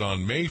company said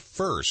on May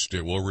 1st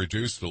it will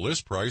reduce the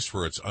list price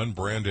for its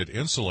unbranded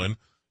insulin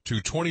to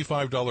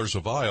 $25 a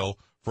vial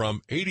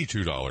from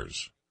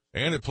 $82.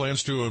 And it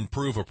plans to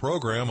improve a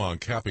program on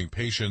capping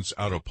patients'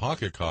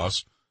 out-of-pocket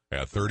costs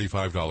at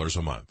 $35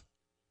 a month.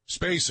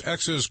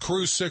 SpaceX's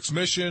Crew 6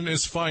 mission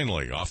is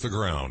finally off the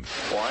ground.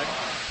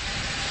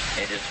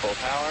 Engines full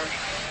power.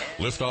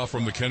 Liftoff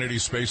from the Kennedy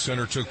Space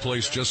Center took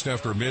place just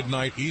after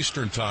midnight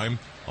Eastern Time.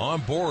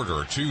 On board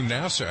are two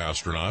NASA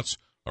astronauts,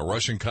 a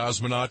Russian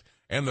cosmonaut,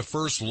 and the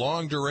first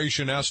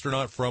long-duration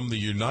astronaut from the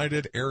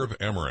United Arab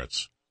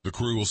Emirates. The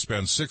crew will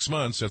spend 6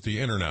 months at the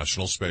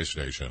International Space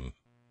Station.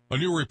 A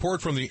new report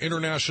from the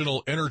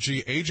International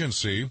Energy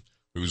Agency,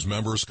 whose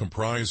members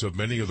comprise of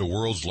many of the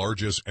world's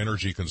largest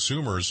energy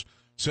consumers,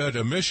 said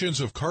emissions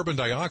of carbon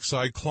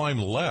dioxide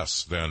climbed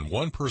less than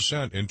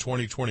 1% in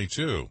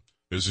 2022.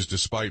 This is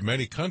despite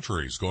many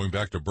countries going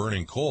back to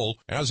burning coal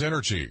as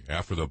energy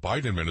after the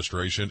Biden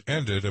administration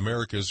ended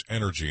America's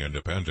energy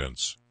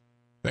independence.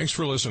 Thanks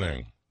for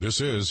listening. This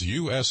is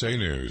USA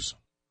News.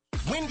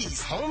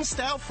 Wendy's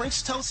home-style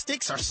French toast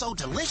sticks are so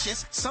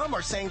delicious, some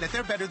are saying that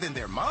they're better than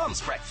their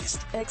mom's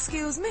breakfast.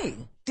 Excuse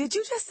me, did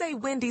you just say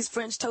Wendy's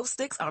French toast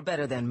sticks are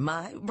better than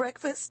my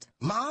breakfast?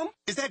 Mom,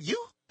 is that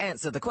you?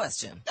 Answer the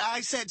question.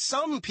 I said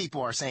some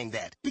people are saying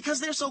that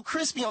because they're so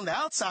crispy on the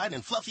outside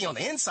and fluffy on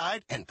the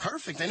inside and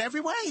perfect in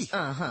every way.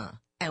 Uh-huh.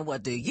 And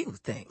what do you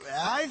think?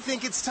 I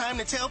think it's time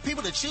to tell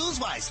people to choose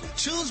wisely.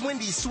 Choose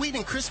Wendy's sweet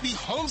and crispy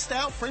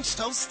home-style French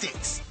toast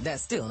sticks.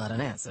 That's still not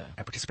an answer.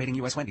 At participating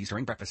U.S. Wendy's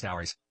during breakfast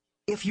hours.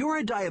 If you're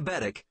a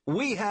diabetic,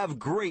 we have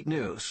great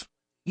news.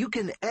 You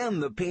can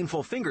end the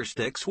painful finger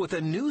sticks with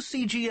a new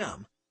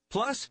CGM.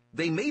 Plus,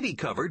 they may be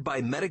covered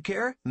by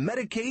Medicare,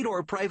 Medicaid,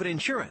 or private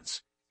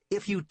insurance.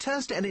 If you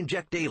test and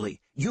inject daily,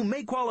 you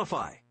may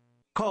qualify.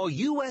 Call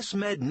US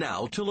Med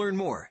now to learn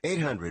more.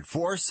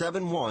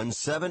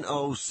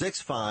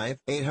 800-471-7065.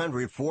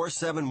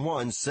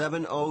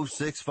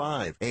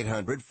 800-471-7065.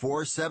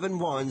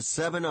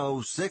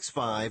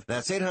 800-471-7065.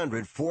 That's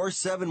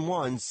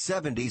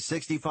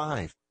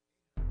 800-471-7065.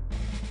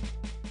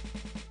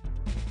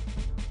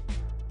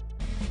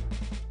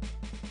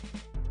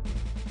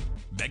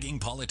 Begging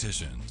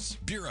politicians,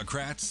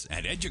 bureaucrats,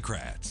 and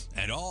educrats,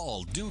 and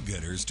all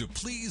do-gooders to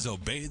please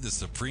obey the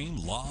supreme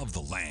law of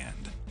the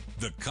land,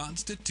 the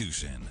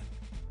Constitution.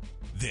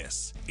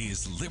 This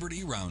is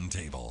Liberty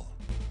Roundtable.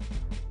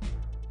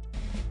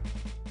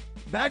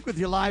 Back with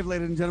you live,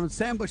 ladies and gentlemen.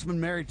 Sam Bushman,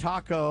 Mary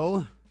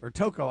Tocco,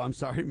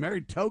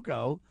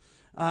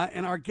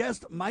 and our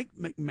guest, Mike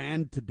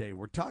McMahon, today.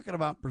 We're talking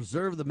about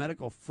preserve the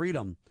medical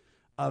freedom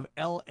of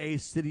L.A.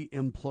 City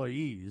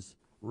employees.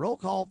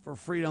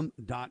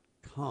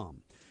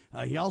 Rollcallforfreedom.com.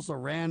 He also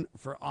ran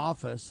for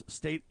office,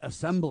 state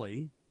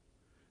assembly,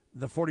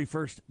 the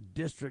 41st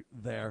district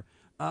there.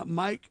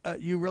 Mike,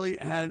 you really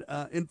had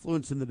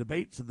influence in the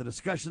debates and the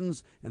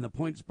discussions and the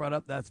points brought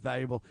up. That's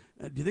valuable.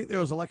 Do you think there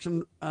was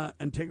election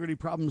integrity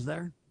problems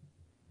there?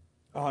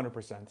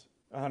 100%.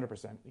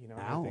 100%. You know,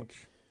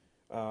 Ouch.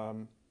 I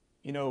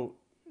think,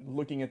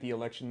 looking at the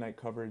election night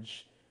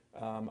coverage,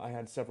 I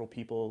had several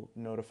people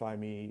notify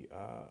me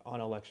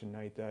on election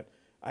night that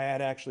I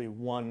had actually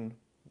won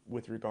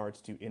with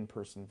regards to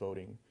in-person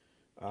voting.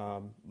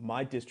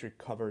 My district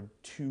covered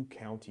 2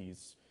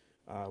 counties.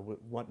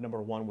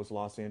 Number 1 was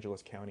Los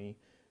Angeles County,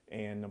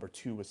 and number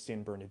 2 was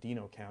San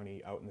Bernardino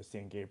County out in the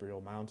San Gabriel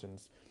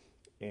Mountains.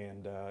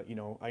 And,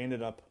 I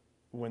ended up,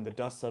 when the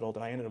dust settled,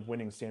 I ended up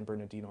winning San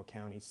Bernardino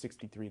County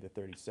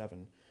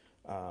 63-37.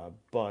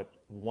 But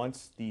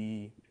once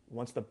the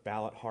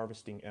ballot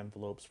harvesting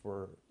envelopes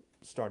were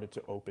started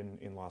to open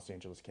in Los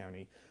Angeles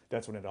County,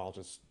 that's when it all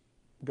just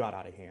got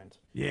out of hand.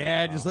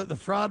 Yeah, just let the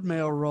fraud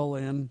mail roll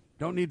in.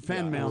 Don't need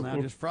fan mail now,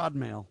 We're- just fraud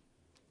mail.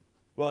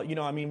 Well, you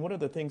know, I mean, one of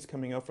the things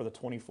coming up for the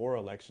 24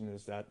 election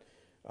is that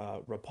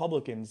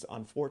Republicans,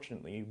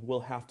 unfortunately,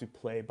 will have to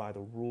play by the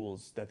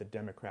rules that the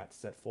Democrats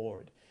set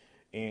forward.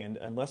 And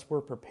unless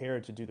we're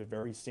prepared to do the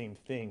very same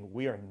thing,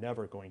 we are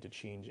never going to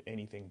change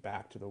anything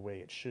back to the way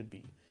it should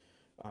be.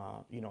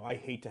 You know, I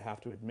hate to have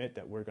to admit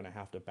that we're going to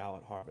have to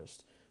ballot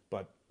harvest,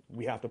 but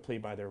we have to play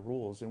by their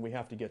rules, and we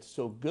have to get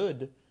so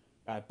good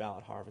at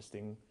ballot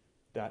harvesting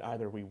that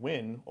either we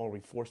win or we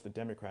force the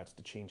Democrats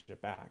to change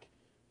it back.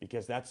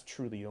 Because that's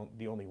truly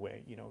the only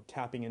way, you know,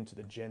 tapping into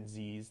the Gen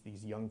Zs,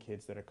 these young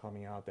kids that are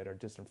coming out that are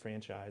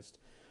disenfranchised.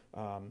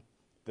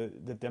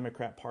 The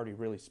Democrat Party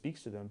really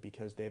speaks to them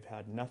because they've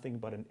had nothing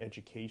but an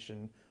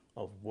education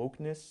of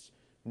wokeness,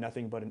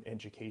 nothing but an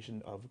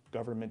education of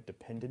government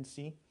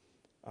dependency,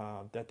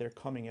 that they're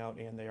coming out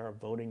and they are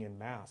voting in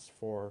mass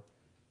for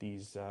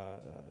these, I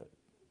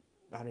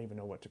don't even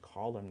know what to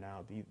call them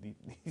now,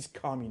 these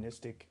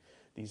communistic,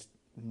 these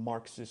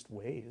Marxist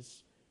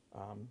ways.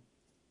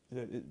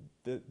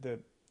 The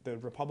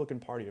Republican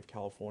Party of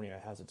California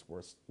has its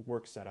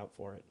work set out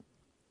for it.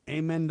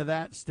 Amen to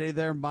that. Stay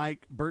there,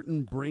 Mike.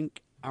 Burton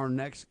Brink, our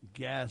next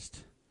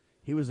guest.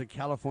 He was a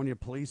California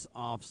police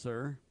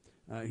officer.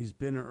 He's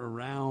been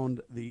around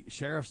the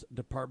sheriff's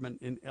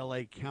department in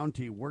L.A.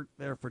 County, worked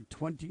there for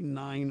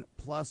 29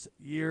 plus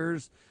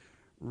years,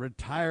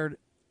 retired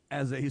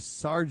as a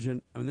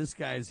sergeant. I mean, this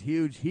guy is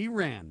huge. He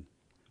ran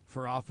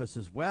for office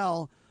as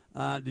well.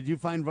 Did you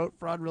find vote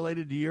fraud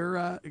related to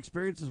your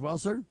experience as well,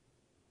 sir?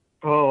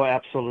 Oh,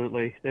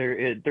 absolutely.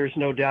 There's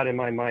no doubt in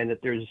my mind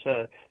that there's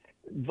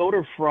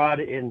voter fraud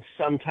in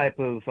some type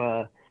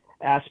of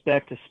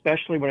aspect,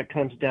 especially when it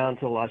comes down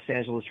to the Los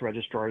Angeles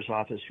Registrar's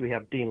office. We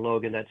have Dean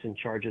Logan that's in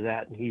charge of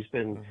that, and he's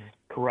been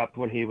corrupt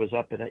when he was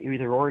up in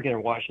either Oregon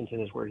or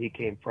Washington is where he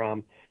came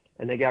from.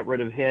 And they got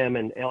rid of him,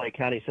 and LA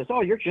County says,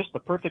 oh, you're just the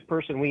perfect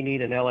person we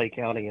need in LA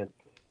County. And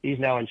he's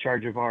now in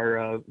charge of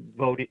our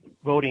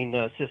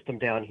voting system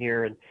down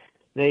here. And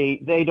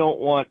they don't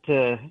want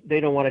to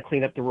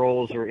clean up the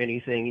rolls or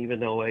anything,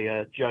 even though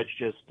a judge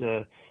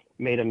just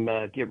made them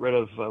get rid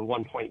of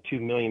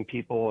 1.2 million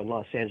people in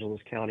Los Angeles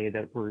County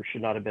that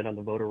should not have been on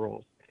the voter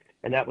rolls,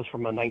 and that was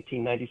from a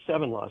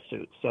 1997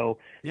 lawsuit. So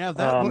yeah, if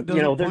that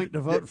doesn't point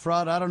to vote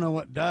fraud, I don't know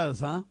what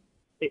does, huh?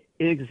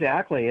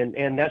 Exactly,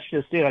 and that's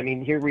just it. I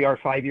mean, here we are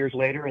 5 years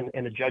later,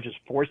 and the judge is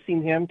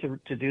forcing him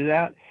to do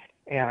that.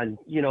 And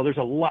you know, there's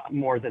a lot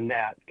more than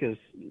that because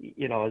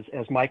you know,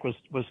 as Mike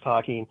was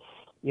talking.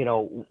 You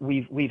know,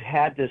 we've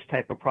had this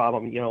type of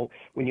problem. You know,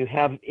 when you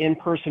have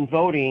in-person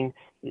voting,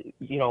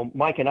 you know,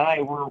 Mike and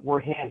I we're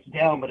hands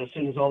down. But as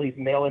soon as all these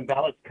mail-in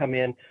ballots come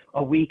in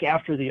a week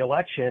after the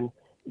election,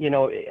 you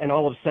know, and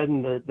all of a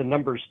sudden the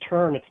numbers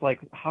turn, it's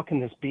like, how can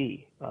this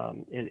be?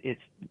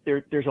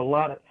 There's a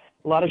lot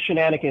of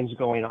shenanigans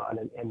going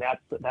on, and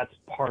that's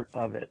part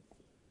of it.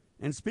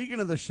 And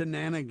speaking of the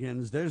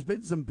shenanigans, there's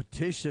been some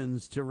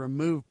petitions to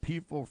remove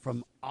people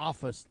from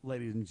office,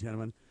 ladies and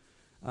gentlemen.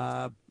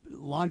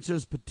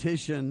 Launches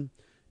petition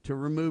to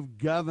remove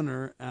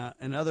governor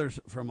and others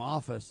from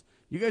office.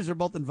 You guys are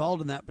both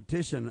involved in that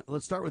petition.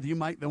 Let's start with you,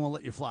 Mike, then we'll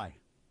let you fly.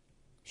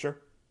 Sure.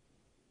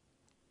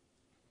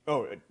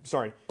 Oh,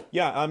 sorry.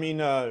 Yeah, I mean,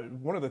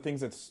 one of the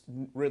things that's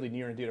really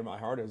near and dear to my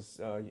heart is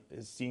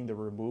seeing the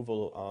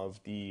removal of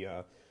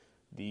the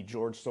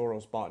George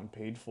Soros bought and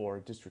paid for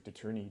district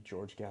attorney,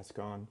 George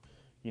Gascon.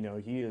 You know,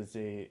 he is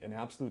an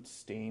absolute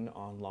stain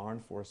on law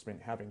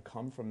enforcement, having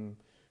come from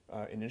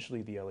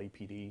initially the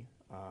LAPD,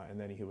 and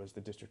then he was the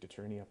district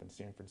attorney up in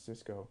San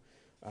Francisco.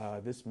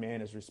 This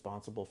man is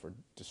responsible for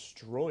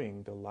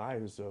destroying the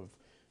lives of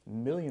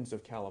millions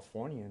of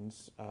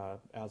Californians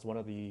as one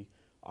of the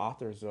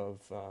authors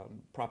of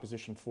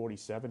Proposition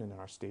 47 in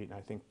our state, and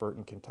I think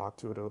Burton can talk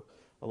to it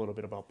a little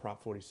bit about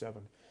Prop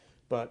 47.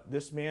 But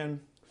this man,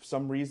 for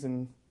some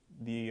reason,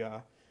 he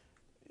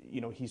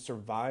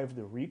survived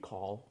the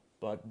recall,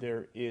 but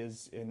there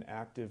is an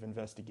active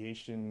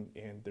investigation,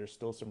 and there's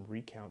still some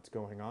recounts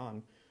going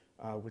on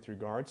with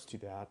regards to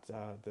that.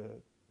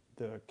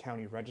 The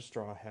county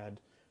registrar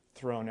had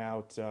thrown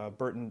out,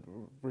 Burton,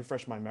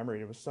 refresh my memory,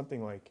 it was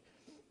something like,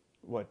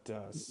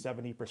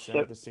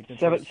 70% of the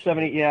signatures?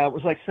 70, yeah, it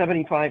was like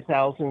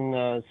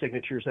 75,000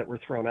 signatures that were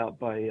thrown out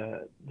by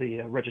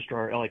the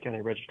registrar, LA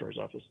County Registrar's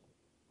office.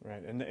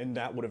 Right, and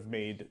that would have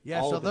made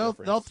so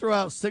they'll throw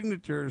out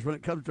signatures when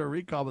it comes to a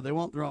recall, but they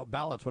won't throw out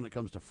ballots when it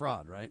comes to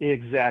fraud, right?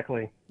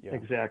 Exactly. Yeah.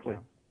 Exactly. Yeah.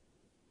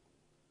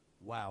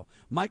 Wow.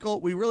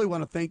 Michael, we really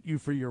want to thank you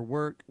for your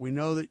work. We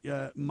know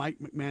that Mike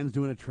McMahon's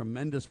doing a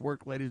tremendous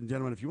work, ladies and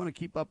gentlemen. If you want to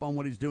keep up on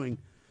what he's doing,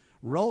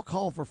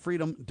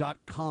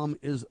 rollcallforfreedom.com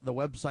is the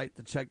website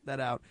to check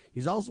that out.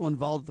 He's also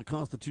involved with the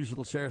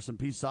Constitutional Sheriffs and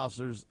Peace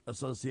Officers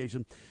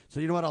Association. So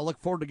you know what? I'll look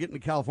forward to getting to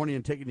California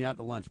and taking you out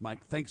to lunch,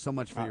 Mike. Thanks so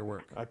much for your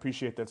work. I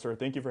appreciate that, sir.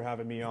 Thank you for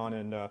having me on.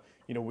 And,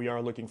 we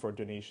are looking for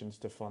donations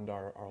to fund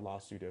our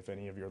lawsuit if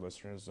any of your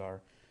listeners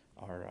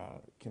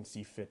can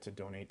see fit to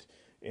donate.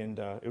 And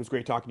it was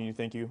great talking to you.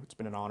 Thank you. It's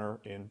been an honor.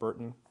 And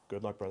Burton,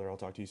 good luck, brother. I'll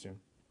talk to you soon.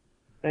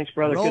 Thanks,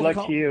 brother. Good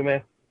luck to you,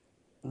 man.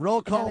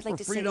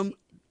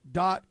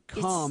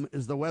 Rollcallforfreedom.com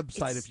is the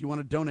website if you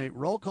want to donate.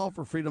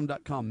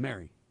 Rollcallforfreedom.com.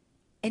 Mary.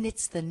 And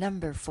it's the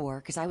number 4,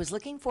 because I was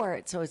looking for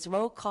it. So it's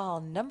roll call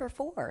number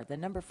 4, the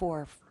number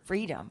 4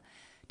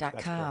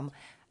 freedom.com,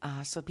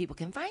 so people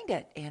can find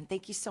it. And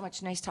thank you so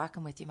much. Nice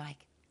talking with you,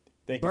 Mike.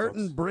 Thank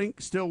Burton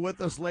Brink still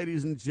with us,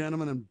 ladies and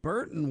gentlemen. And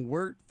Burton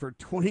worked for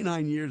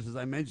 29 years, as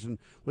I mentioned,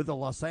 with the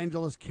Los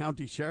Angeles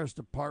County Sheriff's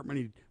Department.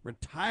 He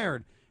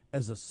retired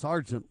as a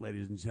sergeant,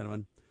 ladies and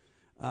gentlemen.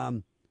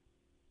 Tell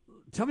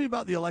me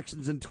about the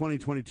elections in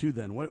 2022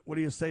 then. What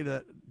do you say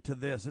to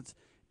this?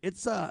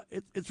 It's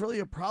really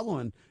a problem.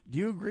 And do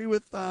you agree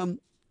with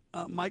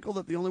Michael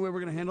that the only way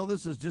we're going to handle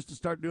this is just to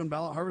start doing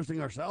ballot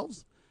harvesting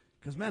ourselves?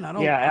 Because man, I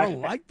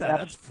don't like that.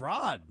 That's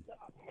fraud.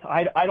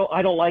 I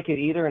don't like it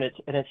either, and it's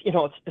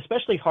it's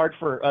especially hard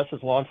for us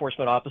as law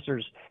enforcement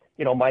officers.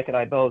 Mike and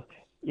I both.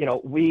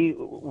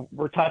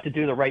 We're taught to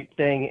do the right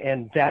thing,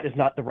 and that is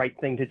not the right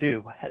thing to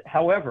do.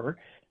 However,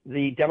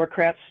 the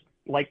Democrats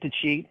like to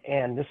cheat,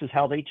 and this is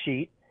how they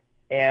cheat.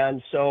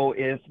 And so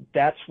if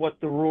that's what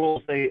the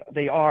rules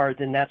they are,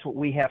 then that's what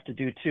we have to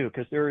do too,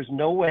 because there is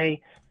no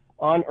way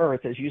on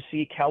earth, as you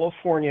see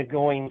California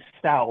going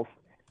south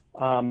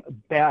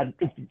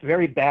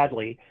very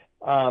badly,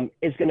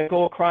 is going to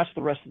go across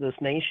the rest of this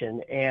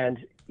nation. And,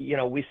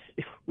 we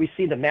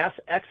see the mass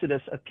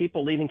exodus of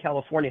people leaving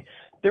California.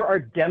 There are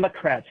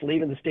Democrats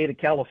leaving the state of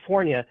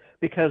California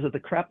because of the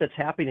crap that's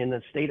happening in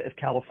the state of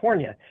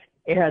California.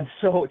 And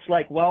so it's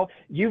like, well,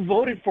 you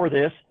voted for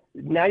this.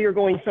 Now you're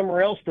going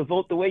somewhere else to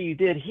vote the way you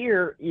did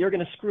here. You're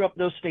going to screw up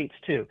those states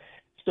too.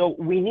 So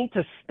we need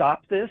to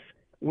stop this.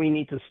 We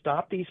need to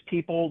stop these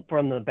people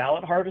from the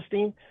ballot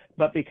harvesting.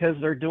 But because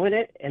they're doing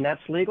it and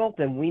that's legal,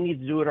 then we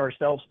need to do it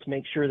ourselves to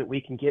make sure that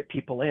we can get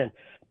people in.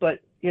 But,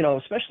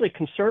 especially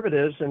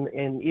conservatives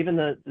and even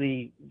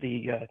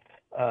the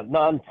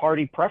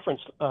non-party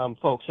preference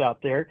folks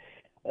out there,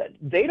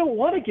 they don't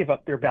want to give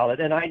up their ballot,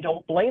 and I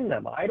don't blame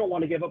them. I don't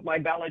want to give up my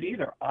ballot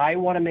either. I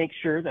want to make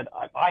sure that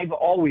I've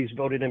always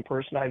voted in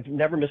person. I've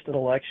never missed an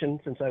election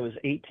since I was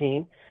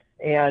 18,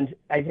 and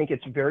I think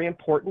it's very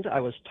important. I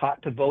was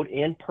taught to vote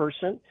in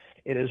person.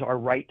 It is our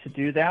right to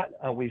do that.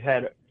 We've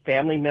had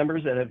family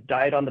members that have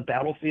died on the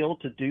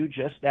battlefield to do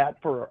just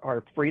that for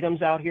our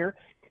freedoms out here,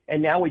 and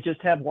now we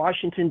just have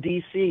Washington,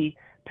 D.C.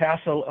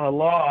 pass a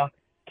law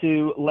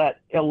to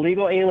let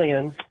illegal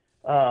aliens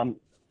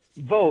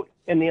vote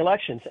in the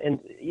elections. And,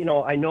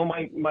 I know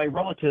my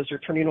relatives are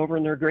turning over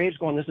in their graves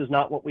going, this is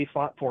not what we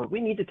fought for.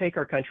 We need to take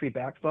our country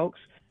back, folks.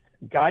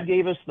 God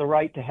gave us the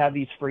right to have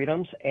these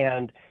freedoms,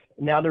 and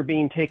now they're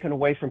being taken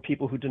away from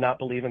people who do not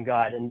believe in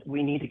God. And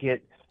we need to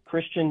get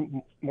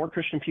more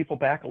Christian people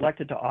back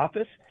elected to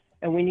office,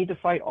 and we need to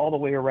fight all the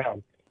way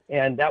around.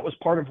 And that was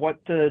part of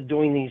what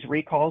doing these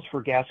recalls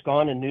for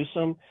Gascon and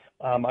Newsom.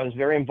 I was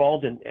very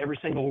involved in every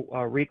single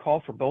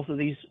recall for both of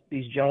these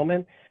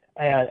gentlemen.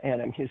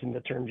 And I'm using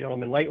the term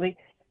gentleman lightly.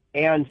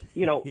 And,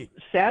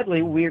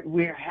 sadly,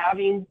 we're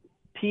having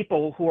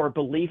people who are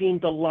believing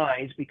the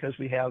lies because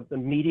we have the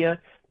media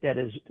that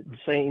is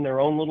saying their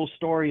own little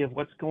story of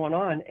what's going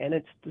on, and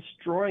it's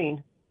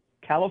destroying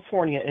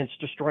California and it's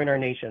destroying our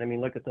nation. I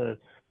mean, look at the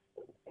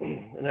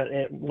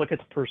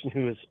person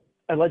who is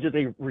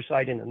allegedly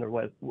residing in the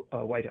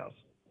White House.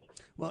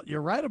 Well,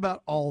 you're right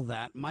about all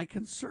that. My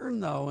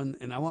concern, though,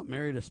 and I want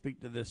Mary to speak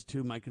to this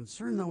too, my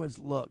concern, though, is,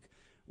 look,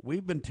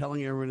 we've been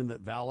telling everyone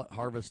that ballot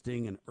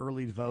harvesting and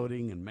early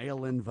voting and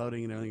mail-in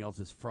voting and everything else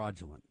is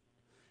fraudulent.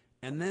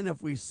 And then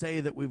if we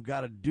say that we've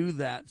got to do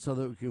that so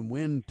that we can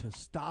win to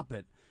stop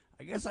it,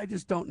 I guess I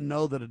just don't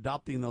know that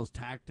adopting those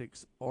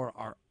tactics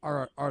are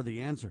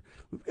the answer.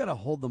 We've got to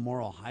hold the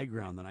moral high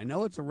ground. And I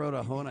know it's a road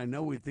to hoe, and I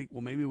know we think,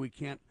 well, maybe we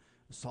can't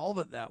solve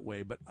it that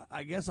way. But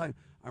I guess I'm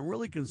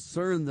really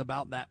concerned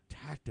about that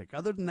tactic.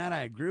 Other than that,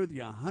 I agree with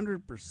you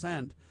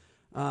 100%.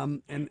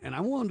 And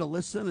I'm willing to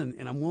listen,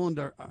 and I'm willing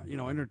to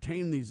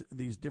entertain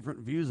these different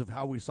views of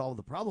how we solve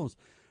the problems.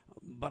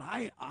 But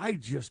I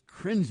just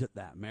cringe at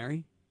that,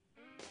 Mary.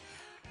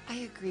 I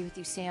agree with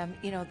you, Sam.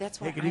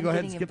 That's why can you go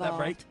ahead and skip involved. that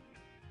break?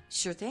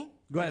 Sure thing.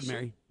 Go ahead,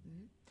 Mary.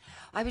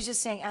 I was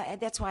just saying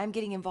that's why I'm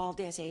getting involved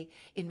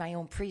in my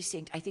own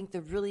precinct. I think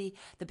the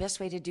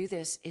best way to do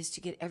this is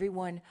to get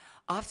everyone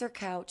off their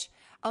couch,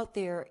 out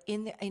there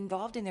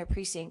involved in their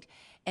precinct,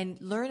 and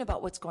learn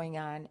about what's going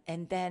on,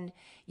 and then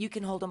you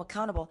can hold them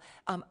accountable.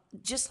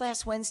 Just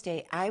last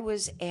Wednesday, I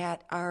was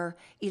at our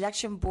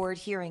election board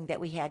hearing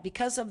that we had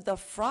because of the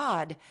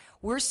fraud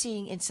we're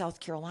seeing in South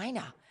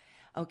Carolina.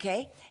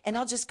 Okay, and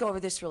I'll just go over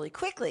this really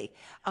quickly.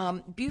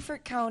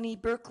 Beaufort County,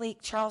 Berkeley,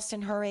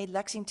 Charleston, Hurry,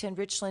 Lexington,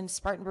 Richland,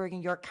 Spartanburg,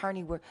 and York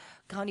County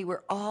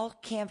were all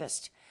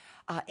canvassed.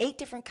 8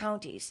 different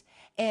counties,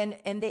 and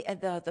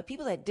the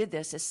people that did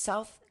this is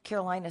South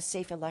Carolina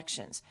Safe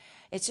Elections.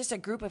 It's just a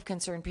group of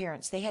concerned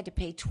parents. They had to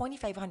pay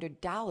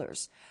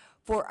 $2,500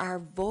 for our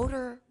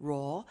voter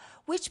roll,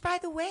 which, by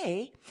the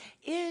way,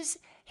 is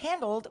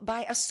handled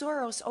by a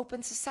Soros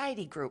Open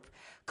Society group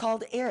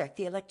called ERIC,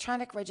 the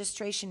Electronic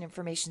Registration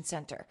Information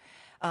Center.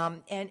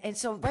 And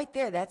so right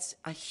there, that's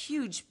a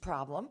huge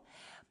problem.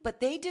 But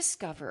they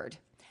discovered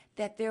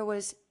that there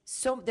were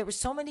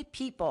so many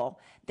people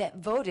that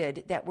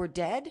voted that were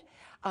dead.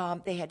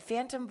 They had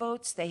phantom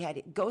votes, they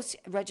had ghost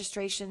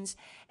registrations,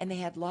 and they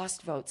had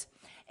lost votes.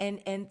 And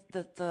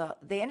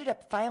they ended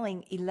up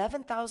filing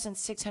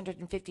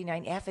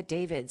 11,659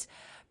 affidavits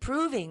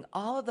proving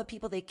all of the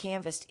people they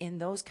canvassed in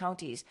those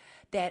counties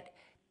that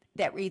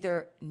were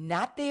either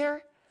not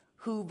there,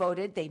 who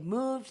voted, they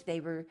moved,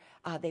 they were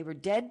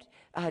dead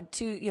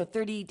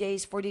 30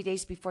 days, 40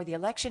 days before the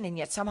election, and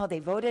yet somehow they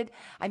voted.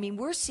 I mean,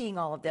 we're seeing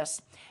all of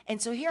this. And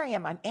so here I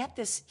am, I'm at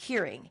this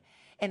hearing,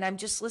 and I'm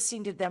just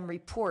listening to them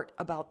report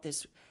about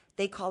this.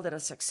 They called it a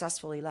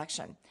successful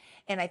election.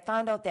 And I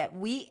found out that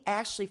we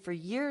actually, for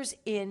years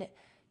in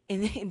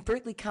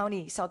Berkeley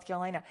County, South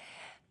Carolina,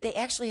 they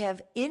actually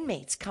have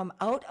inmates come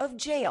out of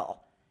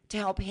jail to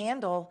help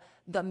handle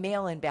the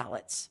mail-in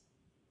ballots.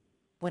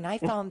 When I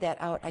found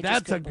that out,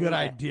 That's a good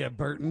idea,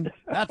 Burton.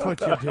 That's what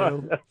you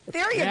do.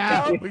 There you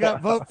go. We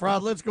got vote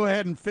fraud. Let's go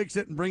ahead and fix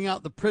it and bring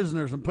out the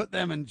prisoners and put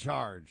them in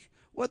charge.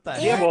 What the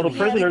Yeah, heck? well,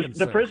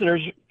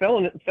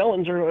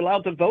 felons are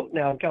allowed to vote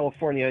now in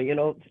California. You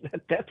know,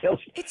 that tells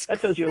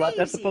you a lot.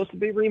 That's supposed to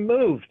be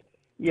removed.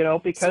 You know,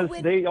 because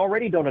they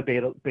already don't obey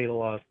the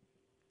laws.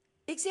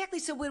 Exactly.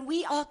 So when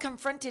we all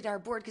confronted our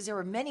board, because there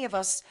were many of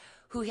us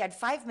who had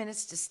 5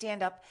 minutes to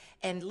stand up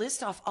and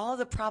list off all of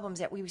the problems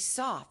that we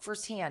saw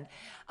firsthand.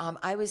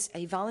 I was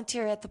a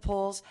volunteer at the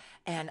polls,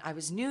 and I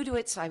was new to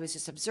it, so I was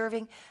just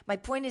observing. My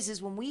point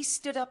is when we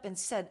stood up and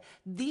said,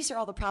 these are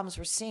all the problems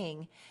we're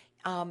seeing,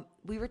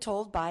 we were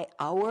told by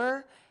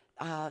our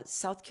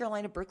South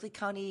Carolina, Berkeley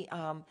County,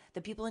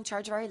 the people in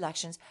charge of our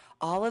elections,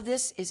 all of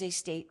this is a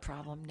state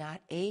problem,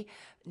 not a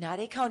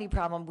county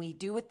problem. We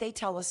do what they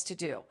tell us to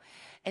do.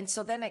 And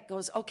so then it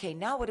goes, okay,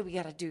 now what do we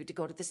got to do to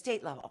go to the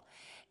state level?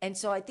 And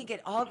so I think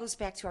it all goes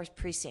back to our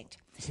precinct.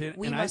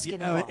 We must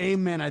get involved.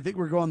 Amen. I think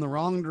we're going the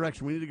wrong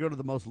direction. We need to go to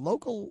the most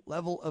local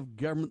level of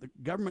government. The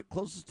government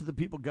closest to the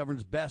people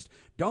governs best.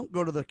 Don't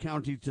go to the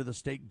county, to the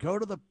state. Go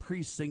to the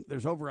precinct.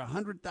 There's over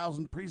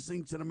 100,000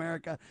 precincts in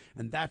America,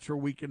 and that's where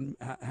we can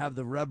have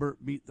the rubber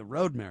meet the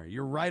road, Mary.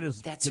 You're right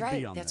as That's to right.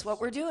 be on That's this. what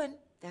we're doing.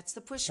 That's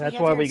the push. That's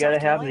why we got to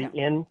have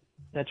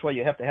That's why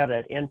you have to have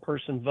that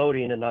in-person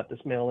voting and not this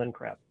mail-in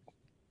crap.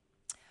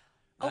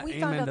 Oh, we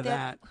found out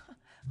that.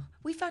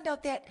 We found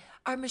out that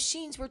our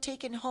machines were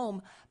taken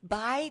home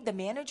by the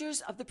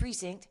managers of the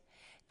precinct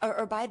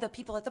or by the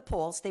people at the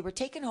polls. They were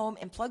taken home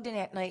and plugged in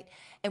at night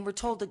and were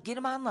told to get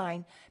them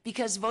online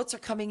because votes are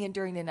coming in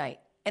during the night.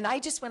 And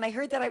when I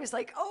heard that, I was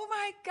like, oh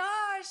my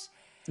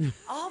gosh,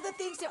 all the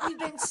things that we've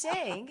been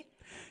saying.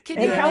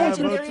 How is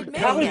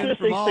this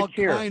from all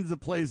secure? kinds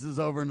of places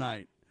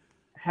overnight.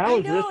 How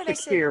is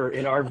this secure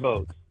in our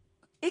votes?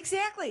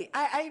 Exactly.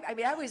 I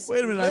mean, I was.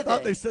 Wait a minute. I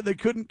thought they said they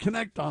couldn't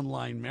connect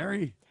online,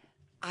 Mary.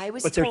 I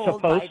was but told they're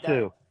supposed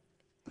to.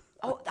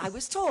 Oh, I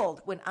was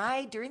told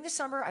during the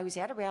summer, I was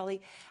at a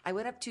rally. I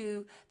went up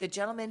to the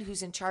gentleman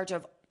who's in charge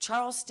of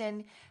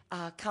Charleston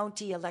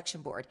County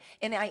Election Board,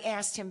 and I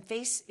asked him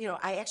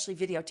I actually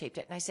videotaped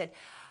it, and I said,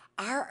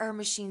 are our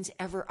machines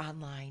ever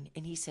online?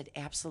 And he said,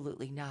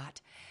 absolutely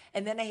not.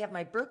 And then I have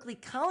my Berkeley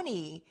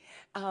County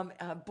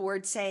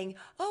board saying,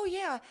 oh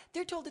yeah,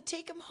 they're told to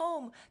take them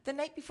home the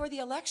night before the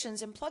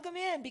elections and plug them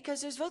in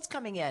because there's votes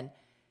coming in.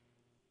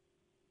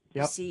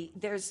 Yep. You see,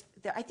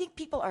 I think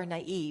people are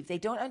naive. They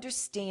don't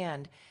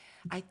understand.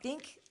 I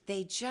think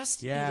they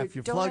just if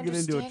you don't plug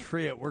understand. it into a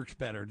tree, it works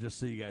better. Just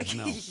so you guys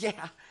know.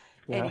 Yeah.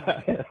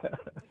 Anyway,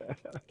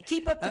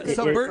 keep up the good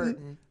so work,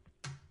 Burton,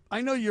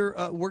 I know you're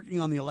working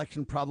on the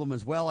election problem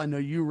as well. I know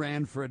you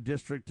ran for a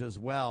district as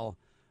well.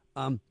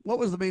 What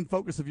was the main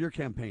focus of your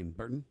campaign,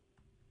 Burton?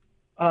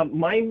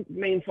 My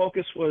main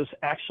focus was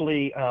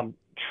actually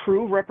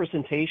true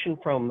representation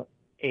from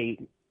a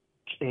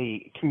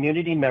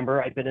community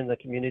member. I've been in the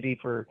community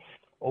for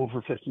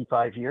over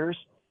 55 years.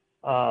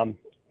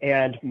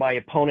 And my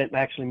opponent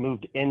actually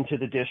moved into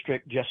the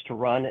district just to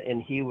run,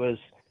 and he was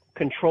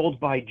controlled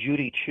by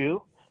Judy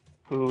Chu,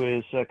 who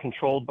is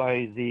controlled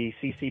by the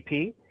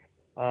CCP.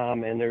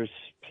 And there's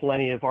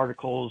plenty of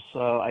articles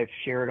I've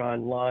shared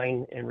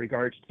online in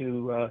regards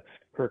to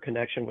her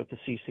connection with the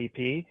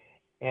CCP.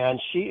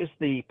 And she is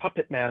the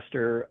puppet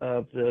master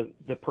of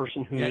the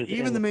person who is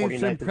even in the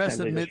mainstream 49th press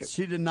Assembly admits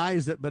District. she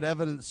denies it, but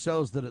evidence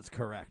shows that it's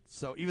correct.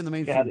 So even the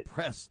mainstream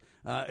press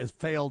has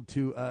failed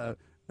to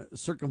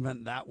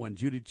circumvent that one.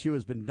 Judy Chu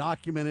has been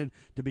documented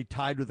to be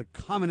tied with the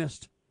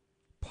Communist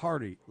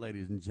Party,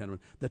 ladies and gentlemen,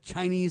 the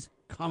Chinese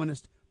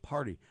Communist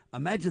Party.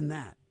 Imagine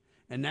that.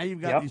 And now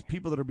you've got these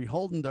people that are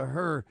beholden to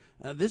her.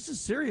 This is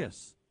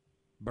serious,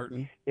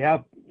 Burton. Yeah,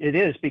 it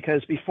is,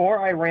 because before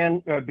I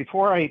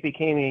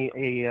became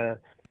a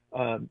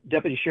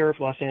deputy sheriff,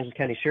 Los Angeles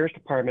County Sheriff's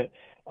Department,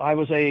 I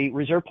was a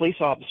reserve police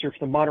officer for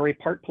the Monterey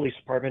Park Police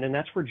Department, and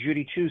that's where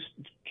Judy Chu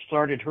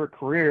started her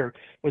career,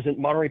 was at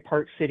Monterey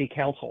Park City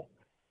Council.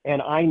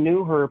 And I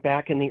knew her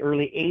back in the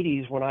early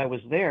 80s when I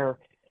was there,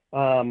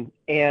 and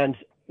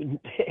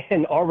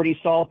already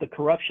saw the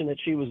corruption that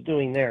she was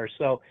doing there.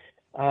 So,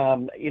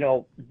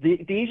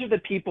 these are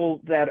the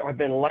people that have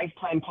been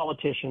lifetime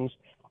politicians.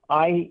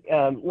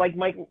 like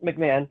Mike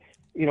McMahon,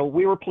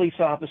 we were police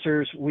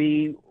officers.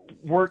 We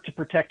worked to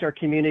protect our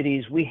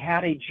communities. We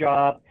had a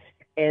job,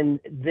 and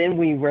then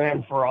we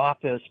ran for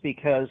office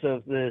because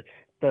of the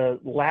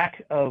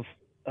lack of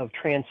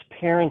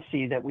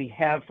transparency that we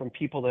have from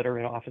people that are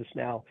in office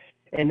now.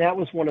 And that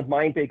was one of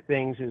my big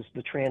things, is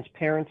the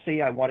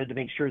transparency. I wanted to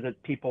make sure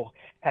that people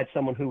had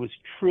someone who was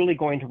truly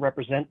going to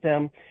represent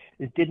them.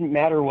 It didn't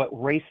matter what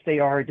race they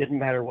are. It didn't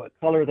matter what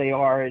color they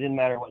are. It didn't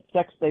matter what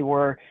sex they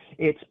were.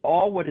 It's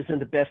all what is in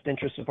the best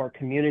interest of our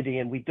community.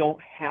 And we don't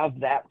have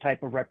that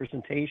type of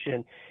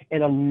representation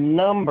in a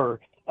number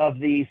of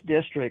these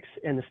districts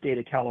in the state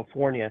of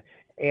California.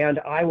 And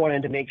I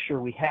wanted to make sure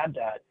we had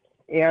that.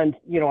 And,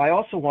 I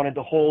also wanted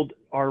to hold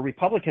our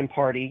Republican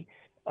Party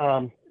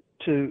to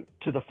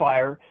the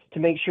fire to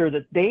make sure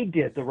that they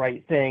did the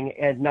right thing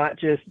and not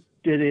just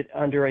did it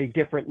under a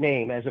different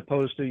name, as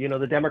opposed to,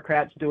 the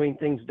Democrats doing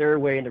things their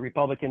way and the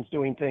Republicans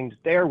doing things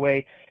their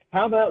way.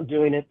 How about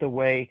doing it the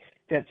way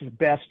that's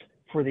best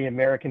for the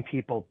American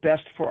people,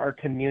 best for our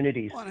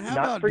communities,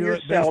 not for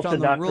yourself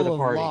and not for the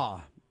party?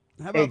 Law?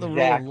 How about the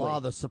rule of law,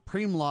 the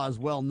supreme law as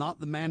well, not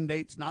the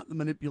mandates, not the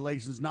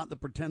manipulations, not the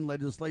pretend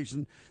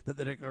legislation that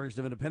the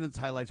Declaration of Independence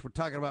highlights. We're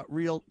talking about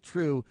real,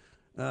 true,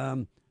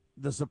 the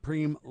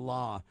supreme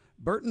law.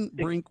 Burton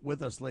Brink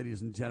with us,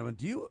 ladies and gentlemen.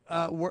 Do you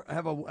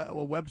have a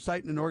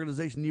website and an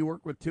organization you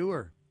work with too,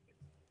 or?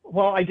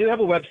 Well, I do have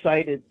a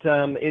website.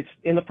 It's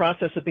in the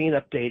process of being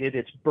updated.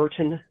 It's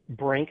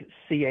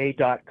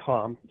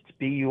burtonbrinkca.com. It's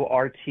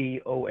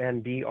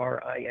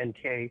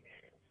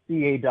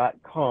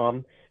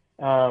BURTONBRINKCA.com.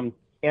 And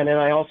then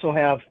I also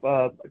have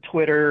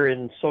Twitter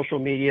and social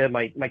media.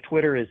 My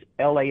Twitter is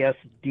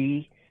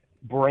LASD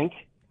Brink.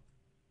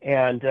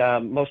 And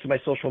most of my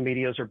social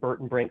medias are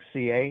Burton Brink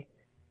CA,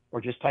 or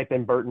just type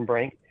in Burton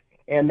Brink.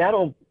 And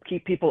that'll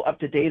keep people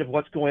up to date of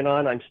what's going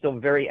on. I'm still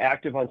very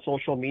active on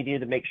social media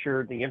to make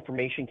sure the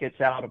information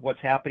gets out of what's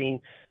happening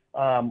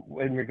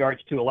in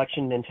regards to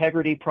Election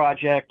Integrity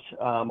Project,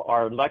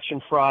 our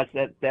election frauds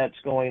that's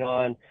going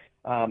on.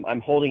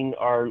 I'm holding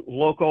our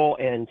local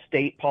and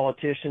state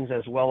politicians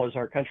as well as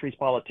our country's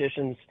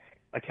politicians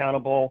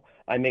accountable.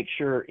 I make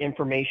sure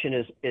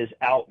information is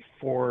out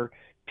for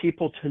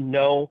people to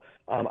know.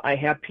 I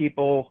have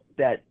people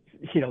that,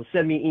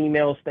 send me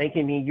emails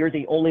thanking me. You're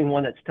the only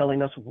one that's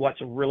telling us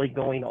what's really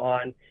going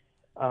on.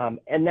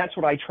 And that's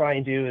what I try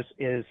and do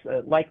is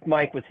like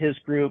Mike with his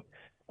group.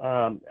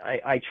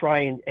 I try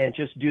and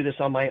just do this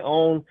on my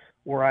own,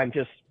 where I'm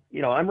just,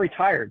 I'm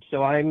retired.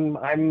 So I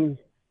didn't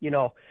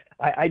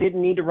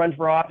need to run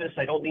for office.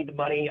 I don't need the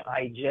money.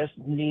 I just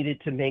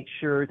needed to make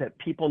sure that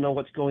people know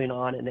what's going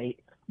on and they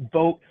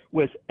vote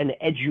with an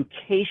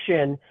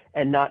education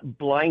and not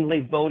blindly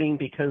voting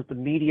because the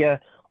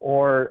media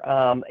or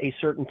a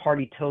certain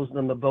party tells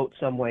them to vote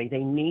some way.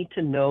 They need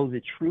to know the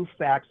true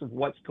facts of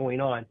what's going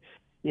on.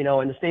 In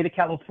the state of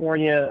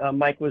California,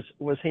 Mike was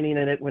hinting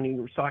at it when he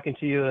was talking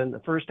to you in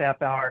the first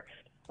half hour.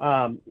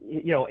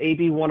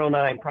 AB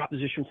 109,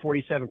 Proposition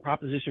 47,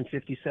 Proposition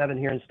 57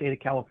 here in the state of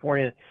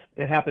California.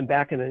 It happened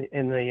back in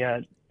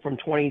the from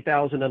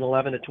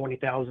 2011 to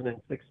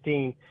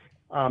 2016.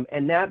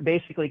 And that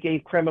basically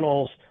gave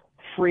criminals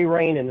free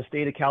reign in the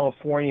state of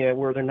California,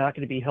 where they're not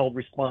going to be held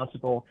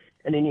responsible.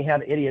 And then you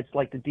have idiots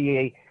like the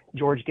DA,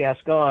 George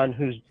Gascon,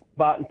 who's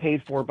bought and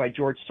paid for by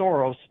George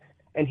Soros.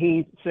 And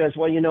he says,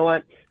 well, you know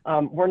what?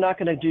 We're not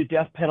going to do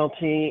death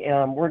penalty.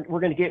 We're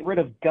going to get rid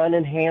of gun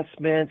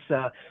enhancements.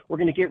 We're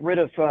going to get rid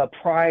of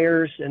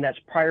priors, and that's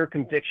prior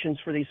convictions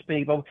for these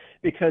people,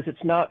 because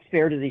it's not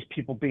fair to these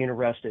people being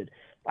arrested.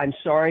 I'm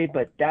sorry,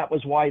 but that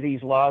was why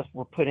these laws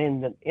were put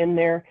in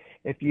there.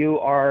 If you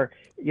are,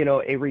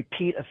 a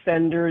repeat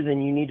offender, then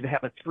you need to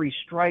have a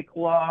 3-strike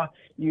law.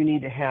 You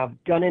need to have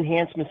gun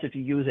enhancements if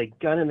you use a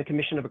gun in the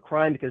commission of a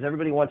crime, because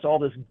everybody wants all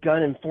this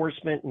gun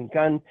enforcement and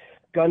gun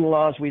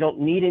laws. We don't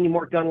need any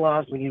more gun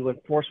laws. We need to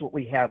enforce what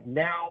we have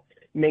now.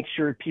 Make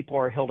sure people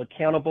are held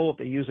accountable. If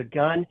they use a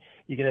gun,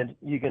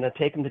 you're gonna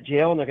take them to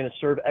jail, and they're gonna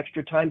serve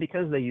extra time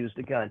because they used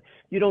a gun.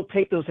 You don't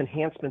take those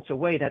enhancements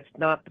away. That's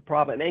not the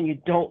problem. And you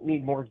don't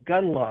need more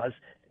gun laws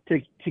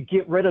to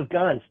get rid of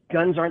guns.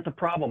 Guns aren't the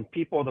problem.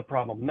 People are the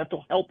problem.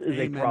 Mental health is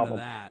a problem.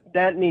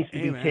 That needs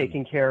to be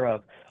taken care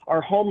of.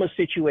 Our homeless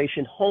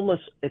situation, homeless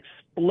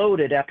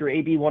exploded after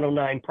AB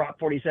 109, Prop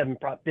 47,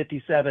 Prop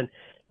 57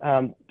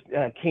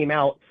 came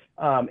out.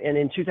 And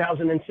in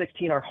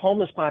 2016, our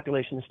homeless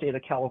population in the state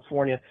of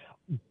California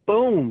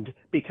boomed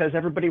because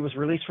everybody was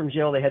released from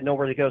jail. They had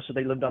nowhere to go, so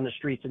they lived on the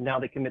streets, and now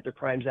they commit their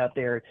crimes out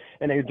there,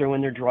 and they're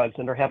doing their drugs,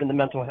 and they're having the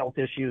mental health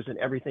issues and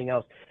everything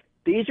else.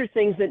 These are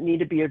things that need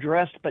to be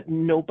addressed, but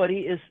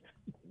nobody is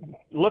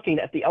looking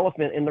at the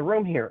elephant in the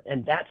room here,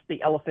 and that's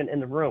the elephant in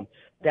the room.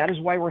 That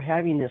is why we're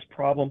having this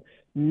problem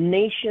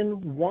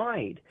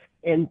nationwide,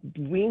 and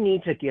we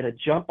need to get a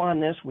jump on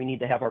this. We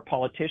need to have our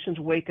politicians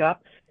wake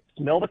up,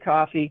 smell the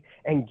coffee,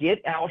 and get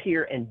out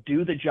here and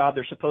do the job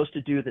they're supposed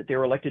to do, that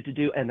they're elected to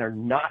do, and they're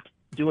not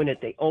doing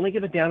it. They only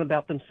give a damn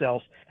about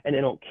themselves, and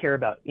they don't care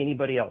about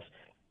anybody else.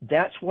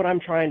 That's what I'm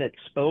trying to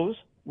expose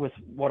with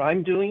what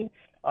I'm doing.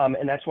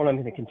 and that's what I'm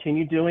going to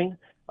continue doing.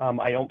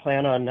 I don't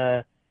plan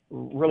on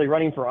really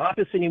running for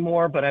office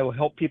anymore, but I will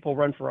help people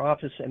run for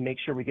office and make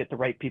sure we get the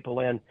right people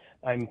in.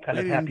 I'm kind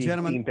of happy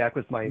being back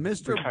with my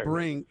Mr. retirement.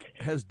 Brink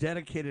has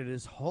dedicated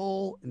his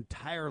whole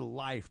entire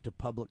life to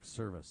public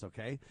service,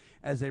 okay?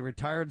 As a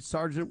retired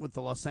sergeant with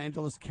the Los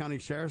Angeles County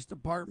Sheriff's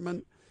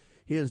Department,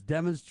 he has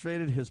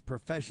demonstrated his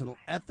professional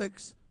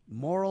ethics,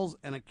 morals,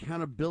 and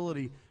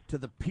accountability to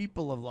the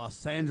people of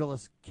Los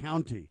Angeles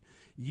County.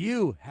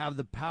 You have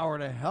the power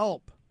to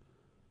help,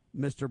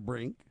 Mr.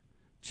 Brink,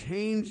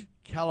 change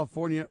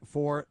California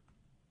for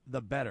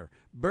the better.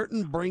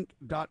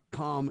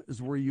 BurtonBrink.com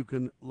is where you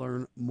can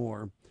learn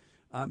more.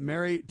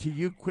 Mary, to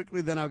you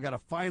quickly, then I've got a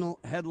final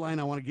headline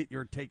I want to get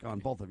your take on,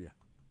 both of you.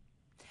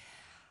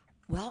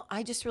 Well,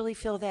 I just really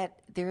feel that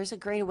there is a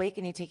great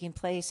awakening taking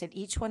place, and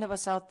each one of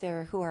us out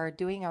there who are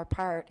doing our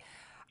part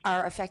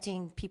are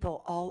affecting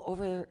people all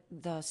over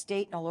the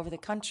state and all over the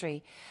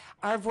country.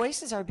 Our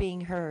voices are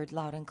being heard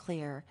loud and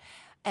clear.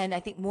 And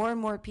I think more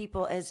and more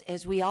people,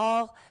 as we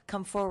all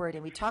come forward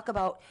and we talk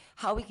about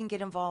how we can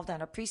get involved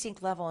on a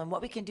precinct level and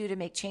what we can do to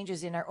make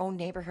changes in our own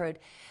neighborhood,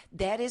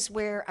 that is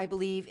where I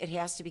believe it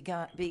has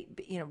to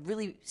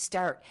really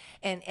start.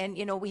 And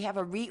we have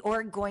a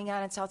reorg going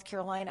on in South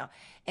Carolina,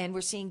 and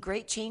we're seeing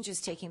great changes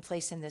taking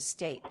place in this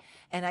state.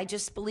 And I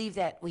just believe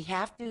that we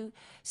have to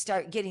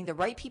start getting the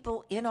right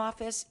people in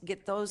office,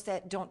 get those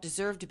that don't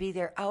deserve to be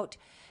there out.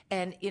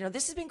 And,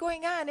 this has been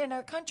going on in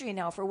our country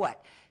now for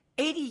what?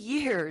 80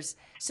 years.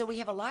 So we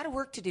have a lot of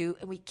work to do,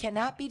 and we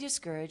cannot be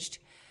discouraged.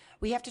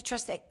 We have to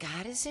trust that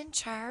God is in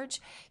charge.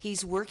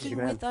 He's working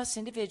with us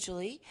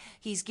individually.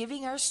 He's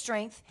giving our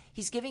strength.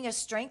 He's giving us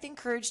strength and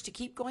courage to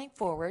keep going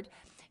forward.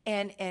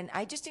 And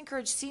I just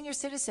encourage senior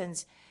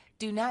citizens,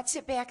 do not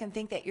sit back and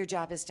think that your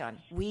job is done.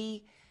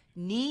 We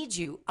need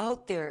you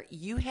out there.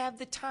 You have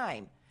the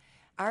time.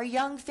 Our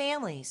young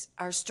families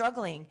are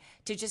struggling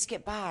to just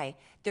get by.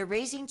 They're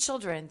raising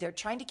children. They're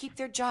trying to keep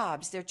their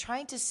jobs. They're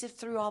trying to sift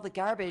through all the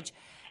garbage,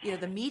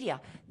 the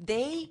media.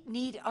 They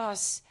need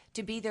us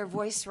to be their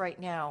voice right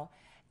now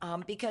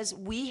because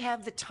we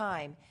have the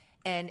time.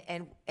 And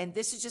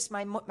this is just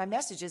my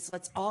message is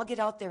let's all get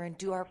out there and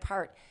do our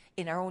part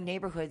in our own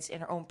neighborhoods,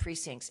 in our own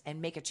precincts,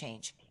 and make a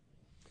change.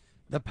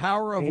 The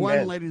power of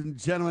one, ladies and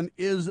gentlemen,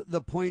 is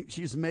the point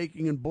she's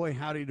making, and boy,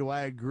 howdy do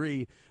I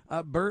agree.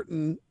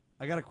 Burton,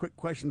 I got a quick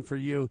question for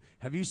you.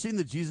 Have you seen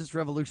the Jesus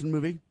Revolution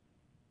movie?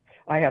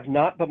 I have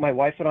not, but my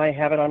wife and I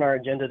have it on our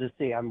agenda to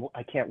see.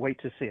 I can't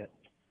wait to see it.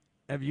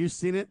 Have you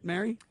seen it,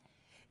 Mary?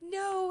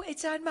 No,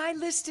 it's on my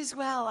list as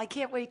well. I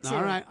can't wait to.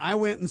 All right, I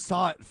went and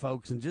saw it,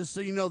 folks. And just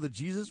so you know, the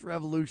Jesus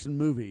Revolution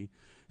movie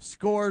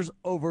scores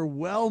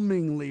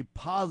overwhelmingly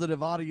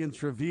positive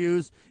audience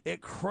reviews.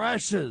 It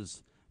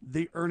crushes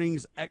the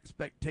earnings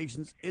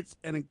expectations. It's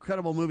an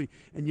incredible movie.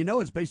 And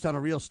it's based on a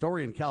real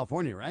story in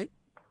California, right?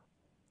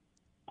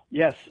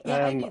 Yes.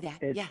 Yeah, I knew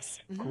that. Yes.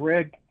 Mm-hmm.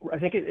 Greg, I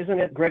think isn't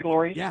it Greg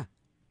Laurie? Yeah.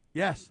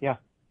 Yes. Yeah.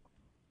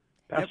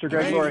 Pastor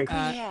Greg Laurie.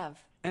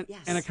 And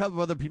a couple of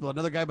other people.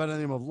 Another guy by the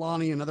name of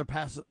Lonnie, another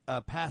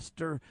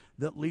pastor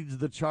that leads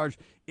the charge.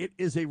 It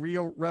is a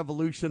real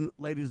revolution,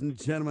 ladies and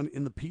gentlemen,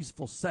 in the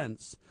peaceful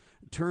sense.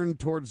 Turned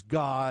towards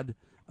God.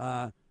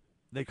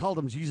 They called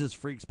them Jesus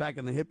freaks back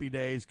in the hippie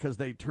days because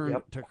they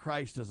turned to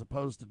Christ as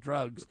opposed to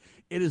drugs.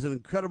 It is an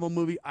incredible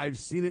movie. I've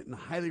seen it and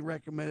highly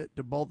recommend it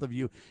to both of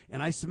you.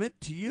 And I submit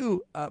to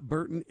you,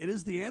 Burton, it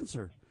is the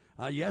answer.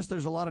 Yes,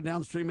 there's a lot of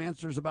downstream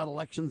answers about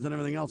elections and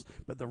everything else,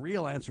 but the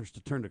real answer is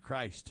to turn to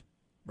Christ,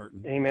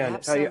 Burton. Amen.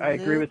 I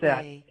agree with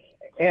that.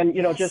 And,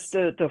 just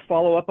to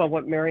follow up on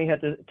what Mary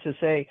had to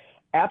say,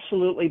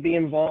 absolutely be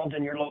involved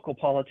in your local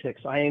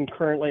politics. I am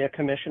currently a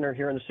commissioner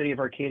here in the city of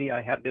Arcadia.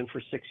 I have been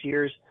for 6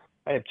 years.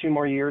 I have 2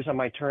 more years on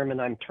my term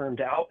and I'm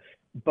termed out,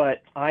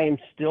 but I am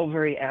still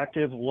very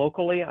active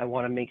locally. I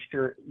want to make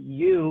sure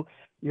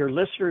your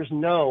listeners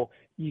know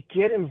you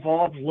get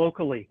involved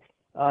locally.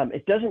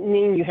 It doesn't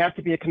mean you have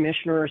to be a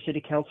commissioner or a city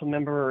council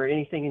member or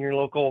anything in your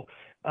local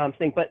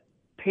thing, but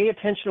pay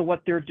attention to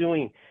what they're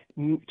doing.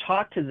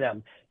 Talk to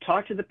them.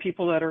 Talk to the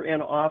people that are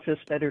in office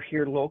that are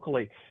here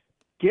locally.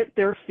 Get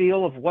their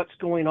feel of what's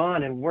going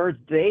on and where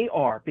they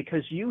are,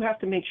 because you have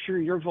to make sure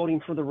you're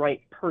voting for the right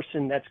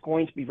person that's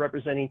going to be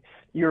representing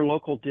your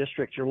local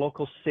district, your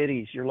local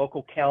cities, your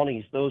local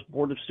counties, those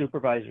board of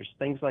supervisors,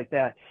 things like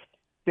that.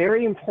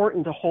 Very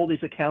important to hold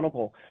these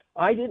accountable.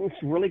 I didn't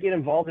really get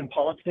involved in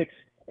politics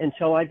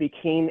until I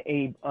became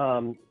a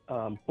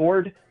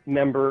board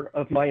member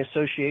of my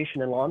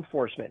association in law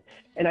enforcement.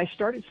 And I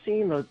started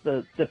seeing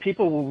the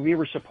people we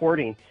were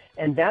supporting.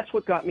 And that's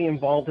what got me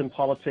involved in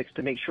politics,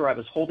 to make sure I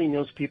was holding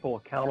those people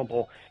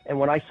accountable. And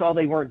when I saw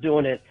they weren't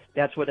doing it,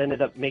 that's what ended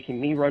up making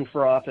me run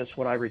for office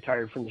when I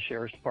retired from the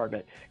Sheriff's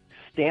Department.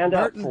 Stand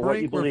up for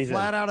what you believe in. We're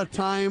flat out of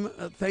time.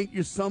 Thank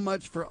you so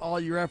much for all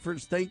your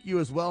efforts. Thank you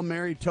as well,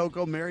 Mary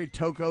Tocco,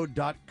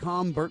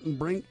 marytocco.com,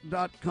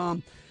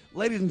 burtonbrink.com.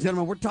 Ladies and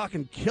gentlemen, we're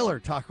talking Killer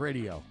Talk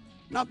Radio.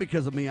 Not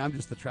because of me, I'm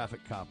just the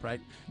traffic cop,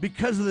 right?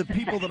 Because of the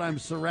people that I'm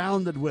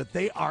surrounded with.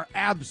 They are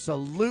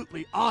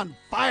absolutely on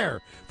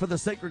fire for the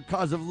sacred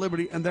cause of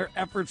liberty, and their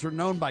efforts are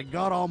known by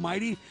God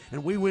Almighty,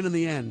 and we win in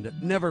the end.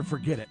 Never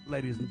forget it,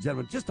 ladies and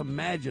gentlemen. Just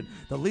imagine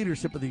the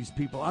leadership of these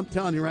people. I'm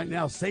telling you right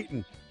now,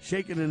 Satan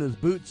shaking in his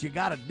boots. You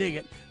got to dig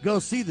it. Go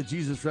see the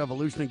Jesus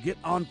Revolution and get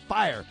on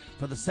fire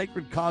for the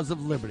sacred cause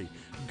of liberty.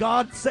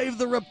 God save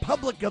the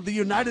Republic of the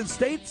United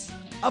States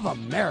of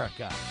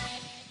America.